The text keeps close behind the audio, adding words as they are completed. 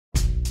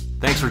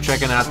Thanks for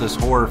checking out this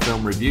horror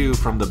film review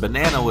from the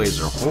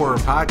BananaLaser Horror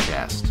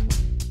Podcast.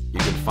 You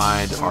can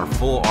find our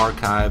full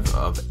archive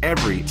of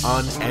every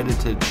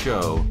unedited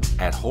show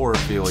at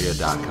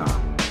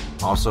horrorphilia.com.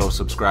 Also,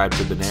 subscribe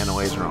to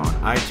BananaLaser on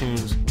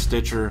iTunes,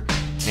 Stitcher,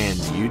 and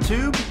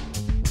YouTube.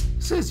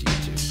 It says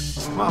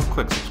YouTube. Well,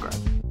 click subscribe.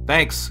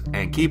 Thanks,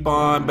 and keep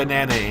on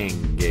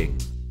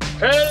banana-ing.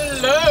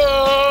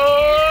 Hello!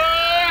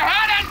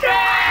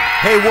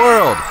 Hey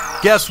world,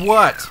 guess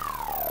what?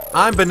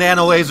 I'm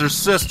BananaLaser's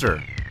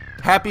sister.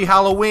 Happy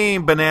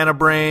Halloween, Banana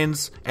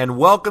Brains, and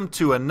welcome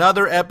to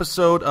another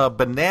episode of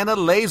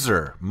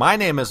BananaLaser. My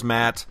name is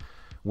Matt,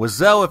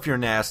 Wazell if you're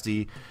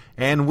nasty,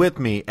 and with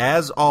me,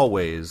 as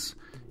always,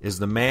 is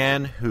the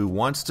man who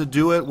wants to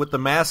do it with the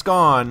mask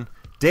on,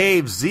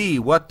 Dave Z.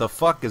 What the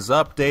fuck is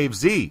up, Dave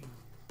Z?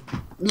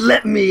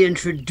 Let me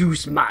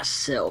introduce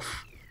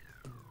myself.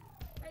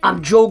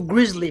 I'm Joe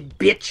Grizzly,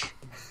 bitch.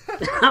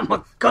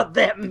 I'ma cut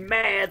that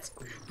mask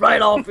right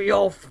off of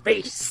your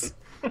face.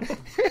 I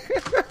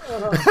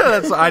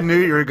knew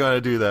you were going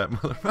to do that,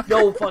 motherfucker.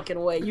 No fucking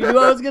way. You knew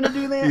I was going to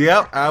do that?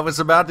 Yep, I was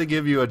about to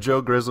give you a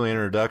Joe Grizzly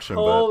introduction.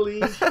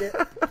 Holy shit.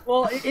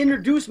 Well,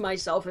 introduce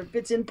myself. It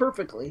fits in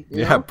perfectly.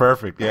 Yeah, know?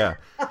 Perfect. Yeah.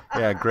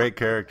 Yeah, great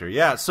character.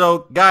 Yeah,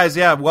 so, guys,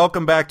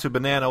 welcome back to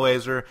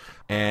BananaLaser.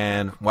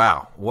 And,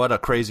 wow, what a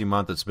crazy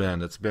month it's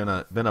been. It's been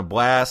a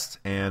blast,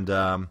 and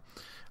I'm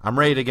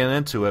ready to get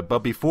into it. But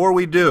before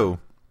we do,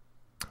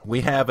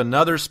 we have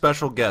another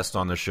special guest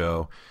on the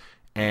show,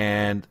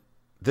 and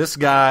this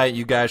guy,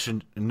 you guys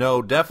should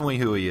know definitely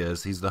who he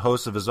is. He's the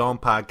host of his own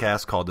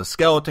podcast called The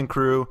Skeleton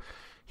Crew.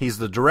 He's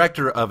the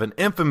director of an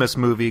infamous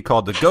movie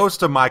called The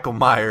Ghost of Michael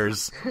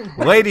Myers.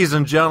 Ladies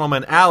and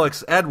gentlemen,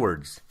 Alex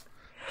Edwards.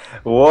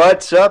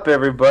 What's up,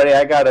 everybody?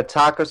 I got a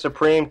Taco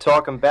Supreme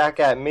talking back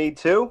at me,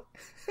 too.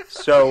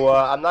 So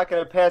I'm not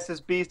going to pass this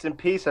beast in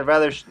peace. I'd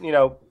rather,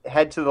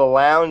 head to the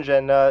lounge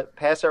and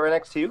pass it right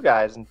next to you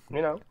guys, and.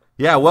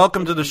 Yeah,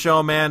 welcome to the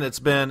show, man. It's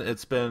been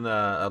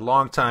a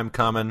long time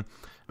coming.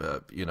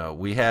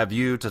 We have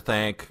you to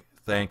thank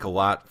a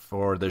lot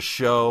for the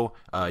show.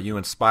 You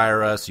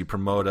inspire us, you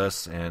promote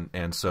us,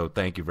 and so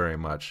thank you very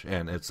much.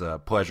 And it's a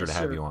pleasure to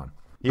have you on.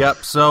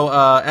 Yep. So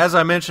as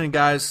I mentioned,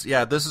 guys,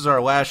 this is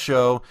our last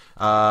show.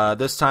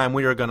 This time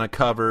we are going to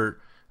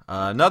cover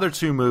another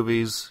two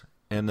movies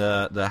in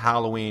the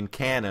Halloween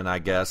canon, I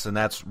guess, and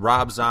that's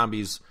Rob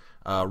Zombie's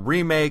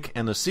remake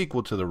and the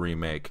sequel to the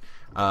remake.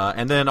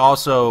 And then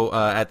also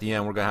at the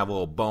end, we're gonna have a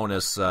little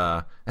bonus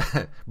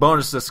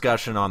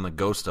discussion on the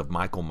Ghost of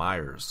Michael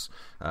Myers.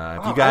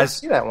 If you guys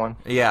see that one,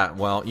 yeah,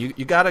 well,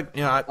 you gotta,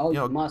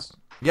 you must.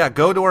 Yeah,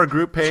 go to our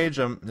group page.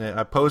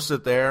 I post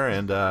it there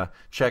and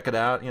check it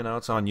out.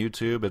 It's on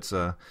YouTube.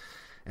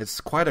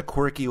 It's quite a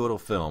quirky little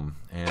film,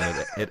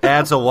 and it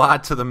adds a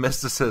lot to the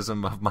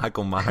mysticism of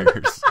Michael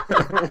Myers.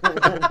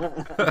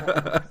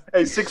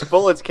 Hey, 6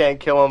 bullets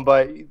can't kill him,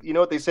 but you know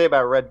what they say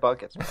about red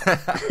buckets.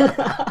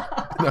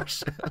 No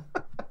shit.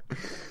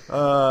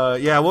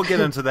 We'll get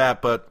into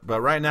that, but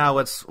right now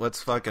let's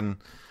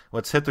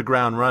hit the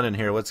ground running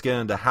here. Let's get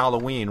into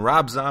Halloween.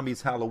 Rob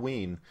Zombie's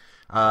Halloween.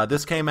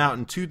 This came out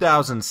in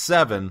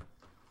 2007.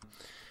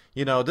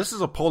 This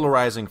is a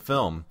polarizing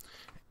film.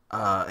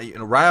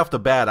 Right off the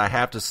bat, I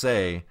have to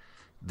say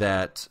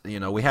that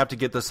we have to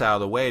get this out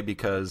of the way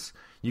because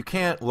you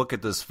can't look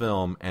at this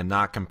film and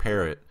not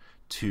compare it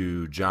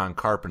to John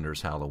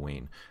Carpenter's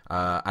Halloween.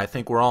 I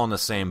think we're all in the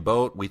same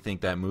boat. We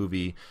think that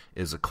movie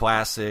is a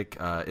classic.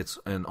 It's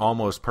an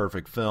almost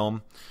perfect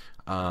film.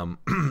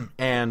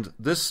 And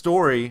this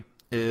story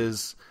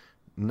is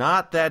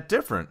not that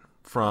different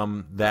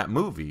from that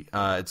movie.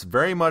 It's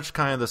very much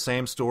kind of the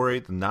same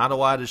story. Not a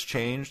lot has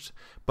changed,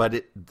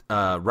 but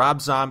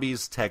Rob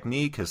Zombie's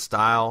technique, his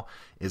style,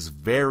 is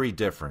very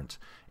different,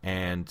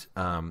 and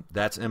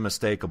that's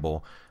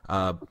unmistakable.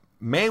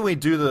 Mainly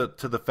due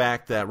to the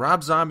fact that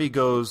Rob Zombie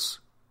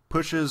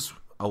pushes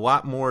a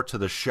lot more to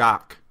the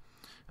shock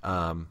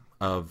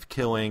of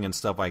killing and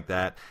stuff like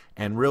that,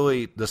 and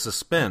really the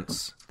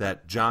suspense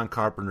that John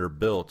Carpenter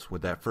built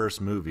with that first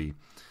movie.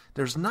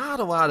 There's not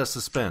a lot of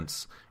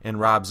suspense in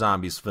Rob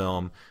Zombie's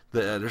film.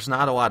 There's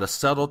not a lot of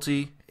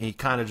subtlety. He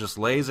kind of just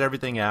lays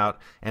everything out,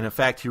 and in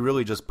fact, he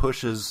really just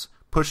pushes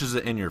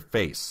it in your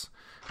face.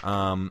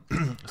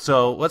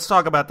 So let's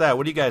talk about that.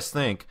 What do you guys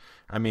think?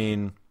 I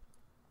mean,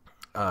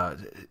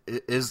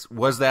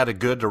 was that a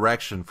good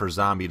direction for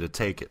Zombie to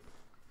take it?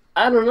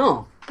 I don't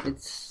know.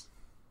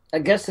 I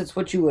guess it's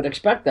what you would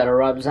expect out of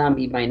Rob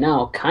Zombie by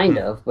now, kind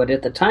of. But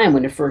at the time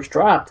when it first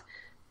dropped,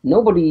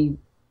 nobody,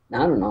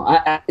 I don't know.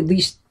 At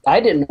least I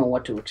didn't know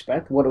what to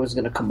expect, what it was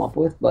going to come up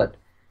with. But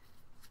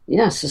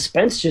yeah,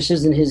 suspense just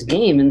isn't his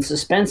game, and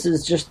suspense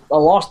is just a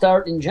lost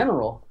art in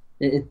general.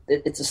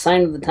 It's a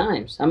sign of the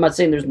times. I'm not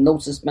saying there's no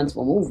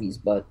suspenseful movies,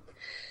 but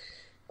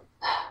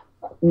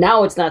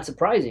now it's not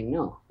surprising.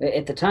 No,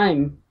 at the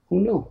time, who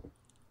knew?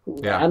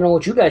 Yeah. I don't know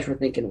what you guys were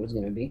thinking it was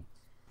going to be.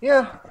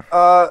 Yeah,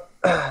 I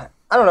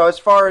don't know. As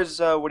far as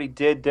what he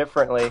did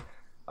differently,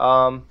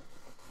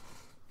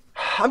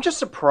 I'm just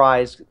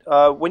surprised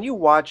when you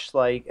watch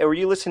or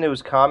you listen to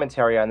his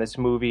commentary on this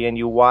movie and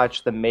you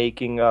watch the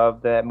making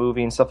of that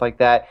movie and stuff like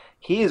that.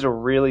 He is a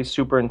really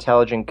super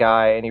intelligent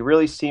guy, and he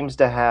really seems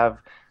to have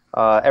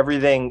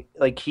everything.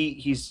 Like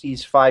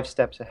he's 5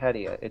 steps ahead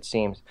of you, it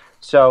seems.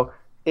 So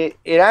it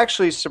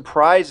actually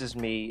surprises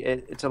me.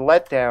 It's a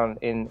letdown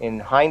in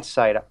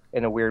hindsight,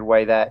 in a weird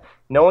way, that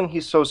knowing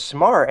he's so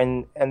smart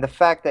and the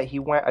fact that he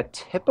went a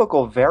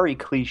typical, very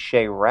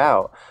cliche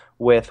route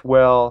with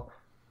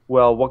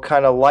well, what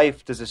kind of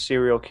life does a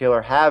serial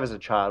killer have as a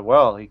child?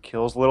 Well, he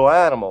kills little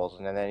animals,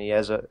 and then he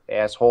has a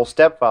asshole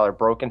stepfather,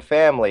 broken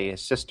family,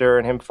 his sister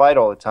and him fight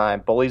all the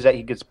time,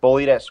 he gets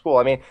bullied at school.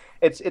 I mean,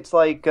 it's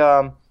like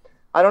I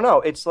don't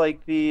know, it's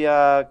like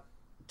the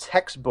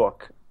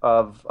textbook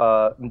of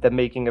the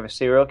making of a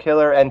serial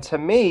killer, and to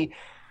me,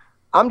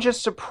 I'm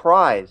just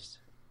surprised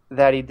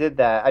that he did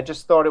that. I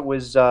just thought it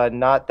was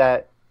not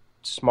that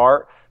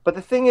smart. But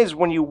the thing is,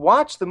 when you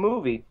watch the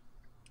movie,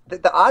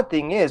 the odd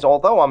thing is,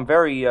 although I'm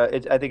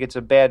I think it's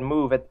a bad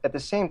move, at the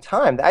same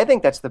time, I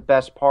think that's the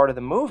best part of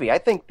the movie. I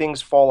think things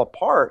fall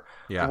apart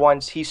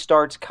once he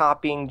starts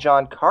copying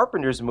John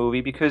Carpenter's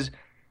movie because,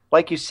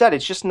 like you said,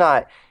 it's just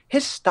not...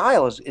 His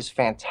style is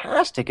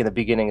fantastic in the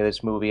beginning of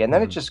this movie, and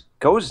then it just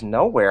goes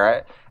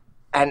nowhere.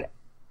 And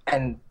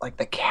like,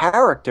 the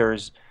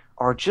characters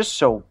are just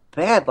so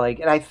bad. Like,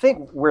 and I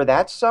think where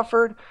that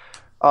suffered,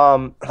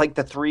 like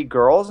the 3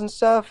 girls and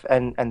stuff,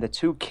 and the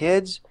 2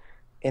 kids...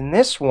 In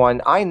this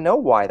one, I know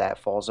why that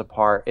falls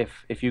apart.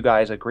 If you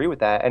guys agree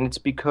with that, and it's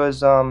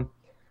because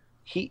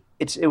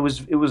it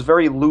was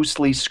very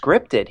loosely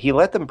scripted. He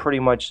let them pretty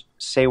much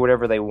say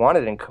whatever they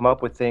wanted and come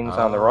up with things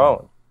on their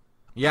own.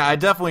 Yeah, I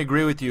definitely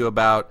agree with you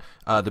about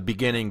the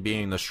beginning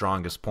being the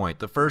strongest point.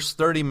 The first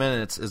 30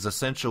 minutes is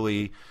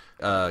essentially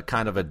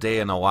kind of a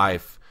day in the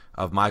life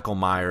of Michael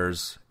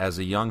Myers as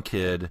a young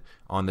kid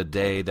on the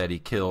day that he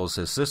kills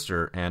his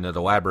sister, and it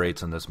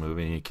elaborates in this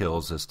movie, and he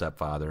kills his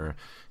stepfather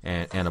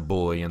and a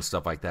bully and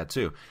stuff like that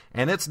too.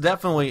 And it's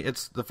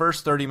the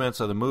first 30 minutes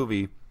of the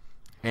movie,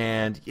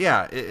 and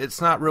yeah, it's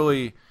not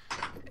really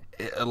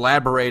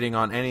elaborating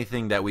on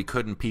anything that we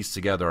couldn't piece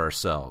together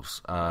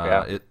ourselves.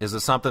 Is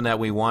it something that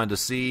we wanted to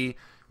see?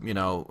 You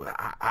know,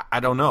 I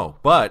don't know.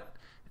 But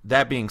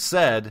that being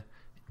said,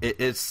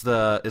 it's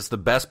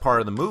the best part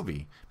of the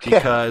movie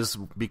because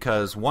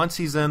once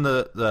he's in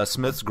the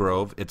Smith's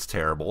Grove, it's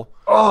terrible.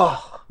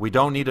 Oh, we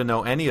don't need to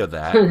know any of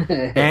that.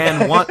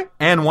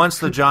 and once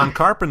the John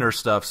Carpenter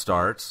stuff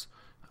starts,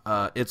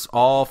 it's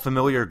all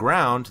familiar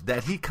ground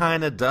that he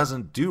kind of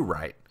doesn't do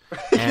right.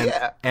 And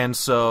and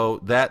so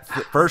that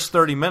first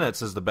 30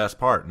 minutes is the best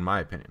part, in my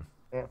opinion.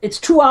 It's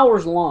 2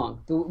 hours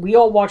long.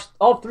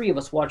 All 3 of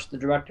us watched the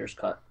director's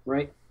cut,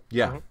 right?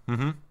 Yeah.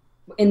 Mm-hmm.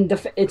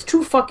 It's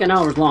 2 fucking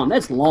hours long.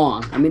 That's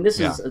long. I mean, this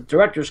is a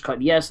director's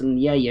cut, yes, and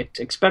yeah, you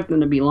expect them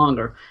to be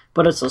longer,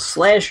 but it's a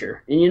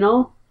slasher. And, you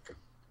know,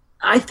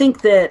 I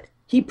think that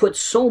he put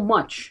so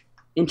much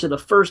into the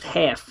first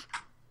half,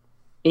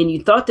 and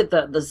you thought that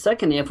the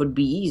second half would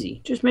be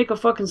easy. Just make a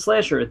fucking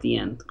slasher at the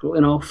end.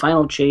 You know,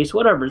 final chase,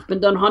 whatever. It's been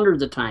done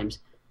hundreds of times.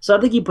 So I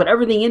think he put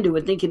everything into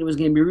it thinking it was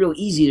going to be real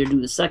easy to do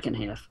the second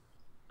half.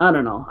 I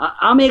don't know.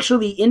 I'm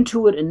actually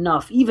into it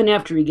enough, even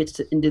after he gets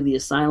into the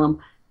asylum.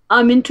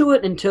 I'm into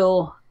it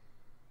until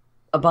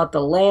about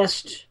the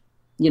last,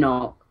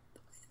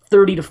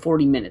 30 to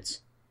 40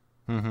 minutes.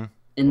 Mm-hmm.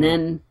 And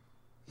then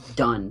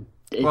done.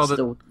 It's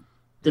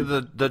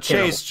the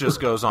chase just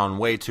goes on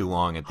way too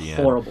long at the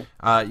end. Horrible.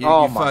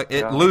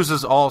 It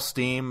loses all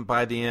steam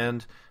by the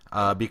end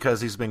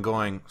because he's been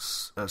going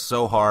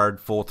so hard,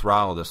 full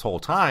throttle this whole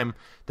time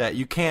that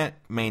you can't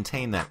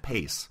maintain that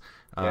pace.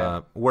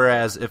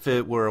 Whereas if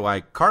it were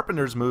like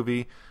Carpenter's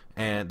movie,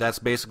 and that's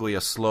basically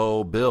a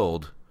slow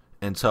build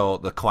until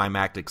the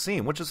climactic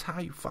scene, which is how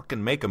you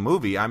fucking make a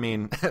movie. I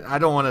mean, I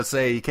don't want to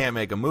say you can't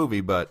make a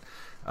movie, but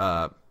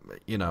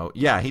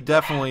he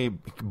definitely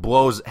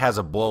has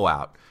a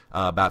blowout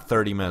about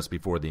 30 minutes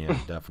before the end,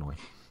 definitely.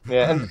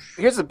 Yeah, and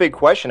here's the big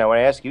question I want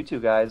to ask you two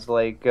guys.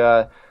 Like,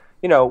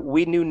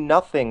 we knew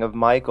nothing of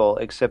Michael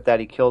except that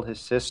he killed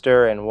his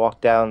sister and walked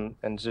down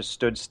and just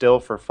stood still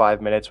for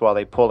 5 minutes while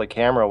they pulled the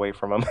camera away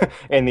from him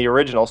in the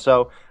original.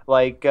 So,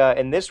 like,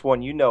 in this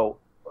one,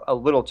 a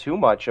little too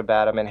much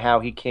about him and how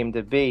he came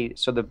to be.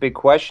 So the big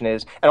question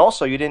is, and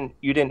also you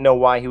didn't know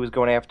why he was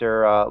going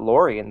after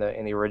Laurie in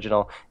the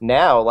original.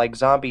 Now, like,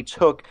 Zombie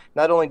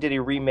not only did he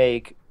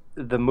remake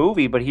the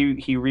movie, but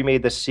he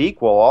remade the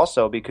sequel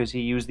also because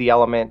he used the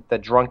element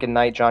that Drunken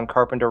Night John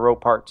Carpenter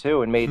wrote Part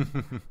 2 and made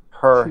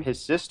her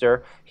his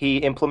sister. He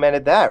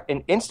implemented that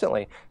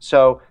instantly.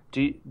 So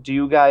do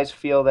you guys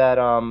feel that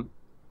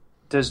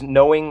does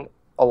knowing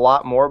a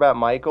lot more about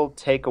Michael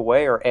take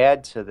away or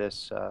add to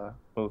this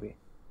movie?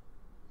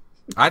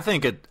 I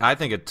think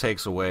it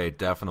takes away,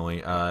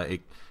 definitely.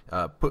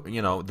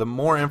 the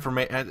more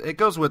information, it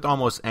goes with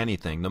almost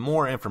anything. The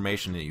more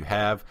information that you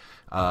have,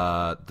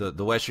 the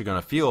less you're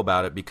going to feel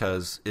about it,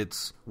 because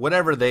it's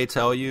whatever they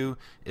tell you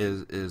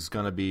is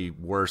going to be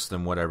worse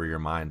than whatever your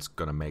mind's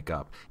going to make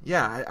up.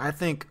 Yeah, I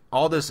think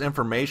all this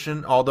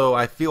information, although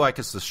I feel like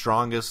it's the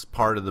strongest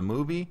part of the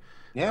movie,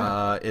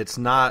 it's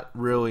not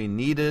really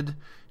needed.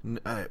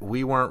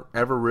 We weren't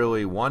ever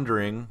really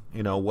wondering,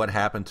 what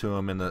happened to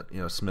him in the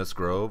Smith's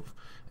Grove.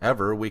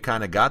 Ever. We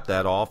kind of got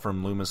that all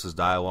from Loomis's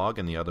dialogue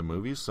in the other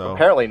movies. So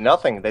apparently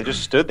nothing. They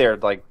just stood there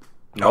like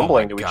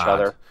mumbling to each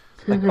other.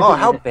 Like, oh,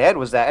 how bad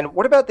was that? And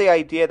what about the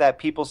idea that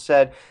people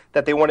said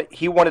that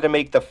he wanted to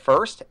make the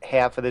first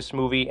half of this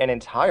movie an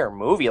entire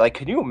movie? Like,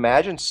 can you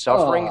imagine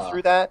suffering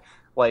through that?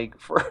 Like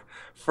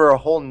for a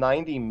whole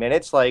 90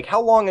 minutes? Like, how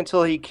long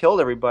until he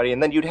killed everybody?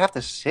 And then you'd have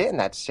to sit in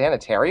that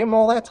sanitarium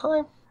all that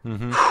time?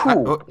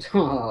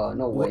 Mm-hmm.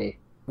 No way.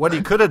 What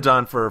he could have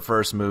done for a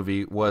first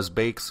movie was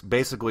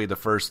basically the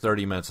first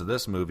 30 minutes of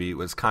this movie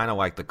was kind of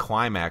like the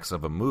climax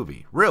of a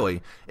movie.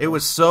 Really, it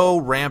was so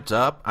ramped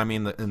up. I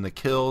mean, in the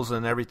kills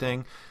and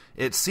everything,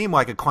 it seemed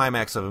like a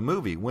climax of a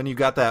movie. When you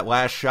got that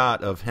last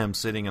shot of him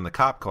sitting in the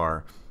cop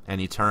car and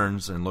he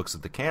turns and looks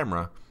at the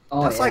camera,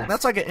 that's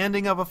like an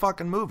ending of a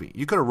fucking movie.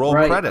 You could have rolled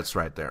credits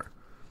right there.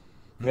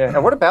 Yeah,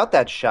 and what about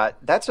that shot?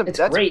 That's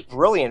great.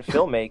 Brilliant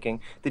filmmaking.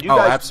 Did you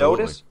guys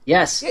notice?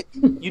 Yes.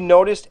 You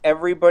noticed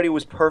everybody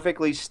was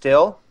perfectly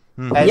still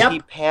as he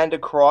panned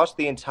across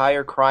the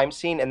entire crime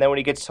scene, and then when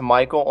he gets to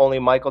Michael, only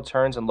Michael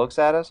turns and looks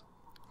at us?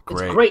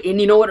 It's great.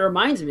 And you know what it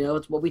reminds me of?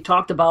 It's what we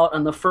talked about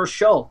on the first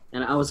show,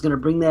 and I was going to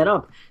bring that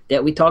up,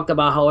 that we talked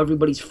about how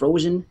everybody's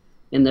frozen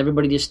and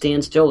everybody just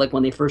stands still, like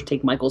when they first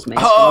take Michael's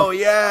mask off. Oh,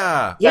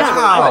 yeah. Yeah.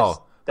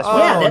 Wow. It's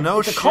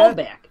shit. A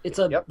callback. It's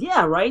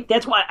right.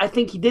 That's why I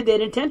think he did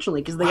that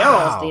intentionally, because they are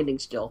all standing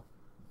still.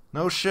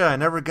 No shit, I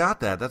never got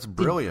that. That's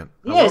brilliant.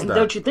 Isn't that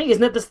what you think? Is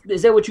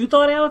that what you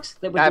thought, Alex?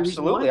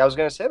 Absolutely, I was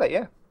going to say that.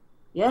 Yeah.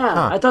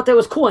 Yeah, I thought that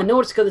was cool. I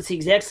noticed because it's the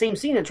exact same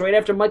scene. It's right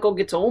after Michael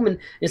gets home, and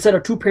instead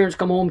of two parents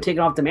come home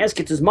taking off the mask,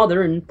 it's his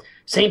mother, and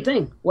same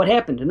thing. What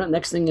happened? And the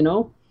next thing you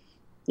know,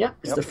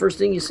 it's the first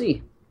thing you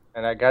see.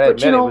 And I got to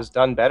admit, it was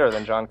done better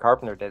than John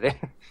Carpenter did it.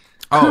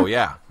 Oh,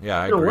 yeah. Yeah,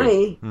 I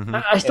agree. In a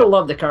way, I still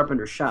love the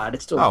Carpenter shot.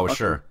 It's still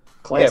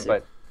classic. Yeah,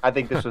 but I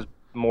think this was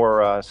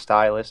more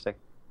stylistic.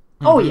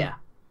 Oh, yeah.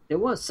 It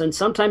was. And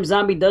sometimes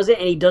Zombie does it,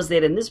 and he does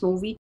that in this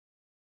movie.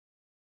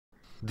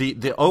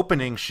 The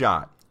opening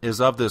shot is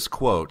of this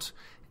quote,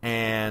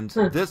 and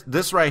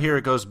this right here,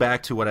 it goes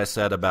back to what I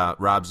said about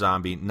Rob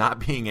Zombie not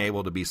being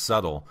able to be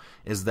subtle,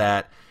 is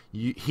that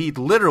he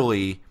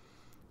literally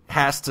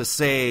has to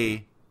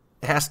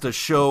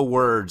show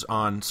words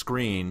on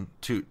screen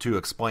to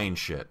explain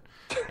shit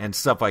and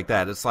stuff like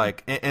that. It's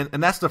like,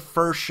 and that's the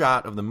first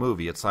shot of the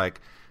movie. It's like,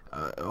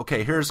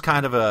 okay, here's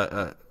kind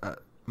of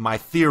my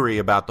theory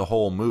about the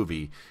whole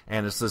movie,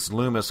 and it's this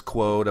Loomis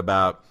quote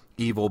about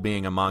evil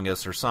being among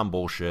us or some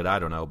bullshit. I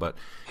don't know, but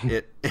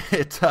it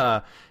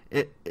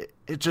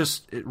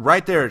just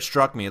right there, it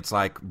struck me. It's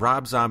like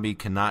Rob Zombie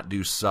cannot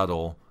do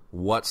subtle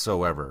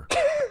whatsoever.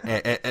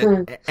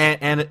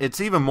 And it's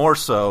even more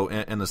so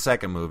in the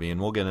second movie, and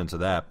we'll get into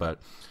that. But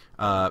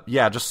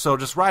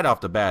just right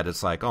off the bat,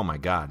 it's like, oh my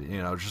god,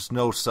 just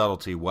no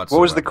subtlety whatsoever.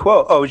 What was the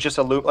quote? Oh, it was just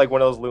like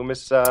one of those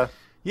Loomis. Lines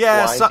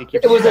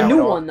it was a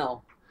new one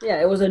though. Yeah,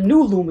 it was a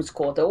new Loomis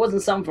quote. It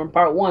wasn't something from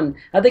part one.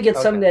 I think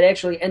it's something that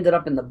actually ended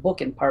up in the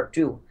book in part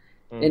two,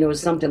 and it was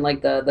something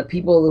like the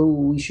people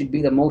who we should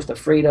be the most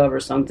afraid of, or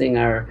something,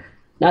 are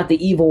not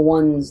the evil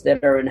ones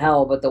that are in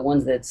hell, but the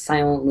ones that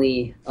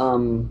silently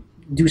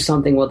do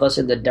something with us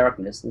in the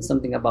darkness, and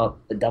something about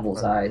the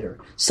devil's eyes or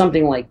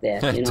something like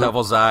that.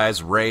 Devil's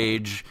eyes,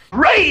 rage.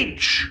 Go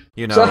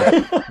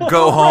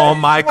home,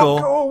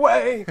 Michael. Go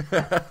away.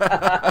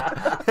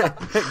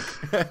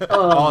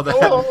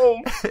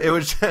 It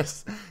was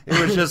just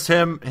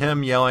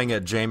him yelling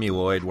at Jamie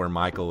Lloyd where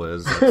Michael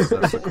is.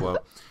 That's the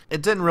quote.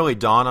 It didn't really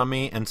dawn on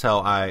me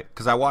until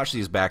because I watched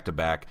these back to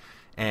back.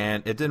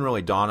 And it didn't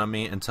really dawn on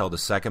me until the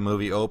second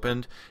movie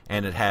opened,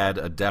 and it had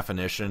a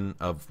definition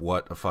of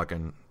what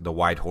the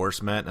White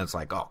Horse meant. And it's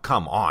like, oh,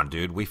 come on,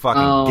 dude. We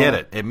fucking get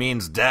it. It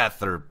means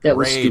death or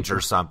rage or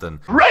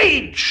something.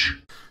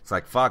 Rage! It's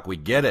like, fuck, we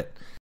get it.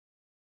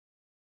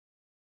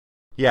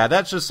 Yeah,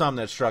 that's just something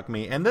that struck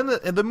me. And then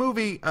the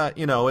movie,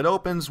 it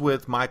opens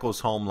with Michael's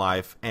home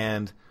life,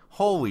 and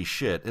holy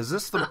shit, is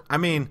this the... I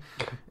mean,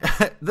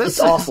 this is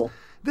awful.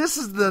 This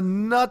is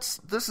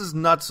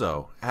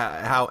nutso.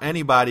 How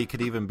anybody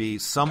could even be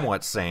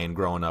somewhat sane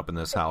growing up in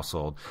this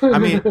household. I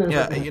mean,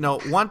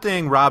 one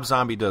thing Rob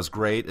Zombie does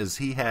great is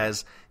he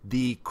has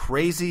the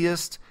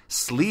craziest,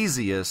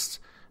 sleaziest,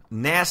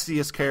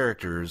 nastiest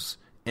characters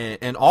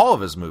in all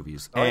of his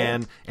movies,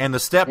 and the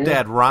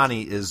stepdad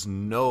Ronnie is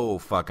no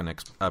fucking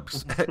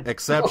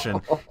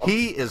exception.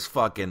 He is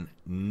fucking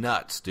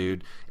nuts,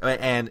 dude,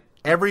 and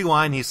every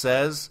line he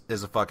says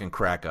is a fucking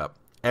crack up.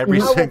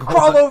 Every single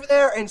crawl over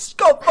there and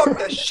skull fuck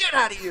the shit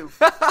out of you.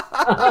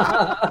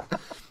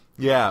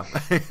 Yeah,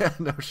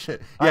 no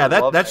shit. Yeah,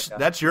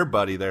 that's your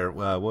buddy there,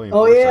 William.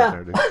 Oh Forsythe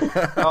yeah.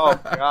 there, Oh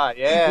God,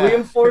 yeah.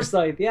 William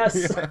Forsythe.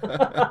 Yes.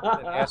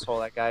 What an asshole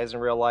that guy is in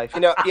real life.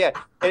 Yeah,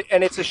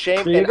 and it's a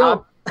shame. There you And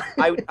go.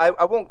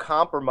 I won't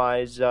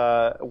compromise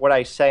what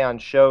I say on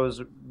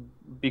shows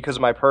because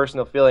of my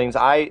personal feelings.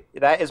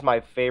 That is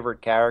my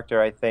favorite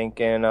character, I think,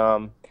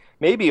 in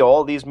maybe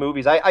all these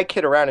movies. I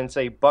kid around and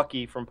say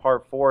Bucky from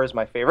Part 4 is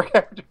my favorite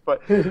character,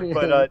 but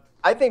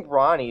I think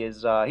Ronnie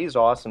is he's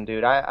awesome,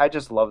 dude. I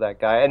just love that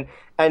guy.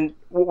 And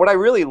what I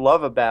really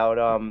love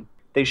about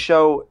they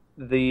show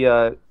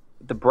the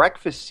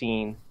breakfast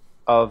scene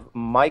of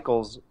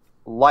Michael's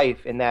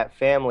life in that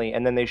family,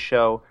 and then they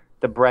show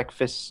the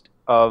breakfast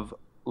of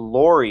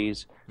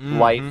Laurie's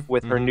life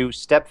with her new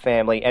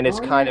stepfamily, and it's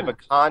kind of a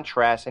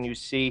contrast, and you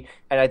see,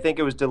 and I think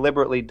it was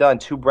deliberately done,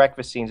 2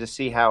 breakfast scenes to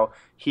see how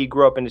he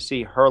grew up and to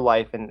see her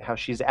life and how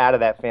she's out of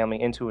that family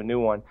into a new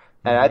one.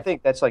 And I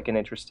think that's like an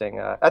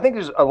interesting I think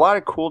there's a lot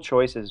of cool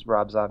choices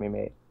Rob Zombie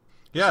made.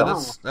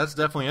 Yeah, that's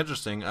definitely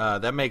interesting.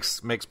 That makes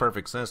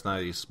perfect sense now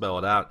that you spell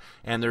it out.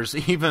 And there's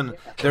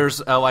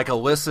like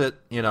illicit,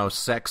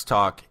 sex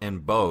talk in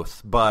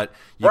both, but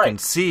you can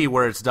see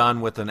where it's done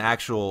with an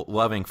actual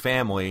loving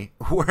family,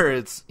 where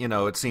it's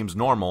it seems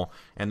normal,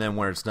 and then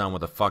where it's done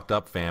with a fucked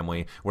up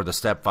family, where the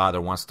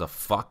stepfather wants to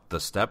fuck the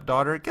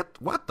stepdaughter.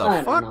 What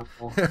the fuck?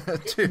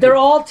 They're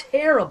all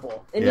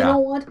terrible. And you know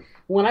what?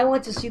 When I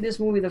went to see this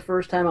movie the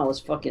first time, I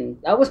was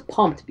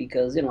pumped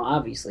because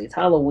obviously it's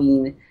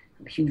Halloween.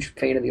 I'm a huge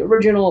fan of the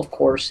original, of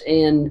course,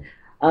 and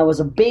I was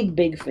a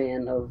big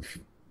fan of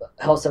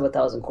House of a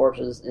Thousand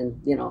Corpses,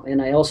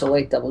 and I also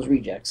like Devil's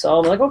Rejects. So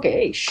I'm like, okay,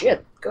 hey,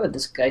 shit, good,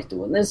 this guy's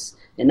doing this,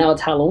 and now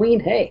it's Halloween.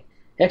 Hey,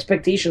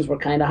 expectations were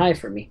kind of high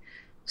for me,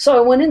 so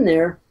I went in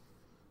there,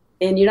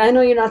 and I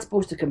know you're not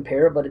supposed to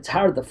compare, but it's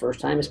hard the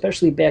first time,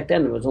 especially back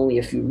then. There was only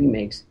a few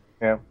remakes,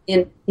 and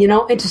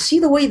and to see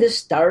the way this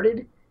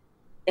started.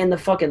 And the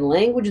fucking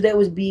language that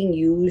was being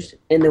used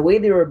and the way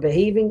they were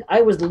behaving,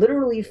 I was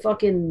literally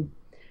fucking...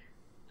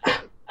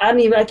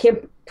 I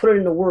can't put it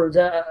into words.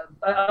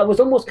 I was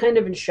almost kind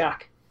of in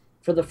shock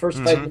for the first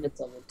 5 minutes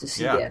of it to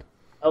see that.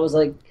 I was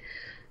like...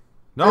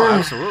 No,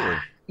 absolutely.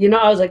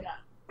 I was like,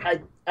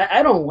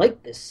 I don't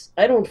like this.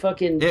 I don't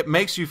fucking... It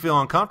makes you feel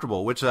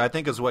uncomfortable, which I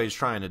think is what he's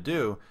trying to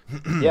do.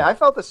 Yeah, I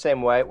felt the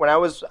same way.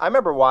 I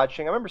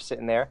remember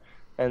sitting there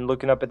and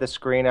looking up at the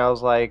screen. I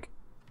was like...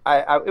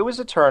 it was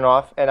a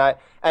turnoff,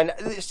 and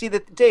see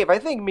that Dave. I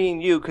think me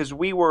and you, because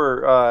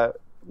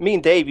me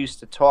and Dave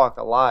used to talk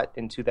a lot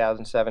in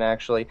 2007,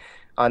 actually,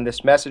 on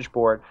this message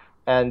board,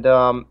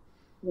 and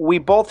we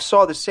both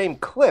saw the same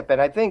clip.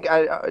 And I think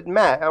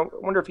Matt, I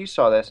wonder if you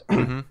saw this.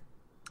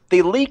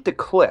 They leaked a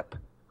clip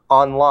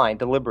online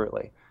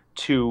deliberately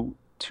to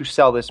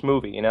sell this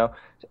movie,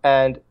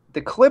 and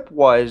the clip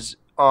was.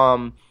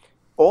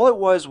 All it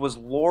was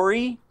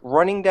Laurie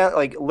running down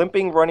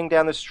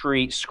the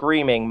street,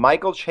 screaming,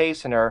 Michael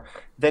chasing her.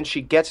 Then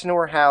she gets into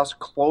her house,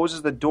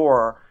 closes the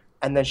door,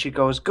 and then she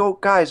goes, "Go,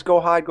 guys,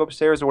 go hide, go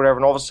upstairs," or whatever.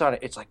 And all of a sudden,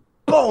 it's like,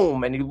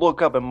 boom! And you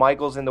look up, and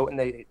Michael's and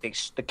the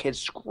kid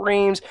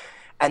screams,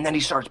 and then he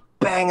starts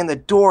banging the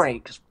door, and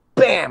he just,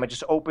 bam! It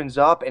just opens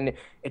up, and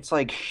it's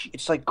like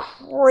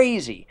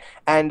crazy.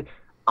 And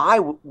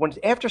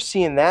after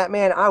seeing that,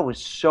 man, I was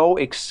so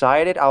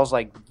excited. I was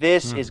like,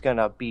 this is going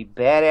to be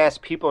badass.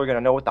 People are going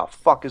to know what the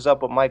fuck is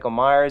up with Michael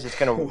Myers. It's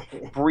going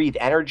to breathe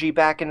energy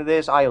back into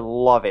this. I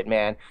love it,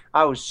 man.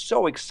 I was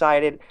so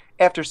excited.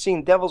 After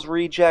seeing Devil's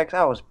Rejects,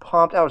 I was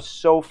pumped. I was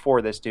so for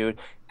this, dude.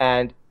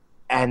 And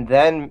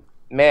then,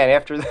 man,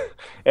 after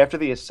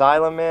the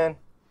Asylum, man,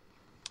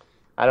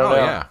 I don't know.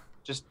 Yeah.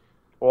 Just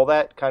all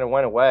that kind of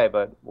went away,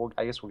 but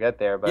I guess we'll get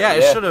there. But yeah,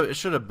 it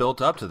should have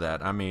built up to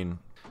that. I mean...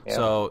 Yeah.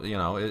 So,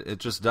 it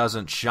just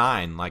doesn't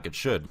shine like it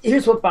should.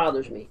 Here's what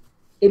bothers me.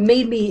 It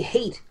made me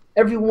hate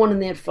everyone in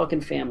that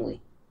fucking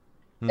family.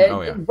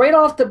 Right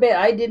off the bat,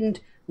 I didn't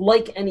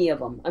like any of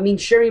them. I mean,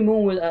 Sherry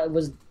Moon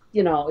was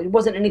it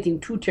wasn't anything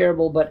too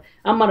terrible, but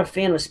I'm not a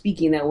fan of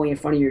speaking that way in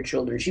front of your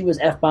children. She was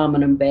F-bombing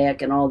them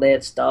back and all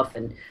that stuff,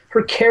 and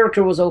her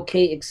character was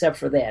okay except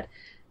for that.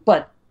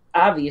 But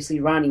obviously,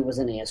 Ronnie was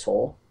an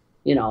asshole,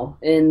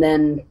 and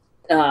then...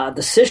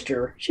 the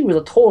sister, she was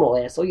a total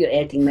asshole. You're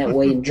acting that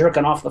way and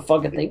jerking off the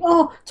fucking thing.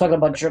 Oh, talking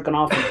about jerking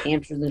off and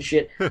hamsters and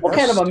shit. What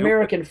kind of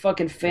American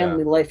fucking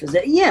family life is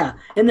that? Yeah.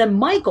 And then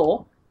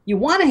Michael, you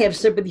want to have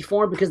sympathy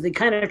for him because they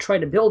kind of try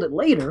to build it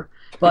later,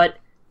 but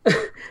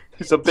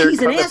he's up there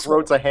cutting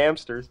throats of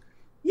hamsters.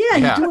 Yeah,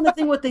 he's doing the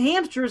thing with the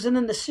hamsters, and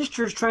then the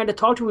sister's trying to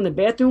talk to him in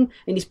the bathroom,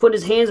 and he's putting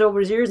his hands over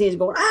his ears, and he's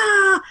going,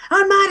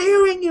 I'm not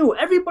hearing you.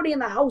 Everybody in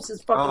the house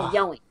is fucking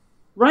yelling,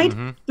 right?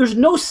 Mm-hmm. There's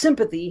no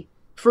sympathy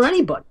for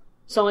anybody.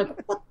 So I'm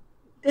like, what?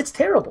 It's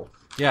terrible.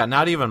 Yeah,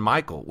 not even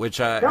Michael, which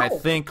I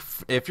think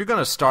if you're going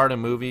to start a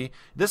movie,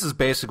 this is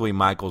basically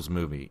Michael's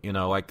movie.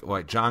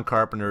 Like John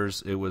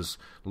Carpenter's, it was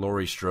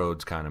Laurie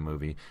Strode's kind of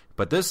movie.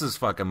 But this is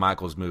fucking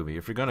Michael's movie.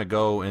 If you're going to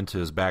go into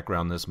his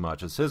background this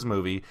much, it's his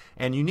movie.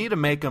 And you need to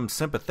make him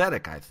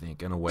sympathetic, I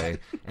think, in a way.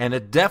 And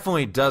it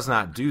definitely does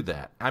not do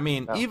that. I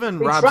mean, even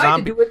Rob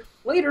Zombie...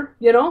 later,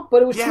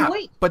 but it was too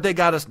late. But they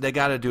got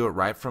to do it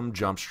right from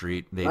Jump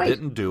Street. They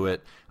didn't do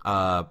it.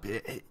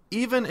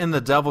 Even in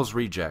The Devil's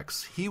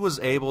Rejects, he was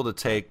able to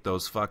take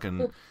those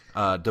fucking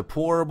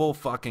deplorable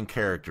fucking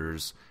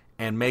characters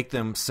and make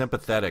them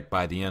sympathetic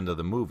by the end of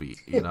the movie,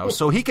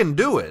 So he can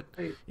do it.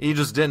 He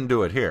just didn't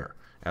do it here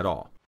at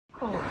all.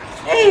 Oh,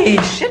 hey,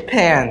 shit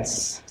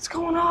pants. What's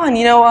going on?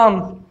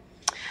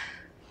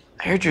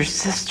 I heard your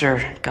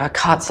sister got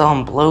caught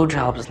selling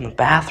blowjobs in the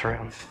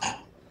bathroom.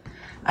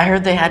 I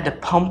heard they had to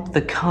pump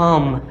the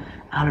cum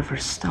out of her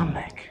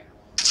stomach.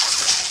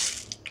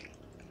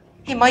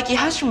 Hey, Mikey,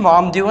 how's your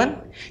mom doing?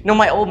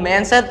 My old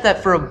man said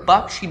that for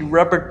 $1 she'd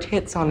rub her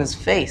tits on his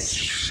face.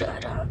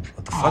 Shut up.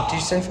 What the fuck do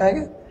you say,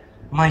 faggot?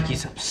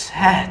 Mikey's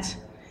upset.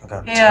 Look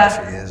how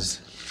tough he is.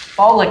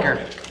 Ball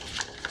liquor.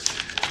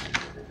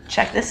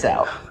 Check this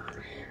out.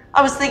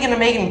 I was thinking of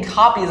making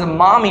copies of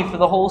Mommy for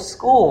the whole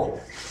school.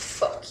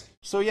 Fuck.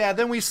 So yeah,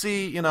 then we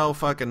see,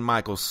 fucking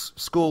Michael's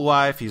school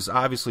life. He's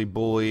obviously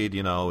bullied,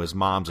 his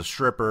mom's a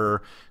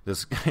stripper,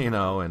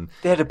 and...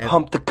 They had to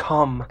pump the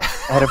cum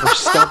out of her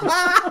stomach.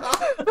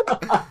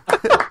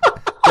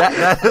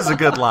 that is a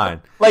good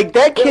line. Like,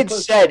 that kid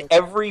said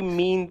every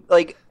mean,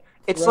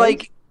 it's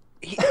right?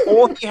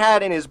 All he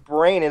had in his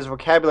brain, his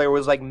vocabulary,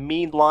 was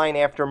mean line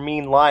after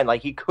mean line.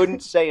 He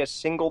couldn't say a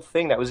single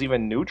thing that was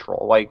even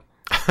neutral.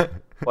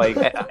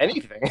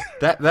 Anything.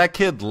 That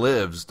kid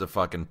lives to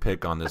fucking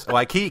pick on this.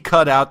 He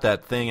cut out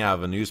that thing out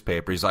of a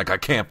newspaper. He's like, I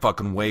can't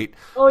fucking wait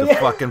to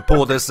fucking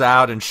pull this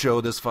out and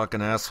show this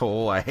fucking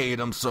asshole. I hate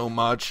him so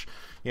much.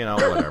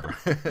 Whatever.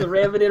 The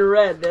rabbit in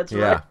red. That's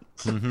right.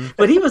 Mm-hmm.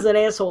 But he was an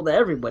asshole to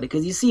everybody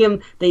because you see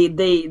him.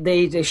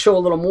 They show a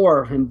little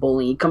more of him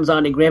bullying. He comes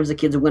on and grabs the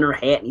kid's winter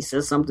hat and he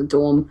says something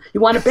to him.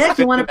 You want it back?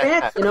 You want it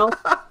back?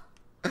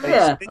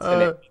 Yeah. He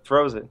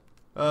throws it.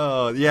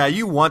 Oh yeah,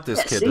 you want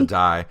this kid to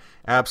die.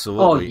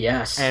 Absolutely. Oh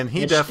yes. And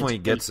he definitely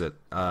gets it.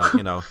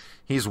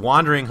 He's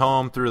wandering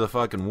home through the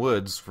fucking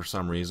woods for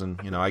some reason.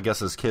 I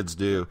guess as kids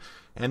do.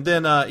 And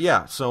then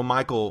so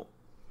Michael,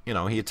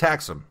 he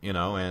attacks him.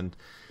 And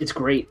it's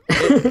great.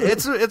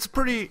 it's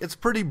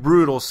pretty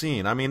brutal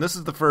scene. I mean, this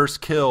is the first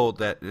kill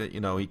that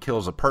he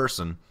kills a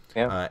person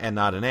and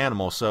not an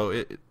animal.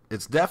 So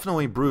it's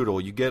definitely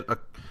brutal. You get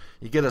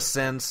a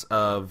sense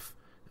of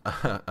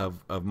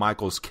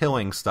Michael's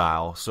killing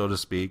style, so to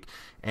speak,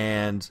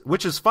 and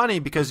which is funny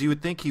because you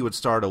would think he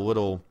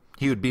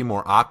would be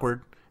more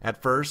awkward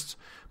at first,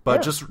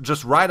 but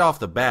just right off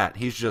the bat,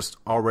 he's just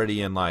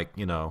already in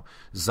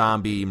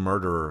zombie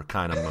murderer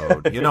kind of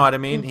mode. You know what I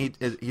mean?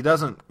 He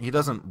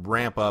doesn't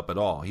ramp up at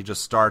all. He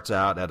just starts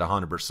out at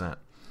 100%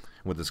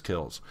 with his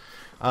kills.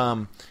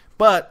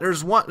 But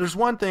there's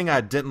one thing I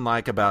didn't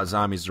like about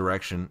Zombie's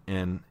direction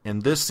in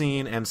this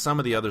scene and some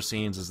of the other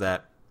scenes is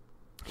that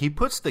he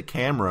puts the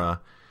camera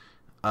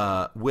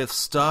with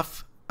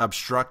stuff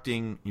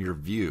obstructing your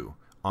view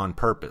on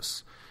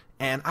purpose.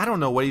 And I don't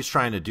know what he's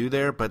trying to do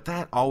there, but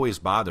that always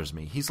bothers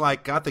me. He's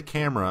got the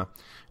camera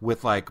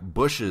with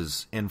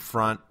bushes in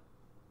front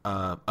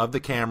of the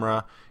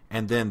camera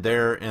and then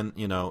they're in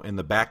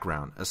the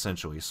background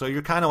essentially. So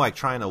you're kind of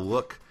trying to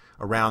look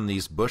around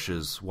these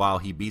bushes while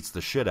he beats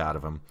the shit out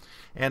of him.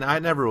 And I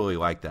never really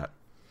liked that.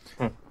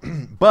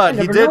 But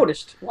I never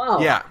noticed. Wow.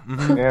 Yeah,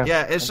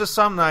 yeah. It's just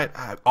something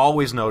I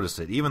always noticed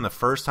it. Even the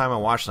first time I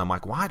watched it, I'm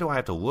like, why do I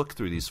have to look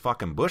through these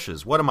fucking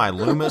bushes? What am I,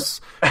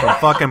 Loomis from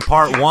fucking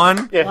part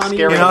 1? Yeah,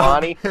 scary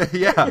Lonnie.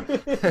 Yeah.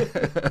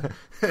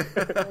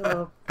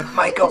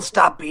 Michael,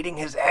 stop beating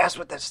his ass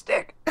with the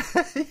stick.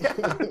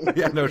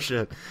 Yeah, no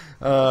shit.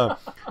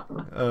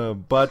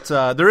 But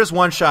there is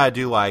one shot I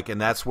do like,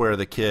 and that's where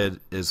the kid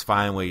is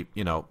finally,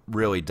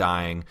 really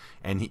dying,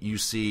 and you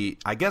see,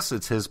 I guess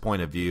it's his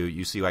point of view.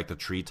 You see the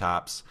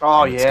treetops.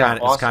 Oh yeah,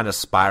 awesome. It's kind of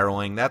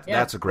spiraling.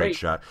 That's a great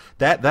shot.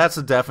 That's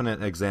a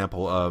definite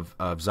example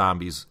of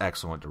Zombie's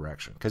excellent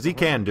direction because he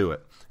can do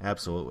it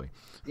absolutely.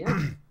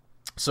 Yeah.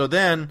 So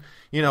then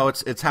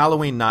it's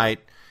Halloween night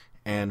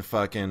and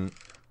fucking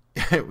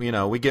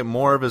we get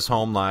more of his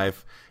home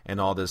life and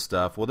all this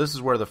stuff. Well, this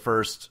is where the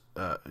first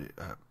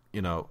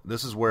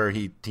this is where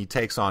he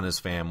takes on his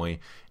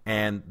family,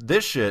 and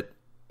this shit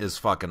is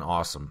fucking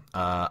awesome.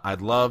 I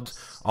loved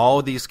all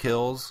of these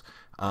kills.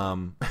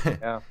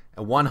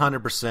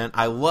 100%.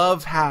 I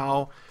love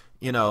how,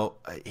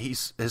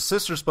 his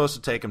sister's supposed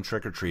to take him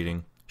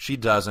trick-or-treating. She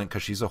doesn't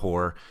because she's a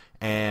whore.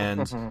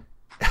 And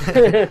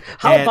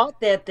how about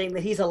that thing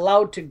that he's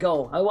allowed to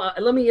go?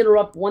 Let me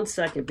interrupt 1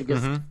 second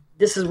because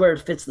this is where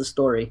it fits the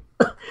story.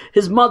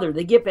 His mother,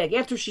 they get back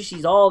after she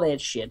sees all that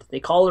shit. They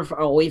call her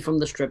away from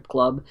the strip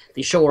club.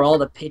 They show her all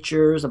the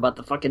pictures about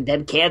the fucking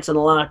dead cats in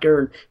the locker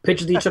and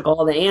pictures he took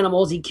all the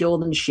animals he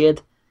killed and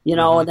shit.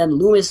 And then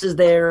Loomis is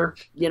there.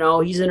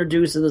 He's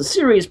introduced. There's a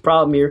serious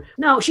problem here.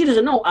 Now, she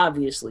doesn't know,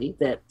 obviously,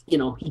 that, he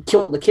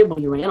killed the kid when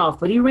he ran off.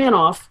 But he ran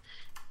off.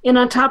 And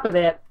on top of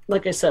that,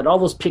 like I said, all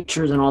those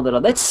pictures and all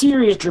that, that's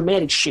serious,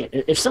 dramatic shit.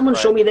 If someone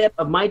showed me that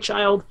of my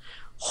child,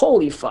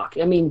 holy fuck.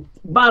 I mean,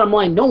 bottom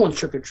line, no one's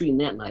trick-or-treating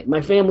that night.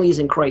 My family is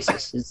in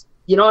crisis.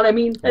 You know what I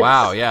mean?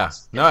 Wow, yeah.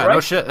 No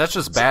shit. That's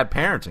just bad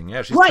parenting.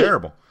 Yeah, she's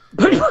terrible.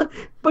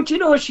 But you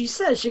know what she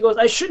says? She goes,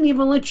 I shouldn't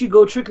even let you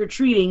go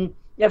trick-or-treating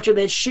after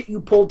that shit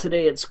you pulled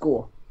today at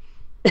school.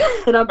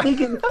 And I'm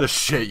thinking... The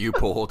shit you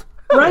pulled.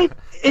 Right?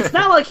 It's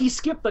not like he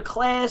skipped a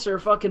class or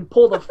fucking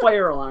pulled a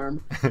fire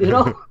alarm, you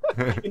know?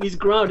 And he's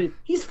grounded.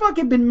 He's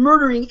fucking been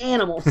murdering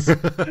animals.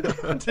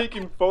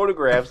 Taking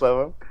photographs of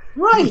them.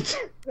 Right.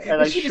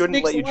 And I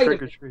shouldn't let you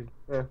trick-or-treat.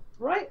 Yeah.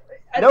 Right?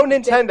 No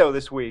Nintendo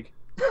this week.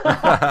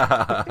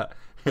 Yeah,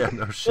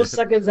 no shit. Those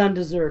seconds on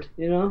dessert,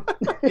 you know?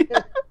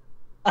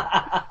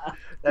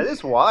 That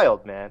is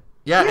wild, man.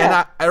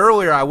 Yeah, and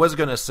earlier I was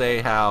going to say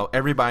how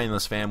everybody in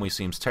this family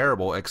seems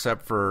terrible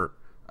except for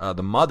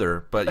the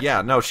mother, but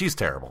yeah, no, she's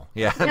terrible.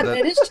 Yeah,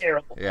 that is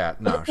terrible. Yeah,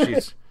 no, she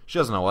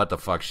doesn't know what the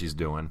fuck she's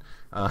doing.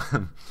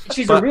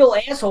 She's a real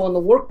asshole in the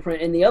work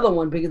print in the other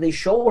one because they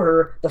show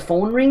her the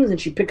phone rings and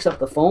she picks up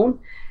the phone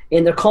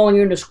and they're calling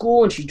her into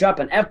school and she's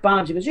dropping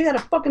F-bombs. She goes, you gotta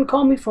fucking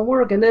call me from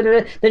work. And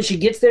then she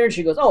gets there and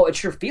she goes, oh, it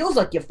sure feels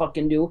like you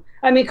fucking do.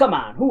 I mean, come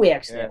on, who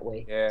acts that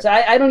way? Yeah. So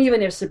I don't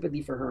even have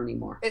sympathy for her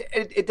anymore.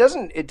 It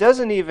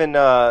doesn't even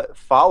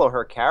follow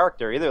her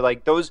character either.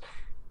 Like those,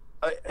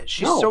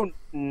 she's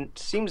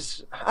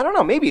seems, I don't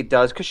know, maybe it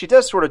does because she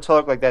does sort of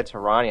talk like that to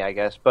Ronnie, I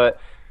guess, but.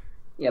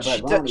 Yeah,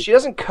 she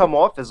doesn't come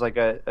off as like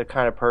a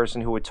kind of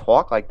person who would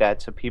talk like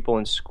that to people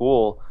in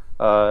school.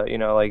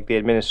 Like the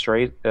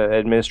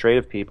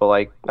administrative people.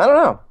 Like, I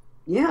don't know.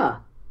 Yeah.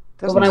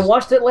 But when I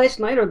watched it last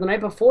night or the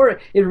night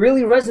before, it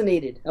really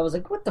resonated. I was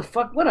like, what the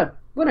fuck? What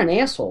an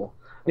asshole.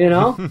 You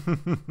know?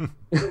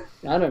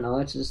 I don't know.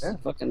 It's just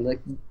fucking like.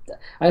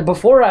 I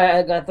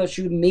thought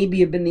she would maybe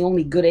have been the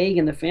only good egg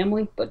in the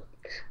family, but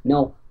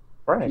no.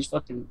 Right. She's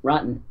fucking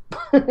rotten.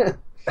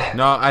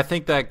 No, I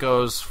think that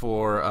goes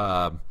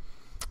for.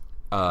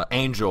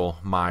 Angel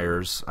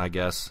Myers, I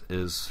guess,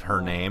 is her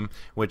name,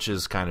 which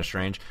is kind of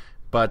strange.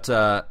 But,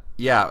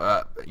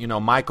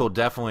 Michael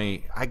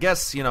definitely, I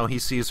guess, he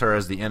sees her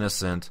as the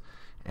innocent,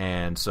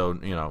 and so,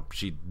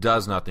 she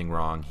does nothing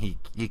wrong. He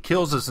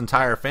kills his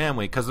entire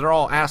family because they're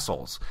all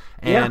assholes.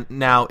 And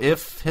now,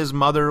 if his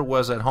mother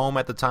was at home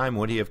at the time,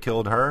 would he have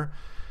killed her?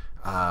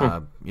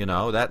 I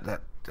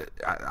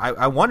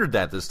wondered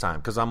that this time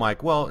because I'm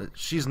like, well,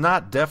 she's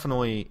not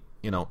definitely,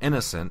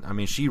 innocent. I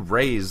mean, she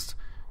raised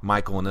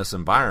Michael in this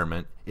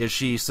environment. Is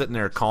she sitting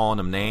there calling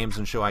him names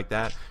and shit like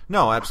that?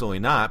 No, absolutely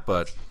not.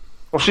 But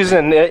she's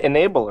an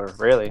enabler,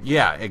 really.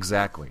 Yeah,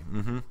 exactly.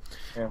 Mm-hmm.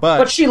 Yeah.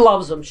 But she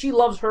loves him. She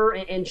loves her,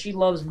 and she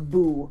loves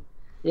Boo.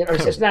 Or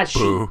it's not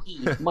Boo.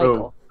 He,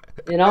 Michael.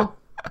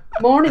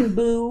 Morning,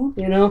 Boo.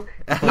 He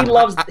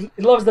loves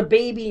the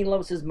baby. He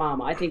loves his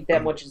mama. I think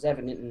that much is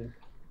evident in.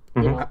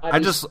 I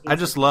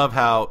just love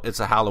how it's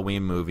a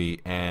Halloween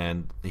movie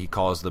and he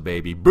calls the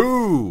baby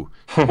Boo.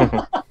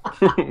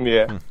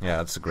 Yeah,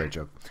 that's a great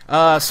joke.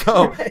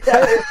 So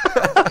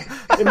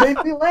it made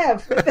me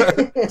laugh.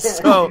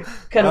 So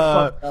kind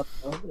of fucked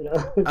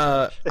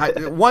up,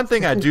 though, one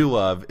thing I do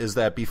love is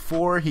that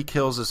before he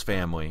kills his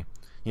family,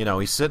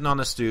 he's sitting on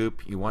the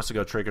stoop. He wants to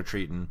go trick or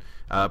treating.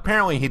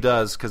 Apparently he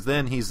does, because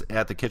then he's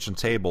at the kitchen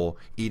table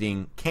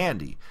eating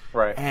candy.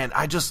 Right. And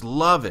I just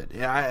love it.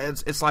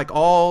 It's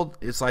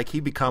like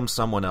he becomes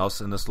someone else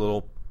in this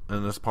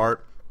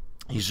part.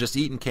 He's just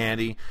eating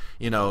candy.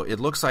 It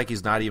looks like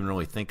he's not even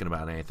really thinking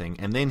about anything.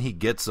 And then he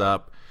gets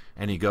up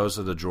and he goes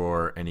to the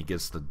drawer and he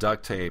gets the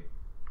duct tape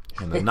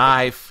and the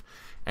knife.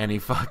 And he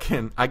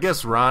I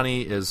guess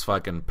Ronnie is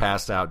fucking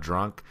passed out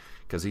drunk.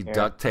 Because he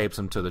duct tapes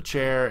him to the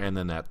chair, and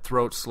then that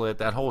throat slit.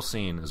 That whole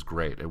scene is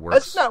great. It works.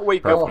 Let's not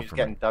wake up when he's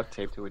getting duct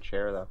taped to a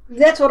chair, though.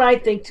 That's what I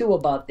think too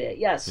about that.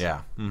 Yes.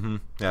 Yeah. Mm-hmm.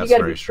 You got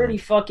to be pretty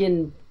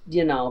fucking,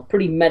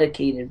 pretty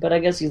medicated. But I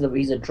guess he's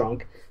a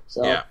drunk.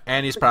 So. Yeah,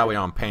 and he's probably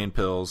on pain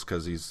pills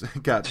because he's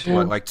got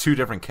like 2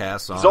 different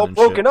casts on. He's all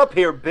broken up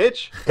here,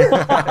 bitch.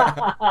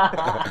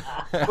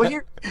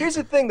 Well, here's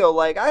the thing though.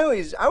 Like I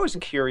was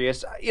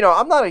curious.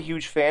 I'm not a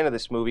huge fan of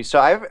this movie, so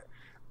I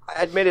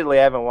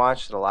haven't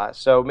watched it a lot.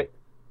 So.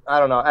 I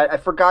don't know. I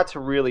forgot to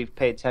really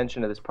pay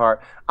attention to this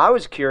part. I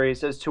was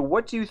curious as to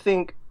what do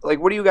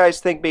you guys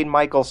think made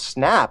Michael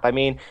snap? I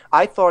mean,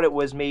 I thought it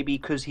was maybe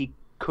because he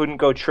couldn't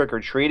go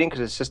trick-or-treating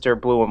because his sister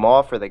blew him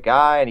off for the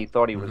guy and he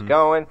thought he was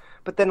going.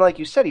 But then, like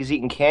you said, he's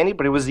eating candy,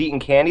 but it was eating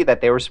candy that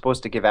they were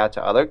supposed to give out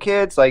to other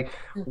kids. Like,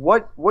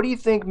 what do you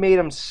think made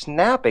him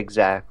snap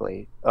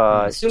exactly?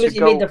 As soon as he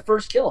made the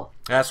first kill.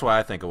 That's what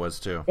I think it was,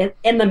 too.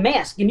 And the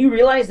mask. Can you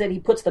realize that he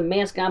puts the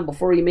mask on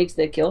before he makes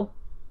that kill?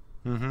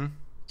 Mm-hmm.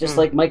 Just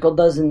like Michael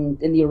does in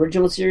the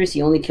original series,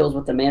 he only kills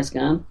with the mask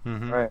on.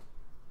 Mm-hmm. Right.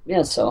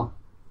 Yeah, so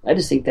I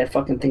just think that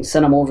fucking thing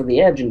sent him over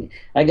the edge. And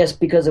I guess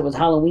because it was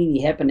Halloween,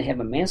 he happened to have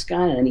a mask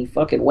on, and he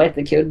fucking whacked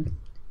the kid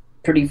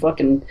pretty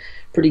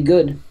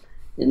good.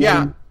 And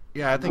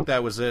I think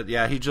that was it.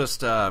 Yeah, he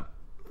just, after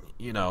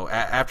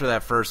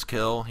that first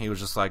kill, he was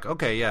just like,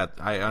 okay, yeah,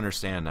 I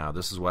understand now.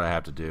 This is what I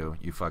have to do.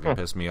 You fucking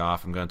pissed me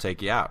off. I'm going to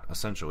take you out,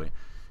 essentially.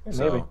 Maybe.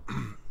 So,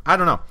 I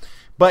don't know.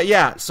 But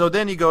yeah, so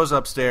then he goes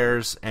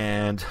upstairs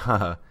and,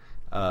 and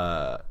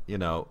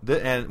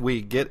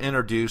we get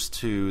introduced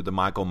to the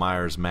Michael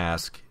Myers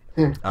mask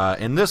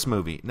in this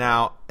movie.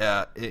 Now,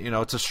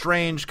 it's a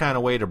strange kind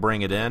of way to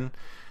bring it in.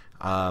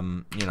 I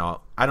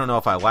don't know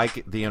if I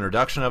like the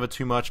introduction of it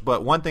too much,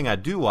 but one thing I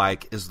do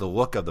like is the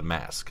look of the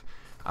mask.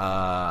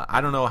 I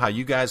don't know how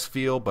you guys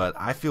feel, but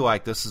I feel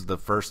like this is the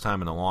first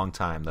time in a long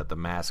time that the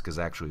mask has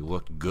actually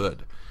looked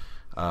good.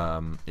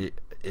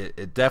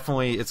 It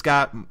definitely, it's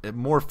got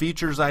more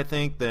features, I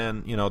think,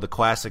 than, the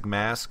classic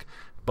mask,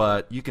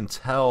 but you can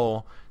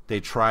tell they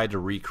tried to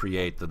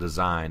recreate the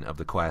design of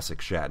the classic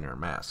Shatner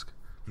mask.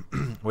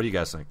 What do you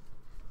guys think?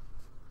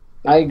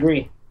 I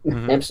agree.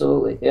 Mm-hmm.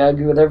 Absolutely. Yeah, I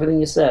agree with everything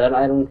you said.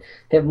 I don't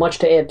have much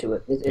to add to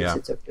it.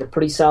 It's a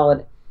pretty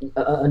solid,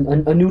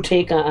 a new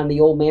take on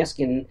the old mask,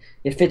 and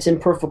it fits in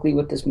perfectly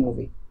with this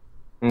movie.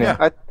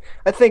 Yeah,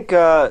 I think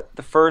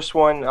the first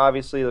one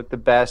obviously looked the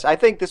best. I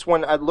think this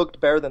one looked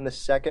better than the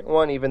second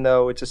one, even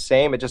though it's the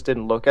same. It just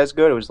didn't look as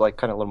good. It was like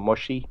kind of a little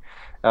mushy.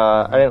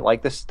 I didn't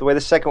like the way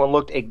the second one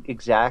looked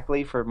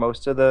exactly for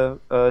most of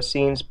the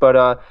scenes.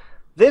 But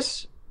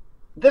this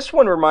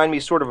one reminded me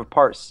sort of a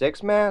Part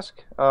 6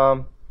 mask.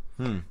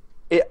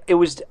 It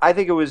was. I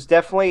think it was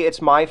definitely. It's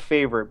my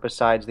favorite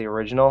besides the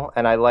original,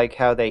 and I like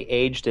how they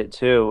aged it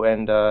too.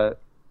 And I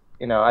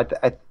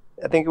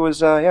think it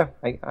was.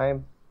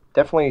 I'm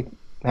definitely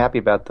happy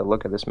about the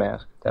look of this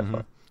mask.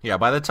 Definitely. Mm-hmm. Yeah.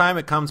 By the time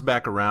it comes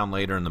back around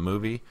later in the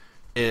movie,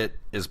 it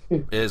is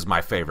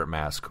my favorite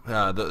mask.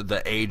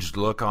 The aged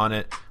look on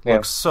it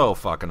looks so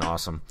fucking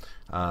awesome.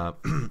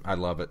 I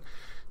love it.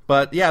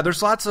 But yeah,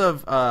 there's lots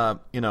of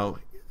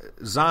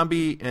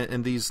Zombie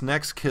in these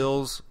next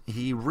kills.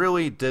 He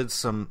really did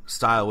some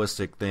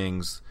stylistic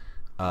things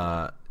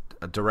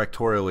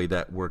directorially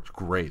that worked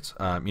great.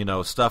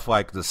 Stuff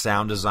like the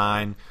sound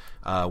design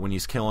when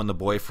he's killing the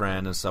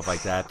boyfriend and stuff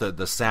like that.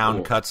 The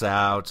sound cuts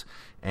out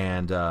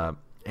and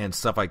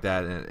stuff like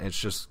that. And it's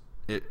just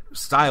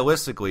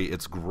stylistically,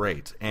 it's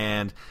great.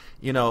 And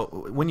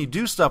when you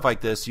do stuff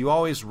like this, you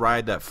always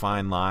ride that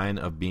fine line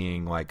of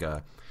being like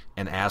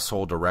an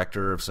asshole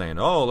director, of saying,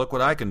 "Oh, look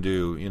what I can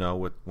do,"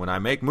 when I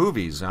make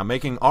movies, I'm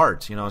making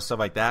art, stuff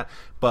like that.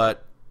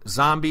 But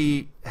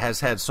Zombie has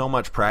had so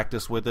much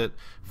practice with it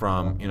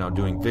from,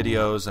 doing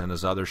videos and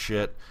his other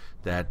shit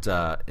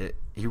that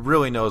he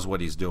really knows what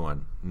he's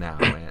doing now.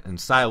 And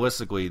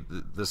stylistically,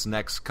 this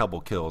next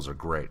couple kills are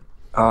great.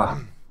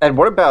 And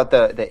what about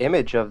the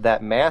image of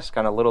that mask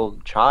on a little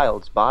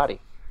child's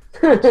body?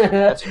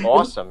 That's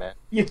awesome, man.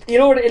 You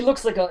know what? It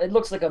looks like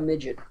a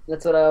midget.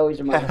 That's what I always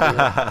remind me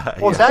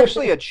of. Well, it's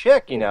actually a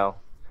chick,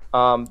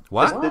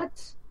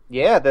 What?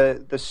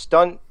 The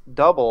stunt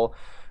double.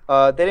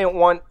 They didn't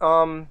want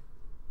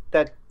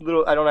that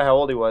little. I don't know how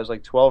old he was,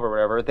 like 12 or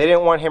whatever. They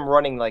didn't want him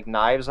running like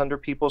knives under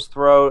people's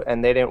throat,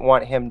 and they didn't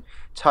want him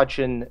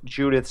touching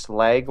Judith's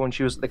leg when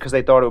she was, because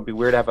they thought it would be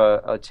weird to have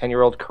a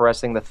 10-year-old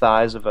caressing the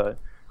thighs of a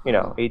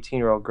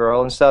 18-year-old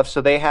girl and stuff.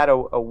 So they had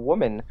a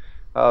woman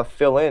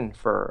fill in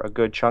for a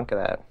good chunk of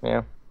that.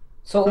 Yeah.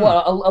 So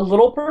what? A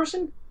little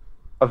person?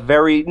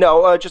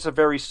 Just a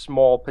very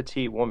small,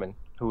 petite woman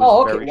who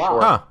was very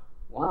short. Huh.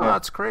 Wow. Oh,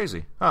 that's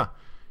crazy. Huh.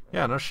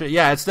 Yeah, no shit.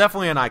 Yeah, it's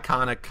definitely an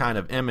iconic kind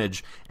of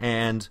image,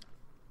 and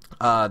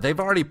they've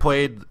already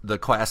played the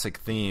classic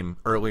theme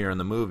earlier in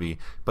the movie,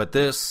 but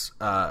this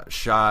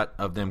shot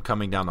of them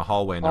coming down the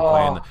hallway and they're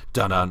playing the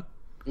dun-dun,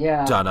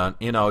 dun-dun,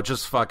 it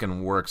just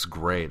fucking works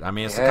great. I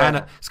mean, it's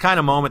the kind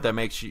of moment that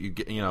makes you,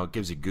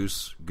 gives you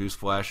goose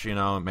flesh,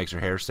 it makes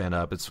your hair stand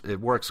up. It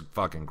works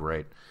fucking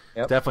great.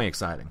 Yep. Definitely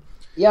exciting.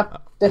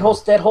 Yep, that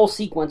whole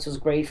sequence was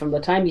great, from the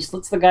time he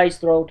slits the guy's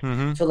throat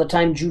till the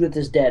time Judith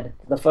is dead.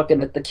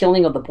 The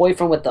killing of the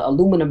boyfriend with the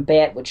aluminum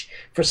bat, which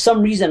for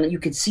some reason you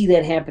could see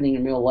that happening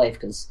in real life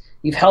because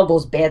you've held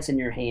those bats in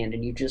your hand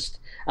and you just,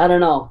 I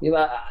don't know,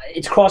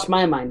 it's crossed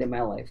my mind in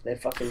my life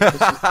that fucking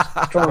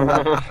strong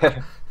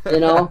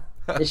around.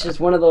 It's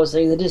just one of those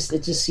things.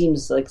 It just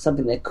seems like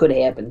something that could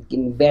happen,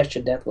 getting bashed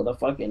to death with a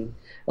fucking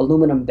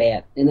aluminum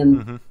bat. And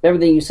then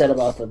everything you said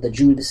about the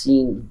Judith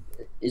scene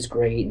is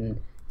great, and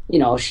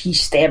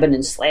he's stabbing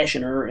and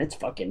slashing her. It's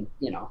fucking,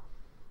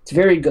 it's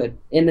very good.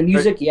 And the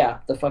music,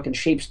 the fucking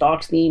Shape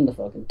Stalks theme, the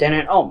fucking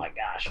dun. Oh my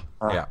gosh.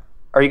 Yeah.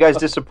 Are you guys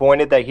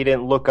disappointed that he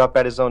didn't look up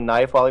at his own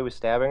knife while he was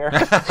stabbing her?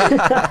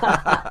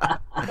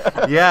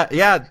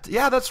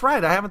 Yeah, that's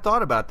right. I haven't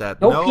thought about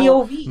that. No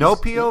POV. No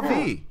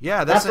POV.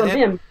 Yeah, that's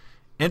him.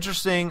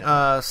 Interesting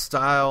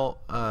style,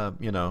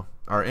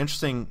 or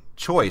interesting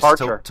choice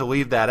to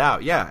leave that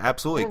out. Yeah,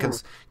 absolutely.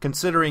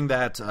 Considering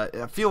that,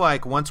 I feel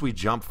like once we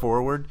jump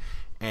forward,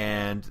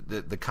 and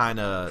the kind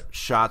of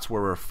shots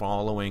where we're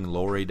following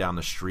Laurie down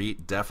the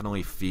street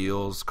definitely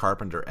feels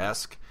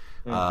Carpenter-esque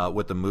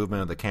with the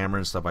movement of the camera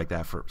and stuff like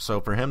that. So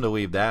for him to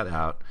leave that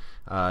out,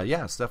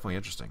 it's definitely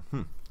interesting.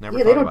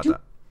 Never thought about that.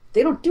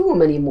 They don't do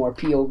them anymore,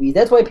 POV.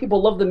 That's why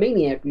people love the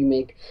Maniac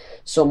remake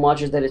so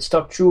much, is that it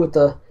stuck true with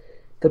the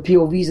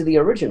POVs of the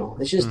original.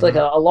 It's just like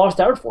a lost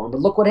art form.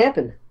 But look what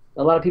happened.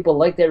 A lot of people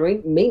like that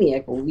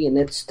Maniac movie, and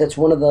that's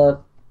one of the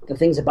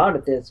things about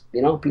it that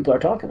people are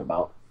talking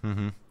about.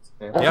 Mm-hmm.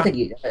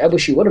 I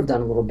wish he would have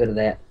done a little bit of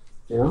that.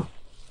 Yeah,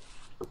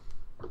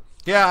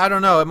 I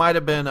don't know. It might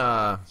have been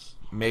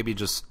maybe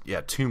just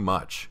too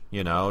much.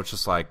 It's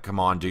just like, come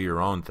on, do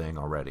your own thing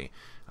already.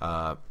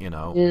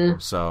 Yeah.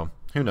 So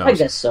who knows? I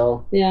guess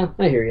so. Yeah,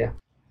 I hear you.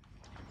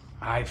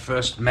 I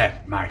first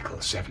met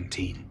Michael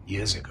 17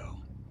 years ago.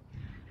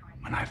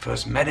 When I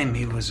first met him,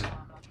 he was a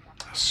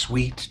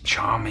sweet,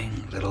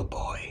 charming little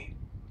boy.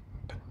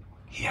 But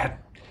he had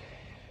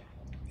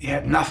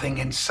nothing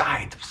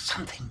inside. There was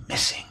something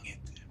missing.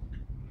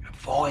 A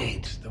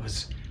void. There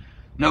was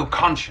no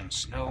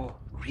conscience, no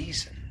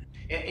reason.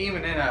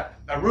 Even in a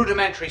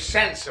rudimentary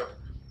sense of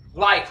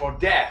life or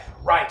death,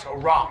 right or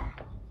wrong.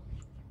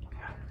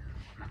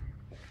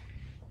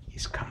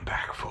 He's come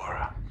back for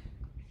her.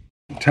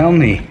 Tell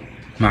me,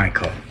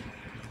 Michael,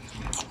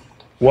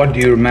 what do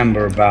you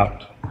remember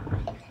about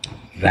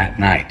that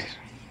night,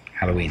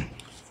 Halloween?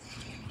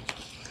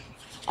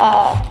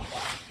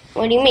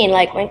 What do you mean,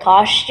 like my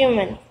costume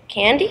and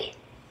candy?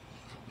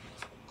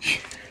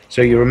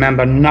 So you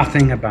remember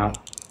nothing about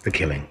the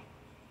killing?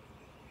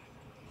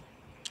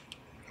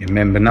 You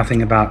remember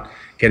nothing about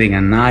getting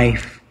a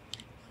knife?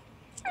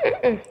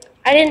 I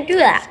didn't do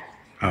that.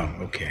 Oh,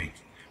 okay.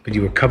 But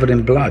you were covered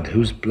in blood.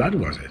 Whose blood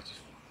was it?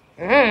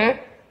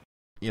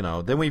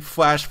 Then we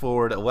flash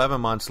forward 11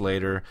 months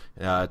later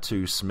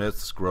to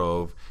Smith's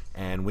Grove,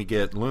 and we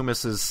get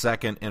Loomis's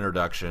second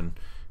introduction.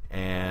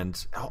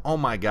 And, oh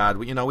my God,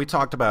 we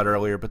talked about it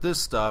earlier, but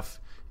this stuff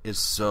is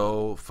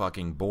so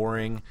fucking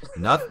boring.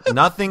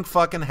 Nothing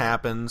fucking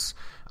happens.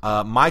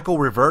 Michael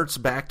reverts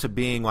back to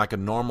being like a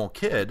normal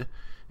kid,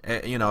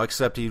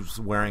 except he's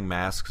wearing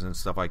masks and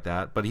stuff like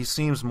that. But he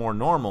seems more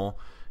normal,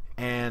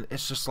 and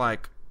it's just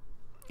like,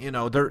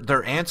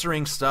 they're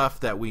answering stuff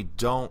that we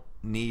don't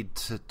need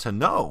to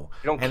know.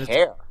 You don't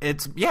care.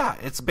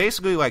 It's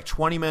basically like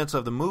 20 minutes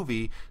of the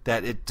movie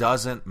that it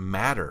doesn't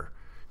matter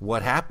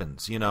what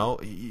happens.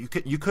 You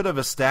could have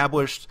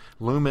established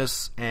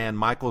Loomis and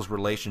Michael's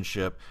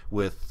relationship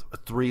with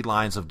 3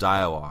 lines of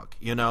dialogue.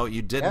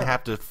 You didn't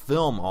have to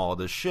film all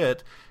this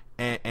shit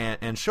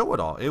and show it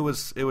all. It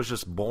was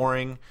just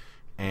boring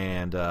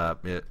and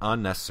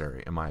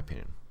unnecessary, in my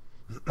opinion.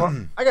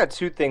 Well, I got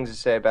 2 things to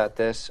say about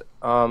this.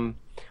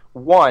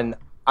 One,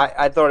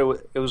 I thought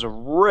it was a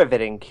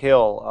riveting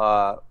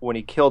kill when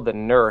he killed the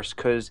nurse,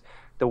 because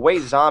the way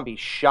Zombie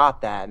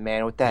shot that,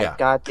 man, with that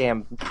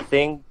goddamn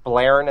thing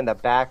blaring in the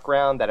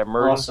background, that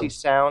emergency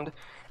sound,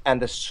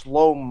 and the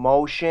slow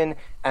motion,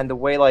 and the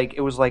way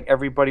it was like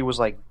everybody was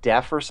like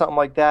deaf or something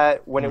like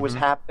that when it was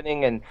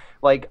happening, and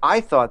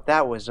I thought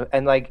that was,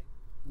 and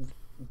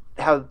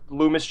how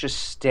Loomis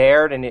just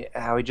stared, and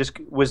how he just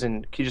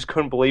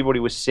couldn't believe what he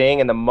was seeing,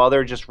 and the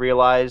mother just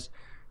realized,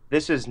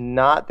 this is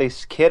not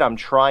this kid I'm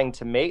trying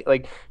to make.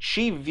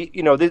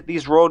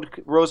 These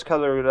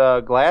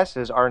rose-colored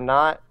glasses are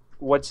not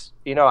what's,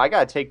 I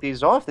got to take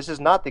these off. This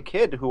is not the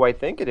kid who I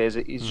think it is.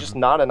 He's just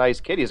not a nice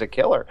kid. He's a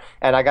killer.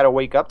 And I got to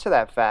wake up to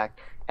that fact.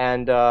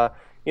 And,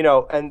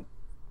 and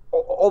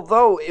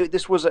although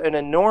this was an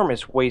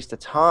enormous waste of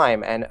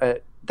time, and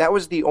that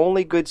was the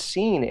only good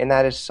scene in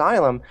that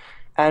asylum,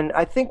 and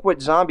I think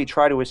what Zombie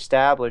tried to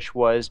establish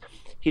was,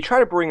 he tried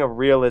to bring a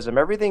realism,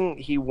 everything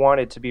he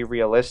wanted to be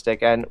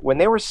realistic. And when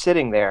they were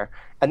sitting there,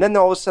 and then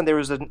all of a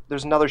sudden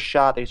there's another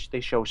shot, they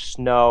show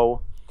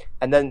snow,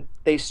 and then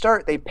they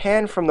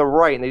pan from the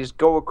right, and they just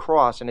go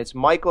across, and it's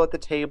Michael at the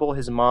table,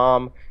 his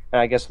mom,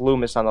 and I guess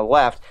Loomis on the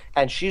left,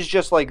 and she's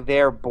just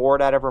there,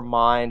 bored out of her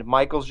mind.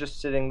 Michael's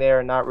just sitting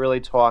there, not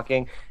really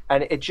talking,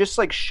 and it just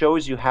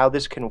shows you how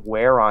this can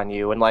wear on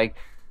you, and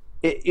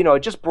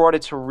it just brought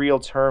it to real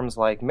terms.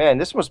 Man,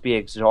 this must be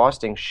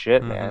exhausting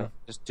shit, man.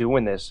 Just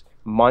doing this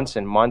months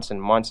and months and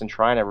months and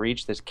trying to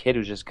reach this kid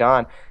who's just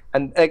gone.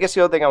 And I guess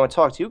the other thing I want to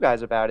talk to you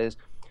guys about is,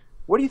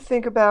 what do you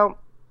think about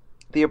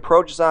the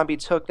approach Zombie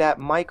took that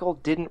Michael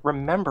didn't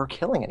remember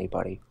killing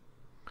anybody?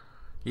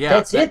 Yeah,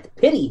 that's it.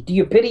 Pity. Do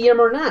you pity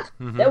him or not?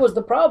 That was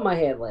the problem I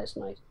had last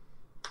night.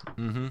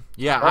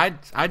 Yeah,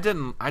 I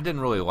didn't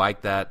really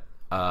like that,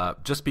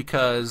 just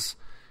because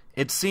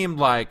it seemed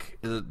like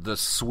the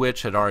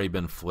switch had already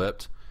been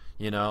flipped.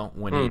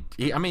 When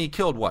he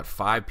killed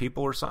 5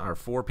 people or something, or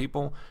 4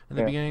 people in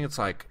the beginning. It's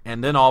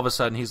and then all of a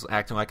sudden he's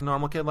acting like a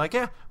normal kid,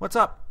 yeah, what's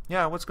up?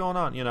 Yeah, what's going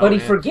on? But he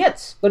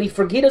forgets. But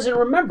he doesn't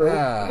remember.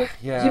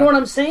 Yeah. You know what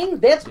I'm saying?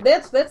 That's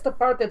the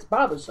part that's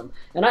bothersome.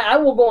 And I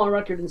will go on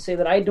record and say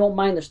that I don't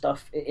mind the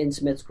stuff in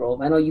Smith's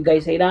Grove. I know you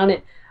guys hate on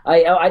it.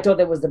 I thought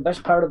that was the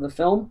best part of the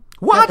film.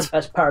 What? Not the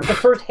best part. The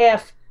first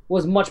half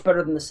was much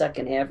better than the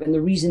second half, and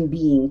the reason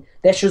being,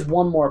 that's just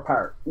one more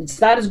part. It's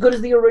not as good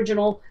as the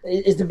original,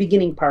 is the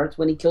beginning part,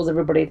 when he kills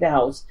everybody at the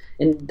house,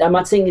 and I'm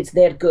not saying it's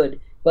that good,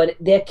 but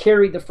that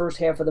carried the first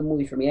half of the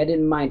movie for me. I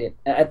didn't mind it.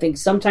 I think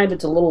sometimes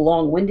it's a little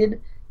long-winded,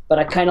 but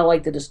I kind of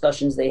like the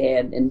discussions they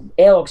had, and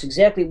Alex,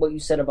 exactly what you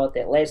said about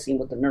that last scene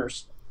with the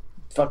nurse,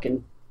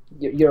 fucking,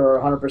 you're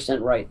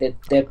 100% right.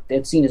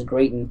 That scene is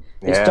great, and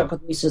it stuck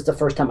with me since the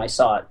first time I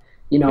saw it,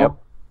 Yep.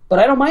 But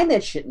I don't mind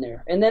that shit in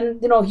there. And then,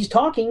 he's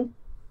talking,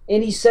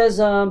 and he says,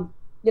 I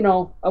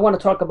want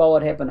to talk about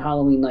what happened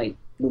Halloween night,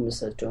 Loomis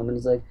says to him. And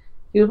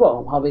he goes,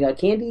 well, how we got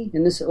candy?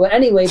 And this. Well,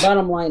 anyway,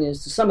 bottom line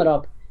is, to sum it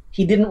up,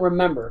 he didn't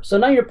remember. So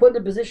now you're put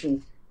in a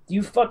position Do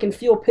you fucking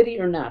feel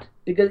pity or not?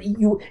 Because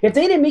if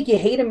they didn't make you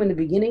hate him in the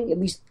beginning, at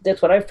least that's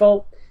what I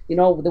felt, the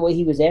way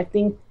he was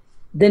acting,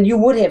 then you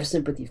would have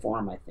sympathy for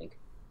him, I think.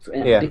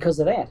 Because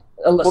of that.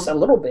 A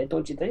little bit,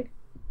 don't you think?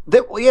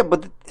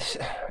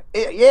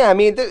 I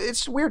mean,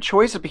 it's weird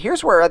choices, but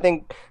here's where I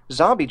think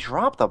Zombie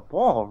dropped the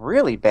ball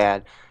really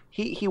bad.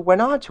 He went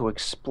on to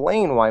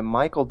explain why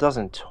Michael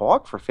doesn't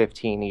talk for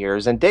 15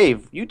 years. And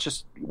Dave,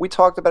 we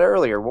talked about it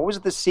earlier. What was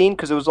the scene?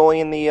 Because it was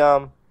only in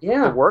the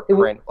work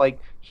print.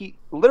 Like, he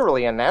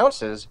literally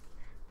announces,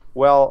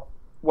 well,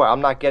 I'm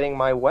not getting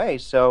my way,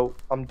 so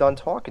I'm done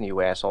talking to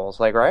you assholes.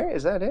 Like, right?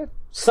 Is that it?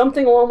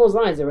 Something along those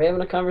lines. They were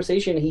having a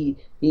conversation.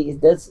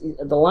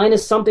 The line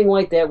is something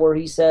like that where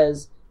he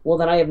says, well,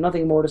 then I have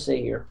nothing more to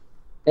say here.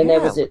 And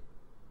that was it.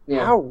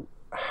 Yeah.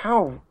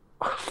 How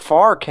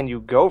far can you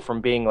go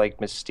from being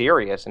like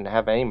mysterious and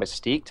have any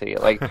mystique to you?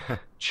 Like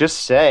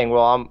just saying,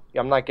 well,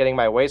 I'm not getting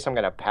my way, so I'm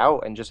gonna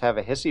pout and just have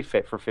a hissy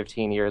fit for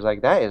 15 years.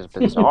 Like, that is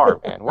bizarre,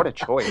 man. What a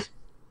choice.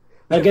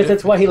 I guess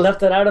that's why he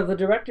left it out of the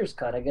director's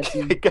cut. I guess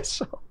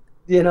so.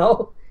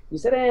 He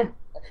said,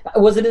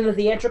 was it in the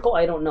theatrical?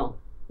 I don't know.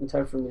 It's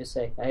hard for me to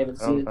say. I haven't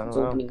seen it since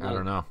opening night. I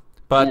don't know.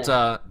 But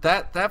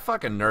that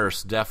fucking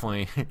nurse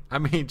definitely, I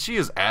mean, she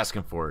is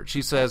asking for it.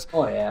 She says,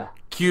 oh, yeah,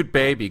 cute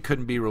baby,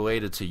 couldn't be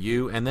related to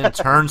you, and then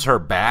turns her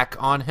back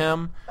on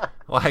him.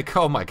 Like,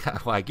 oh my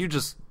God, like, you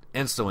just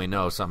instantly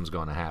know something's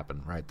going to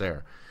happen right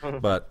there.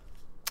 But,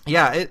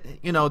 yeah,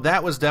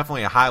 that was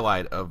definitely a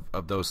highlight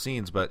of those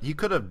scenes, but he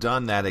could have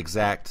done that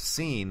exact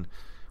scene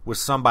with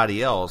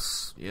somebody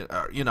else,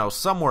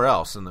 somewhere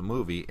else in the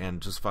movie and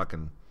just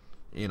fucking,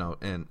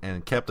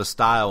 and kept the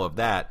style of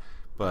that.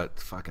 But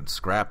fucking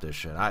scrap this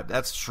shit.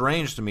 That's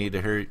strange to me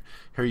to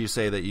hear you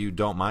say that you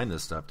don't mind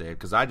this stuff, Dave,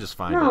 because I just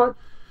find it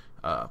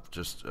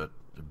just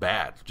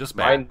bad. Just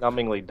bad.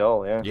 Mind-numbingly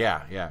dull,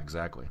 yeah. Yeah,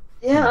 exactly.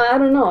 Yeah, I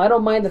don't know. I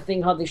don't mind the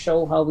thing how they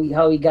show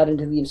how he got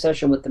into the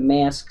obsession with the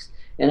masks,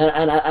 and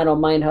I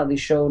don't mind how they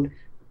showed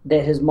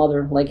that his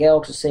mother, like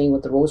Alex was saying,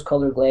 with the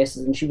rose-colored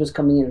glasses, and she was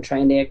coming in and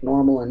trying to act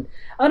normal, and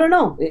I don't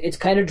know. It's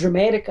kind of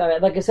dramatic.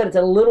 Like I said, it's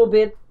a little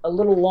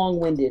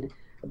long-winded.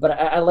 But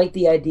I like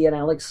the idea, and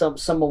I like some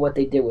of what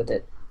they did with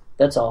it.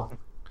 That's all.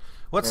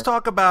 Let's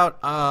talk about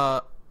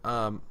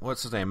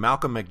what's his name,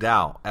 Malcolm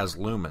McDowell as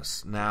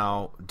Loomis.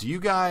 Now, do you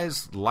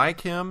guys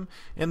like him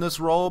in this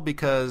role?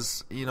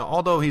 Because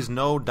although he's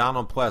no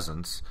Donald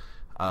Pleasance,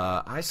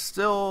 I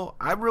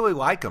really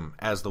like him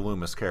as the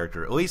Loomis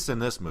character, at least in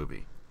this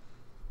movie.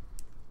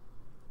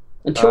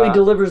 Until he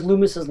delivers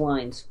Loomis's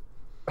lines.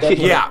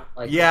 Yeah,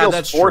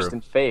 that's forced true.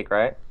 And fake,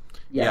 right?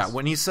 Yes. Yeah,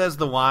 when he says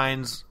the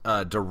lines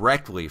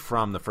directly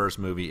from the first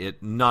movie,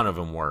 none of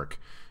them work.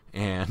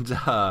 And you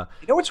know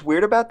what's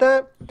weird about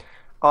that?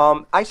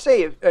 I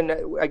say, and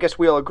I guess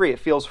we all agree, it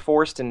feels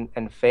forced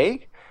and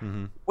fake.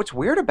 Mm-hmm. What's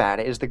weird about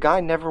it is the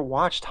guy never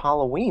watched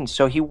Halloween,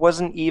 so he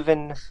wasn't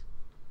even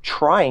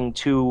trying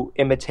to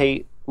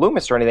imitate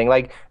Loomis or anything.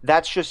 Like,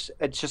 it's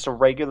just a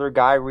regular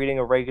guy reading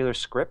a regular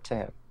script to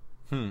him.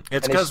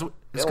 It's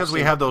because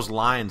we have those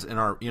lines in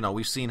our,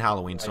 we've seen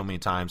Halloween so many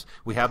times.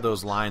 We have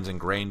those lines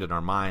ingrained in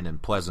our mind,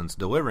 and Pleasance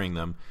delivering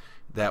them.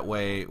 That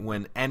way,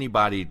 when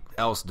anybody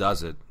else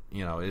does it,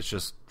 it's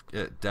just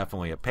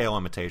definitely a pale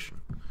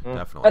imitation.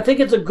 Definitely. I think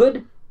it's a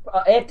good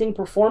acting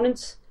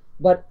performance,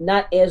 but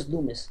not as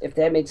Loomis, if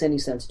that makes any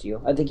sense to you.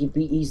 I think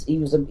he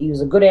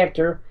was a good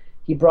actor.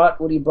 He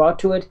brought what he brought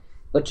to it,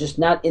 but just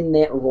not in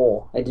that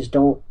role. I just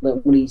don't,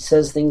 when he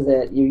says things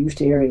that you're used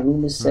to hearing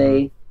Loomis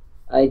say,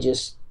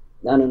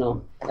 I don't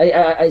know.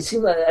 I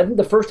think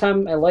the first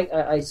time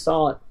I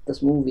saw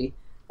this movie,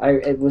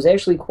 I was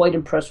actually quite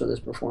impressed with his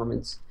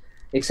performance,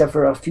 except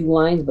for a few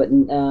lines. But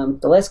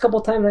the last couple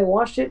of times I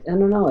watched it, I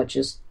don't know. It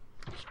just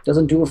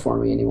doesn't do it for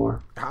me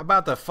anymore. How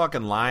about the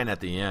fucking line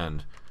at the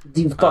end?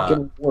 The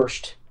fucking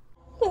worst.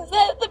 Was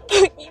that the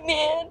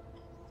boogeyman?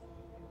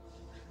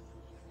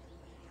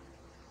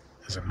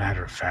 As a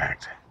matter of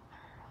fact,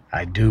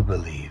 I do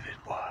believe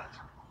it was.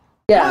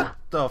 Yeah.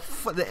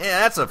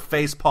 That's a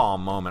facepalm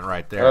moment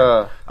right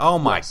there. Oh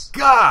my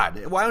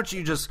God! Why don't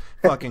you just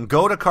fucking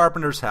go to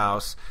Carpenter's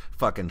house,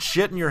 fucking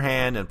shit in your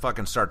hand, and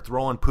fucking start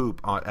throwing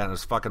poop at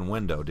his fucking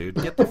window, dude?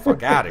 Get the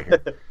fuck out of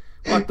here!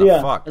 What the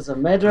fuck? As a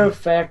matter of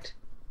fact,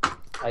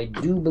 I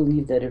do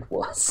believe that it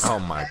was. Oh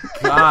my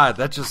God!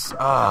 That just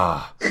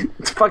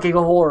it's fucking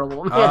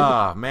horrible, man.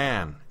 Oh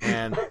man,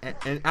 and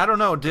I don't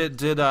know.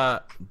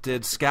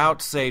 Did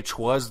Scout say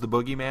 "'twas the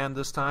boogeyman"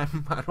 this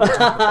time?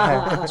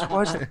 I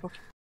don't know.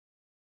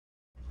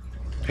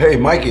 Hey,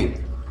 Mikey,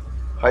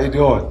 how you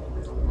doing?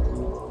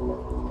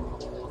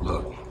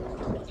 Look,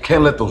 you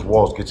can't let those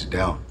walls get you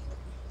down.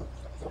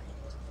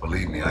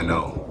 Believe me, I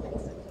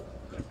know.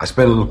 I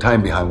spent a little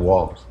time behind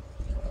walls.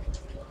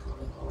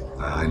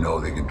 I know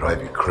they can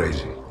drive you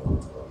crazy.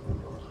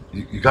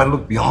 You gotta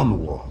look beyond the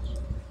walls.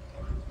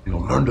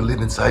 Learn to live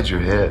inside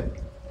your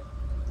head.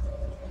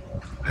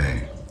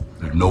 Hey,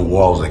 there's no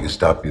walls that can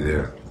stop you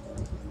there.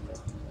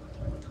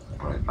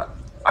 All right,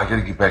 I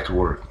gotta get back to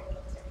work.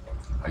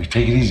 You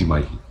take it easy,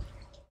 Mikey.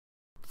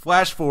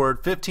 Flash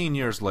forward 15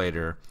 years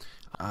later,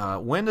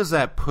 when does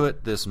that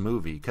put this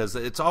movie? Because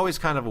it's always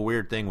kind of a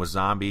weird thing with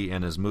Zombie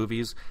and his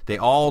movies. They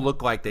all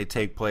look like they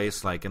take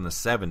place like in the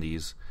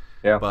 70s.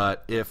 Yeah.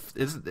 But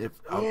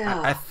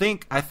I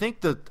think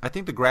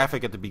the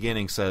graphic at the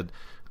beginning said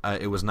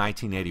it was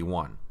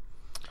 1981.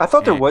 I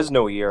thought there was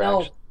no year. No,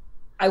 actually.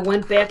 I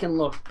went back and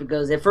looked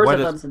because at first I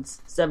thought it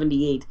was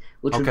 78,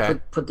 which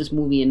would put this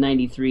movie in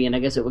 93, and I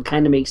guess it would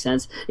kind of make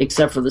sense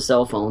except for the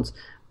cell phones.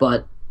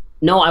 But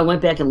no, I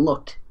went back and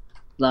looked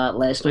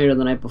last night or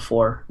the night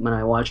before when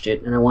I watched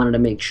it, and I wanted to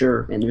make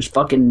sure, and there's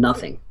fucking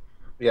nothing.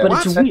 Yeah.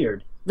 But it's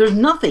weird. There's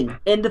nothing.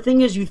 And the thing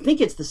is, you think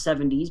it's the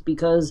 70s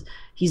because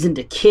he's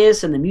into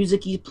Kiss and the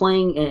music he's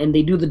playing, and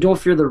they do the Don't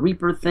Fear the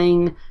Reaper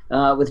thing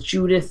with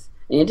Judith,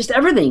 and just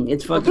everything.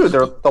 It's fucking...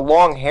 Dude, the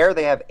long hair,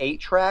 they have 8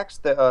 tracks,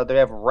 they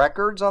have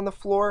records on the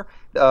floor.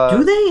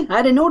 Do they?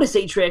 I didn't notice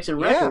 8 tracks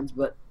and records,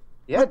 but...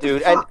 Yeah,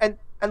 dude,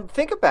 and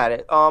think about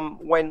it.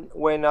 When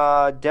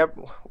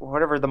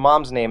whatever the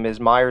mom's name is,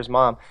 Meyer's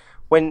mom,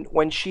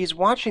 when she's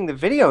watching the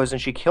videos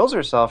and she kills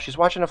herself, she's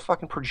watching a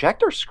fucking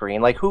projector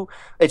screen. Like,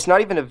 it's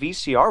not even a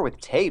VCR with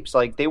tapes.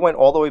 Like, they went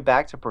all the way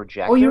back to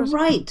projectors. Oh, you're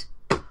right.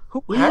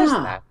 Who has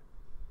that?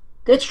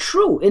 That's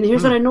true. And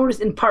here's what I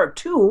noticed in part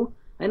 2.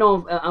 I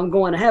know I'm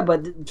going ahead,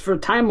 but for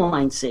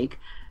timeline's sake,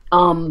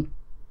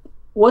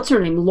 what's her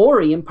name?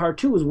 Lori in part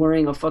 2 was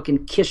wearing a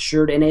fucking Kiss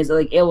shirt and has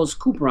like Alice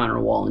Cooper on her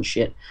wall and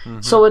shit.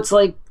 Mm-hmm. So it's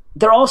like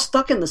they're all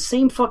stuck in the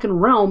same fucking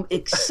realm,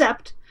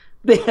 except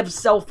they have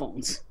cell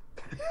phones.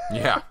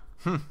 Yeah.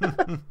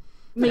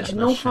 Makes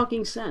no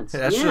fucking sense.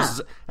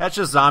 That's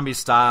just Zombie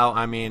style.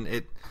 I mean,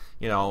 it.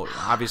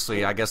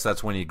 Obviously, I guess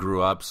that's when he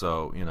grew up,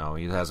 so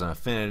he has an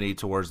affinity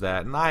towards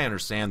that, and I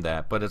understand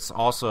that. But it's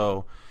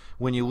also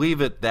when you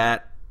leave it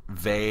that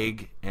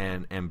vague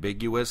and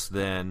ambiguous,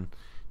 then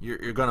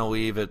you're going to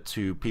leave it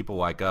to people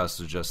like us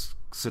to just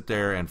sit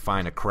there and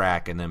find a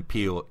crack and then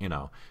peel,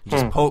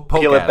 poke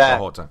peel at it it back the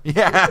whole time.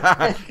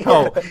 Yeah.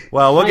 Oh,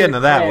 well, we'll get into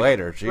that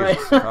later.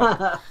 Jesus.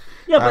 Right.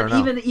 Yeah,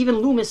 but even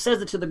Loomis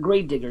says it to the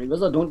grave digger. He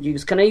goes, "Oh,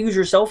 can I use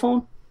your cell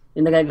phone?"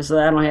 And the guy goes,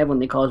 "I don't have one.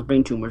 They call it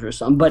brain tumors or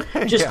something." But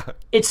just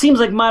it seems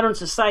like modern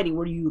society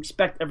where you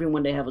expect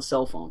everyone to have a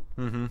cell phone.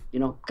 Mm-hmm.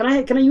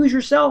 Can I use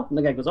your cell? And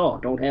the guy goes, "Oh,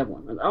 don't have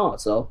one."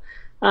 So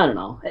I don't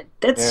know.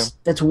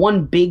 That's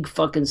one big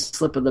fucking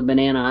slip of the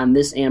banana on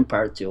this and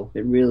part 2.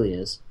 It really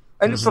is.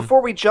 And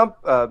before we jump,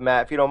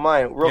 Matt, if you don't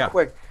mind, real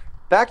quick,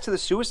 back to the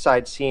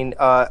suicide scene.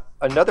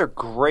 Another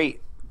great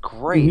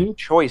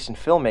choice in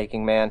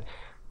filmmaking, man.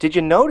 Did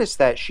you notice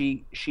that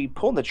she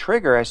pulled the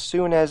trigger as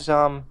soon as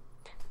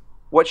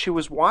what she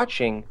was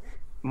watching,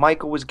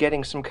 Michael was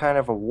getting some kind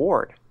of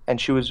award, and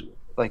she was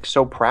like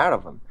so proud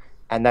of him,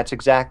 and that's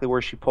exactly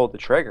where she pulled the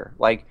trigger.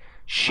 Like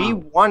she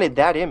wanted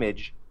that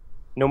image,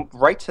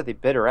 right to the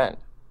bitter end.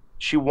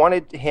 She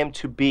wanted him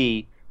to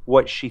be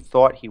what she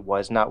thought he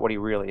was, not what he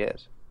really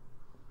is.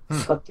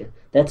 Fuck it.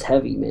 That's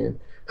heavy, man.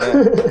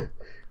 Yeah.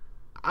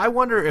 I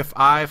wonder if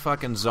I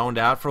fucking zoned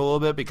out for a little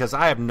bit because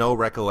I have no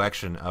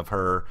recollection of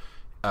her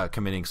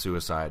committing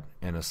suicide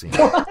in a scene.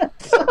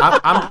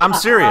 I'm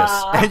serious.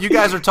 And you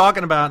guys are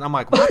talking about it, and I'm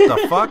like, what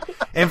the fuck?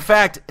 In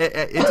fact,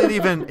 it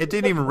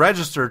didn't even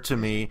register to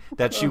me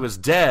that she was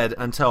dead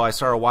until I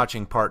started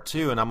watching part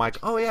 2, and I'm like,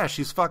 oh yeah,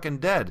 she's fucking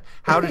dead.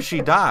 How did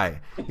she die?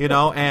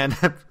 And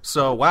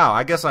so wow,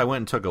 I guess I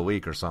went and took a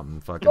leak or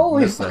something. Fucking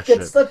missed that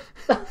shit.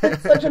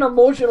 It's such an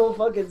emotional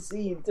fucking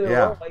scene too.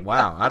 Yeah. Oh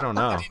wow. I don't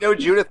know. Did you know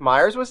Judith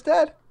Myers was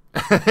dead?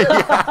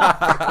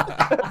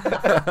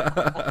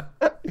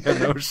 Yeah,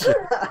 no shit.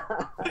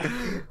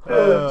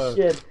 Oh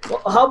shit!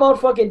 Well, how about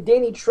fucking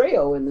Danny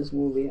Trejo in this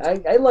movie?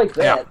 I like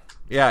that.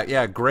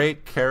 Yeah,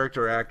 great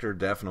character actor,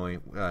 definitely.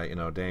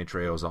 Danny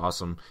Trejo is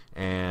awesome,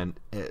 and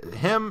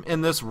him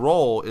in this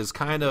role is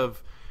kind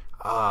of,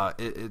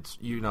 it's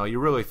you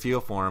really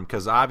feel for him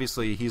because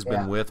obviously he's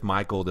been with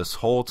Michael this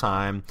whole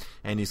time,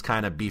 and he's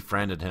kind of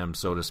befriended him,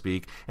 so to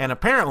speak. And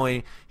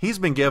apparently he's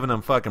been giving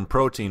him fucking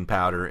protein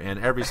powder in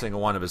every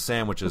single one of his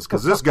sandwiches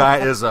because this guy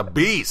is a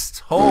beast.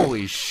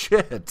 Holy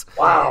shit!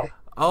 Wow.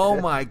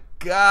 Oh my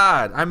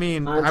god! I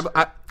mean,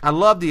 I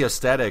love the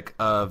aesthetic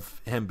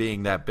of him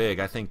being that big.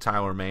 I think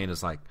Tyler Mane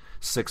is like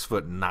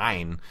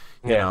 6'9",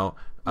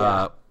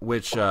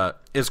 which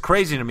is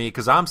crazy to me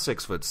because I'm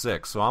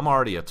 6'6", so I'm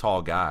already a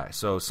tall guy.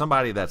 So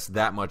somebody that's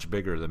that much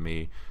bigger than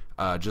me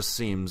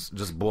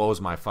just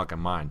blows my fucking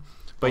mind.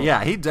 But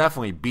yeah, he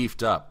definitely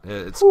beefed up.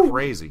 It's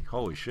crazy.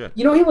 Holy shit!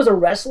 He was a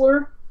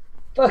wrestler,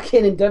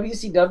 fucking in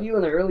WCW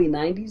in the early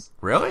 '90s.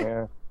 Really?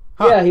 Yeah.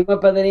 Huh. Yeah, he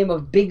went by the name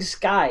of Big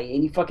Sky,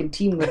 and he fucking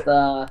teamed with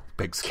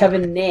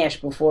Kevin Nash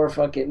before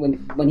fucking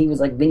when he was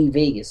like Vinny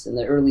Vegas in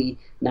the early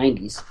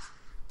 '90s.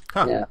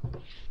 Huh. Yeah,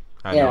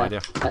 I had no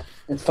idea.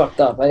 It's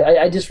fucked up.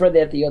 I just read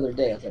that the other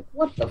day. I was like,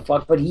 what the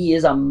fuck? But he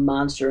is a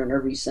monster in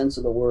every sense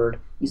of the word.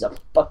 He's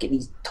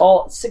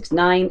tall,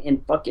 6'9",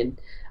 and fucking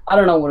I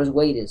don't know what his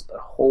weight is, but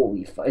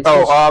holy fuck!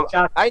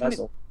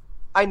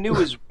 I knew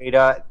his weight.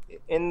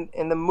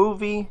 In the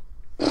movie,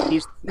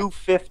 he's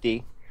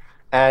 250.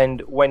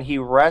 And when he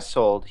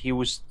wrestled, he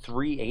was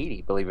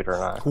 380, believe it or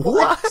not.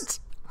 What?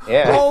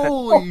 Yeah.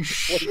 Holy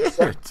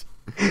shit.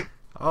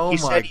 Oh he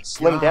my said he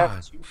slimmed down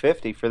God. to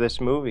 250 for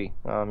this movie.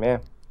 Oh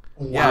man.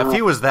 Yeah, if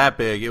he was that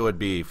big, it would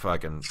be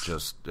fucking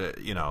just,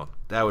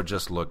 that would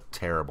just look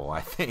terrible.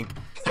 I think,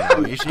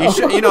 he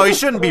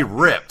shouldn't be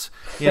ripped,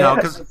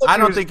 because I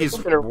don't think he's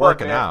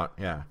working out.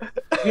 Yeah.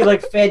 Be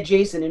like Fat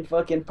Jason in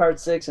fucking Part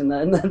 6 and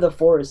the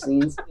forest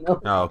scenes.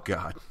 Oh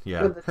God,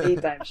 yeah. With the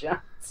daytime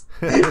shots.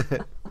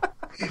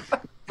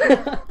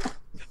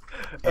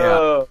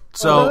 Yeah.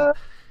 So,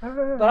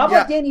 but how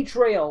about Danny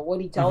Trejo?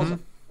 What he tells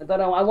him?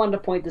 I wanted to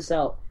point this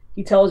out.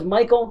 He tells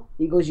Michael,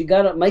 he goes, "You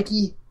got it,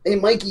 Mikey. Hey,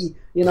 Mikey.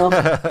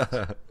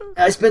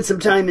 I spent some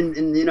time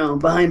in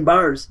behind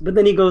bars." But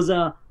then he goes,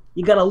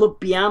 "You got to look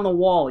beyond the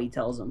wall." He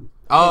tells him.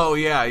 Oh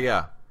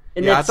yeah.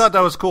 And I thought that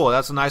was cool.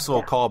 That's a nice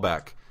little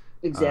callback.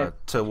 Exactly.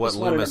 To what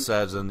Loomis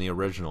says in the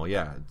original.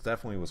 Yeah, it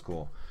definitely was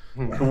cool.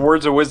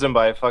 Words of wisdom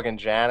by a fucking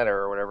janitor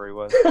or whatever he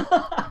was.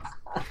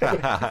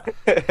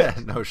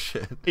 No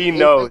shit. He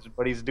knows,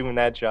 but he's doing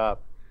that job.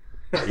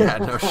 Yeah,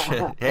 no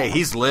shit. Hey,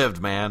 he's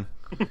lived, man.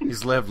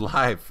 He's lived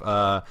life.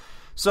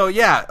 So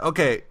yeah,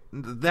 okay.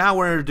 Now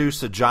we're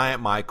introduced to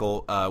Giant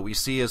Michael. We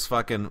see his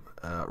fucking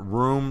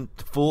room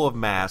full of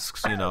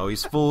masks.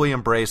 He's fully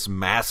embraced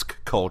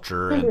mask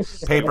culture and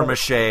paper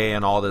mache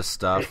and all this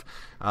stuff.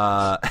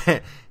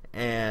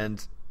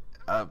 And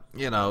I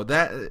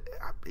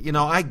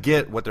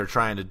get what they're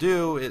trying to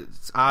do.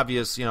 It's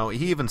obvious. He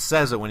even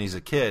says it when he's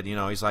a kid.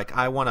 He's like,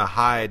 I want to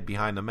hide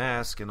behind the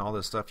mask and all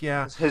this stuff.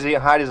 Yeah, he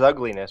hide his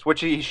ugliness, which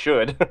he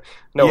should.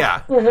 No,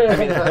 yeah. I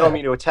mean, I don't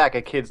mean to attack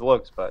a kid's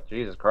looks, but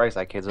Jesus Christ,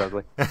 that kid's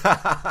ugly.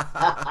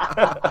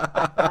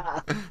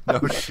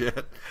 No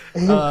shit.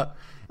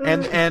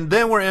 And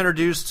then we're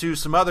introduced to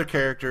some other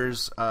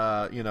characters,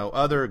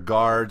 other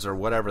guards or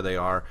whatever they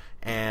are,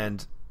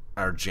 and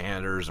our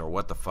janitors or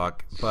what the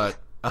fuck, but.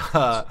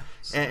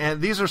 And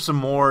these are some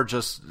more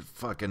just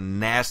fucking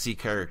nasty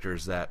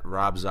characters that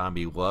Rob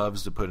Zombie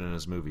loves to put in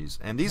his movies.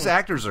 And these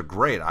actors are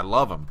great. I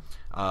love them.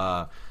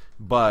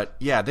 But,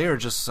 yeah, they are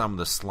just some of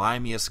the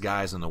slimiest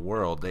guys in the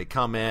world. They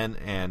come in,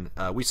 and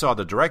we saw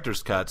the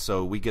director's cut,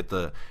 so we get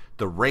the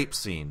rape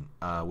scene,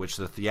 which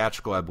the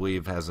theatrical, I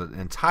believe, has an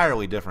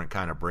entirely different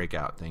kind of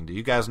breakout thing. Do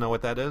you guys know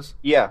what that is?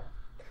 Yeah.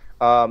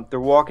 They're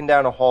walking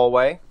down a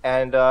hallway,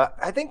 and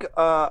I think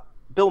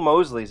Bill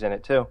Moseley's in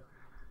it, too.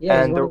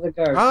 Yeah, he's one of the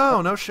guards.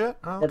 Oh, no shit.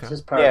 Oh, okay. That's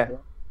his part. Yeah.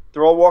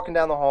 They're all walking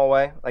down the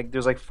hallway.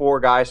 There's 4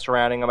 guys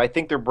surrounding him. I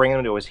think they're bringing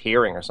him to his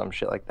hearing or some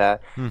shit like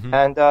that. Mm-hmm.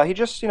 And he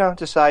just,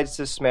 decides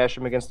to smash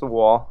him against the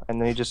wall. And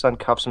then he just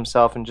uncuffs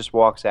himself and just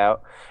walks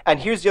out. And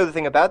here's the other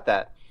thing about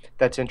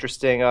that's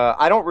interesting.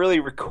 I don't really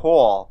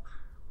recall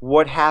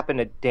what happened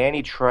to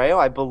Danny Trejo.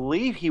 I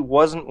believe he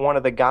wasn't one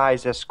of the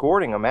guys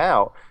escorting him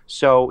out.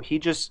 So he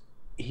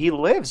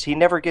lives. He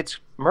never gets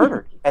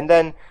murdered. And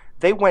then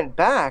they went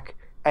back.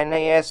 And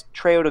they asked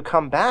Trejo to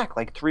come back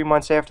 3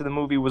 months after the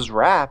movie was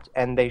wrapped,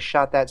 and they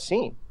shot that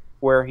scene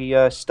where he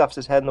stuffs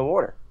his head in the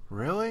water.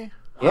 Really?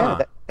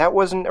 Yeah, that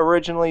wasn't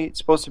originally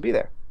supposed to be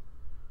there.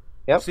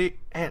 Yep. See,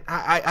 and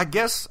I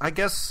guess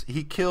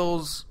he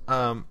kills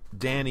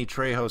Danny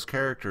Trejo's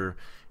character,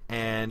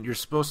 and you're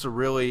supposed to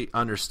really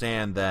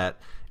understand that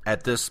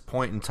at this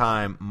point in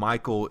time,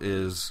 Michael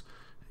is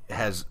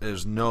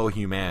no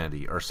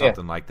humanity or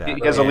something like that.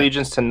 He has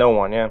allegiance to no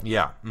one. Yeah.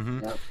 Yeah.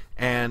 Mm-hmm. Yep.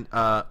 And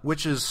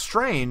which is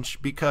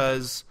strange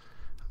because,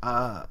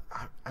 I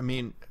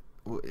mean,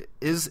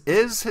 let's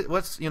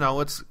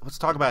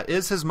talk about,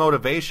 is his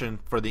motivation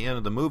for the end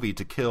of the movie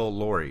to kill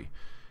Lori,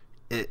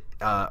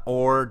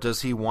 or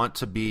does he want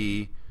to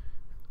be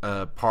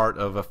part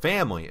of a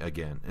family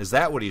again? Is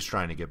that what he's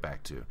trying to get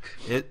back to?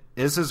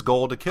 Is his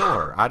goal to kill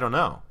her? I don't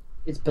know.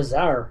 It's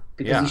bizarre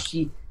because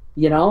he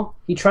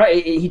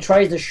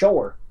tries to show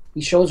her. He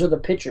shows her the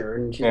picture,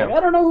 and she's like, I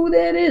don't know who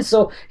that is.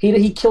 So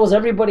he kills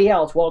everybody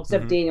else, well,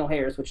 except Daniel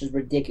Harris, which is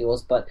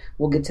ridiculous, but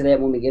we'll get to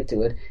that when we get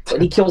to it.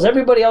 But he kills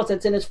everybody else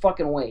that's in his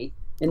fucking way.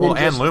 And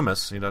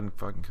Loomis. He doesn't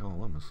fucking kill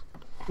Loomis.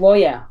 Well,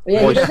 yeah. He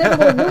doesn't have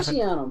a little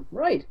mercy on him.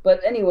 Right.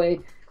 But anyway,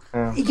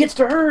 he gets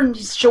to her, and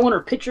he's showing her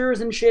pictures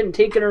and shit, and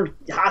taking her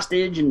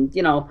hostage, and,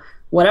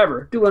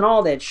 whatever, doing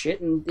all that shit,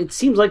 and it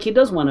seems like he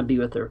does want to be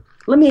with her.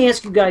 Let me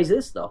ask you guys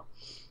this, though.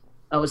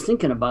 I was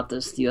thinking about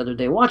this the other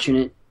day watching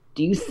it.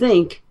 Do you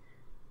think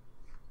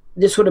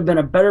this would have been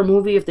a better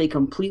movie if they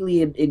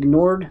completely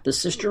ignored the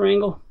sister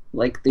angle?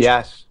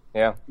 Yes.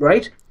 Yeah.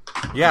 Right?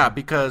 Yeah,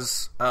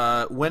 because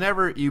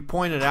whenever you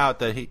pointed out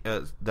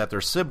that that they're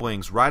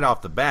siblings right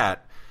off the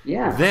bat,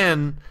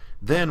 then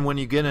when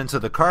you get into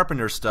the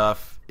Carpenter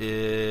stuff,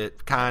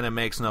 it kind of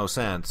makes no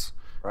sense.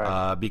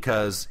 Right.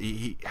 Because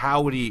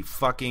how would he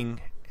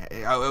fucking...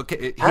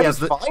 Okay, he has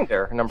find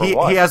her, number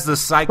one. He has the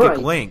psychic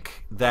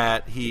link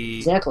that he...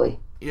 Exactly.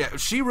 Yeah,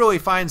 she really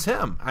finds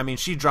him. I mean,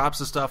 she drops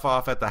the stuff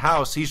off at the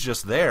house. He's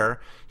just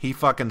there. He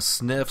fucking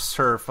sniffs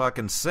her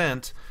fucking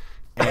scent,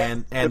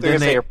 and then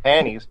say her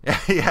panties.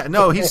 Yeah,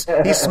 no, he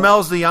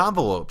smells the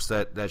envelopes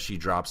that she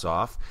drops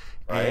off,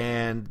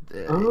 And,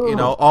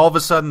 all of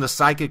a sudden the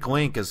psychic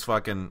link is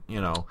fucking,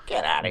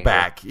 get out of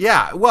back.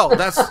 Yeah, well,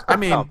 that's, I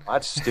mean. Oh,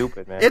 that's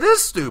stupid, man. It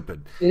is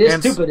stupid. It is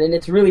stupid, and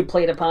it's really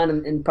played upon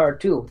in part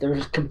 2. They're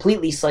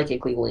completely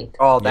psychically linked.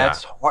 Oh,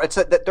 that's hard. It's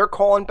that they're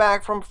calling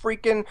back from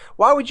freaking.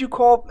 Why would you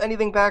call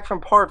anything back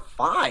from part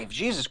 5?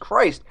 Jesus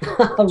Christ!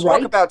 Right?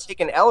 Talk about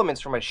taking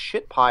elements from a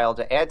shit pile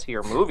to add to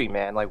your movie,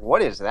 man. Like,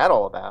 what is that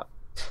all about?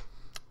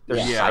 They're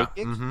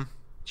psychic. Mm-hmm.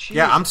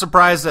 Yeah, I'm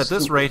surprised at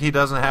this rate he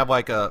doesn't have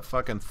like a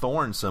fucking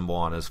thorn symbol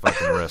on his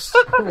fucking wrist.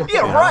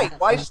 Yeah, right.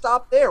 Why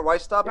stop there? Why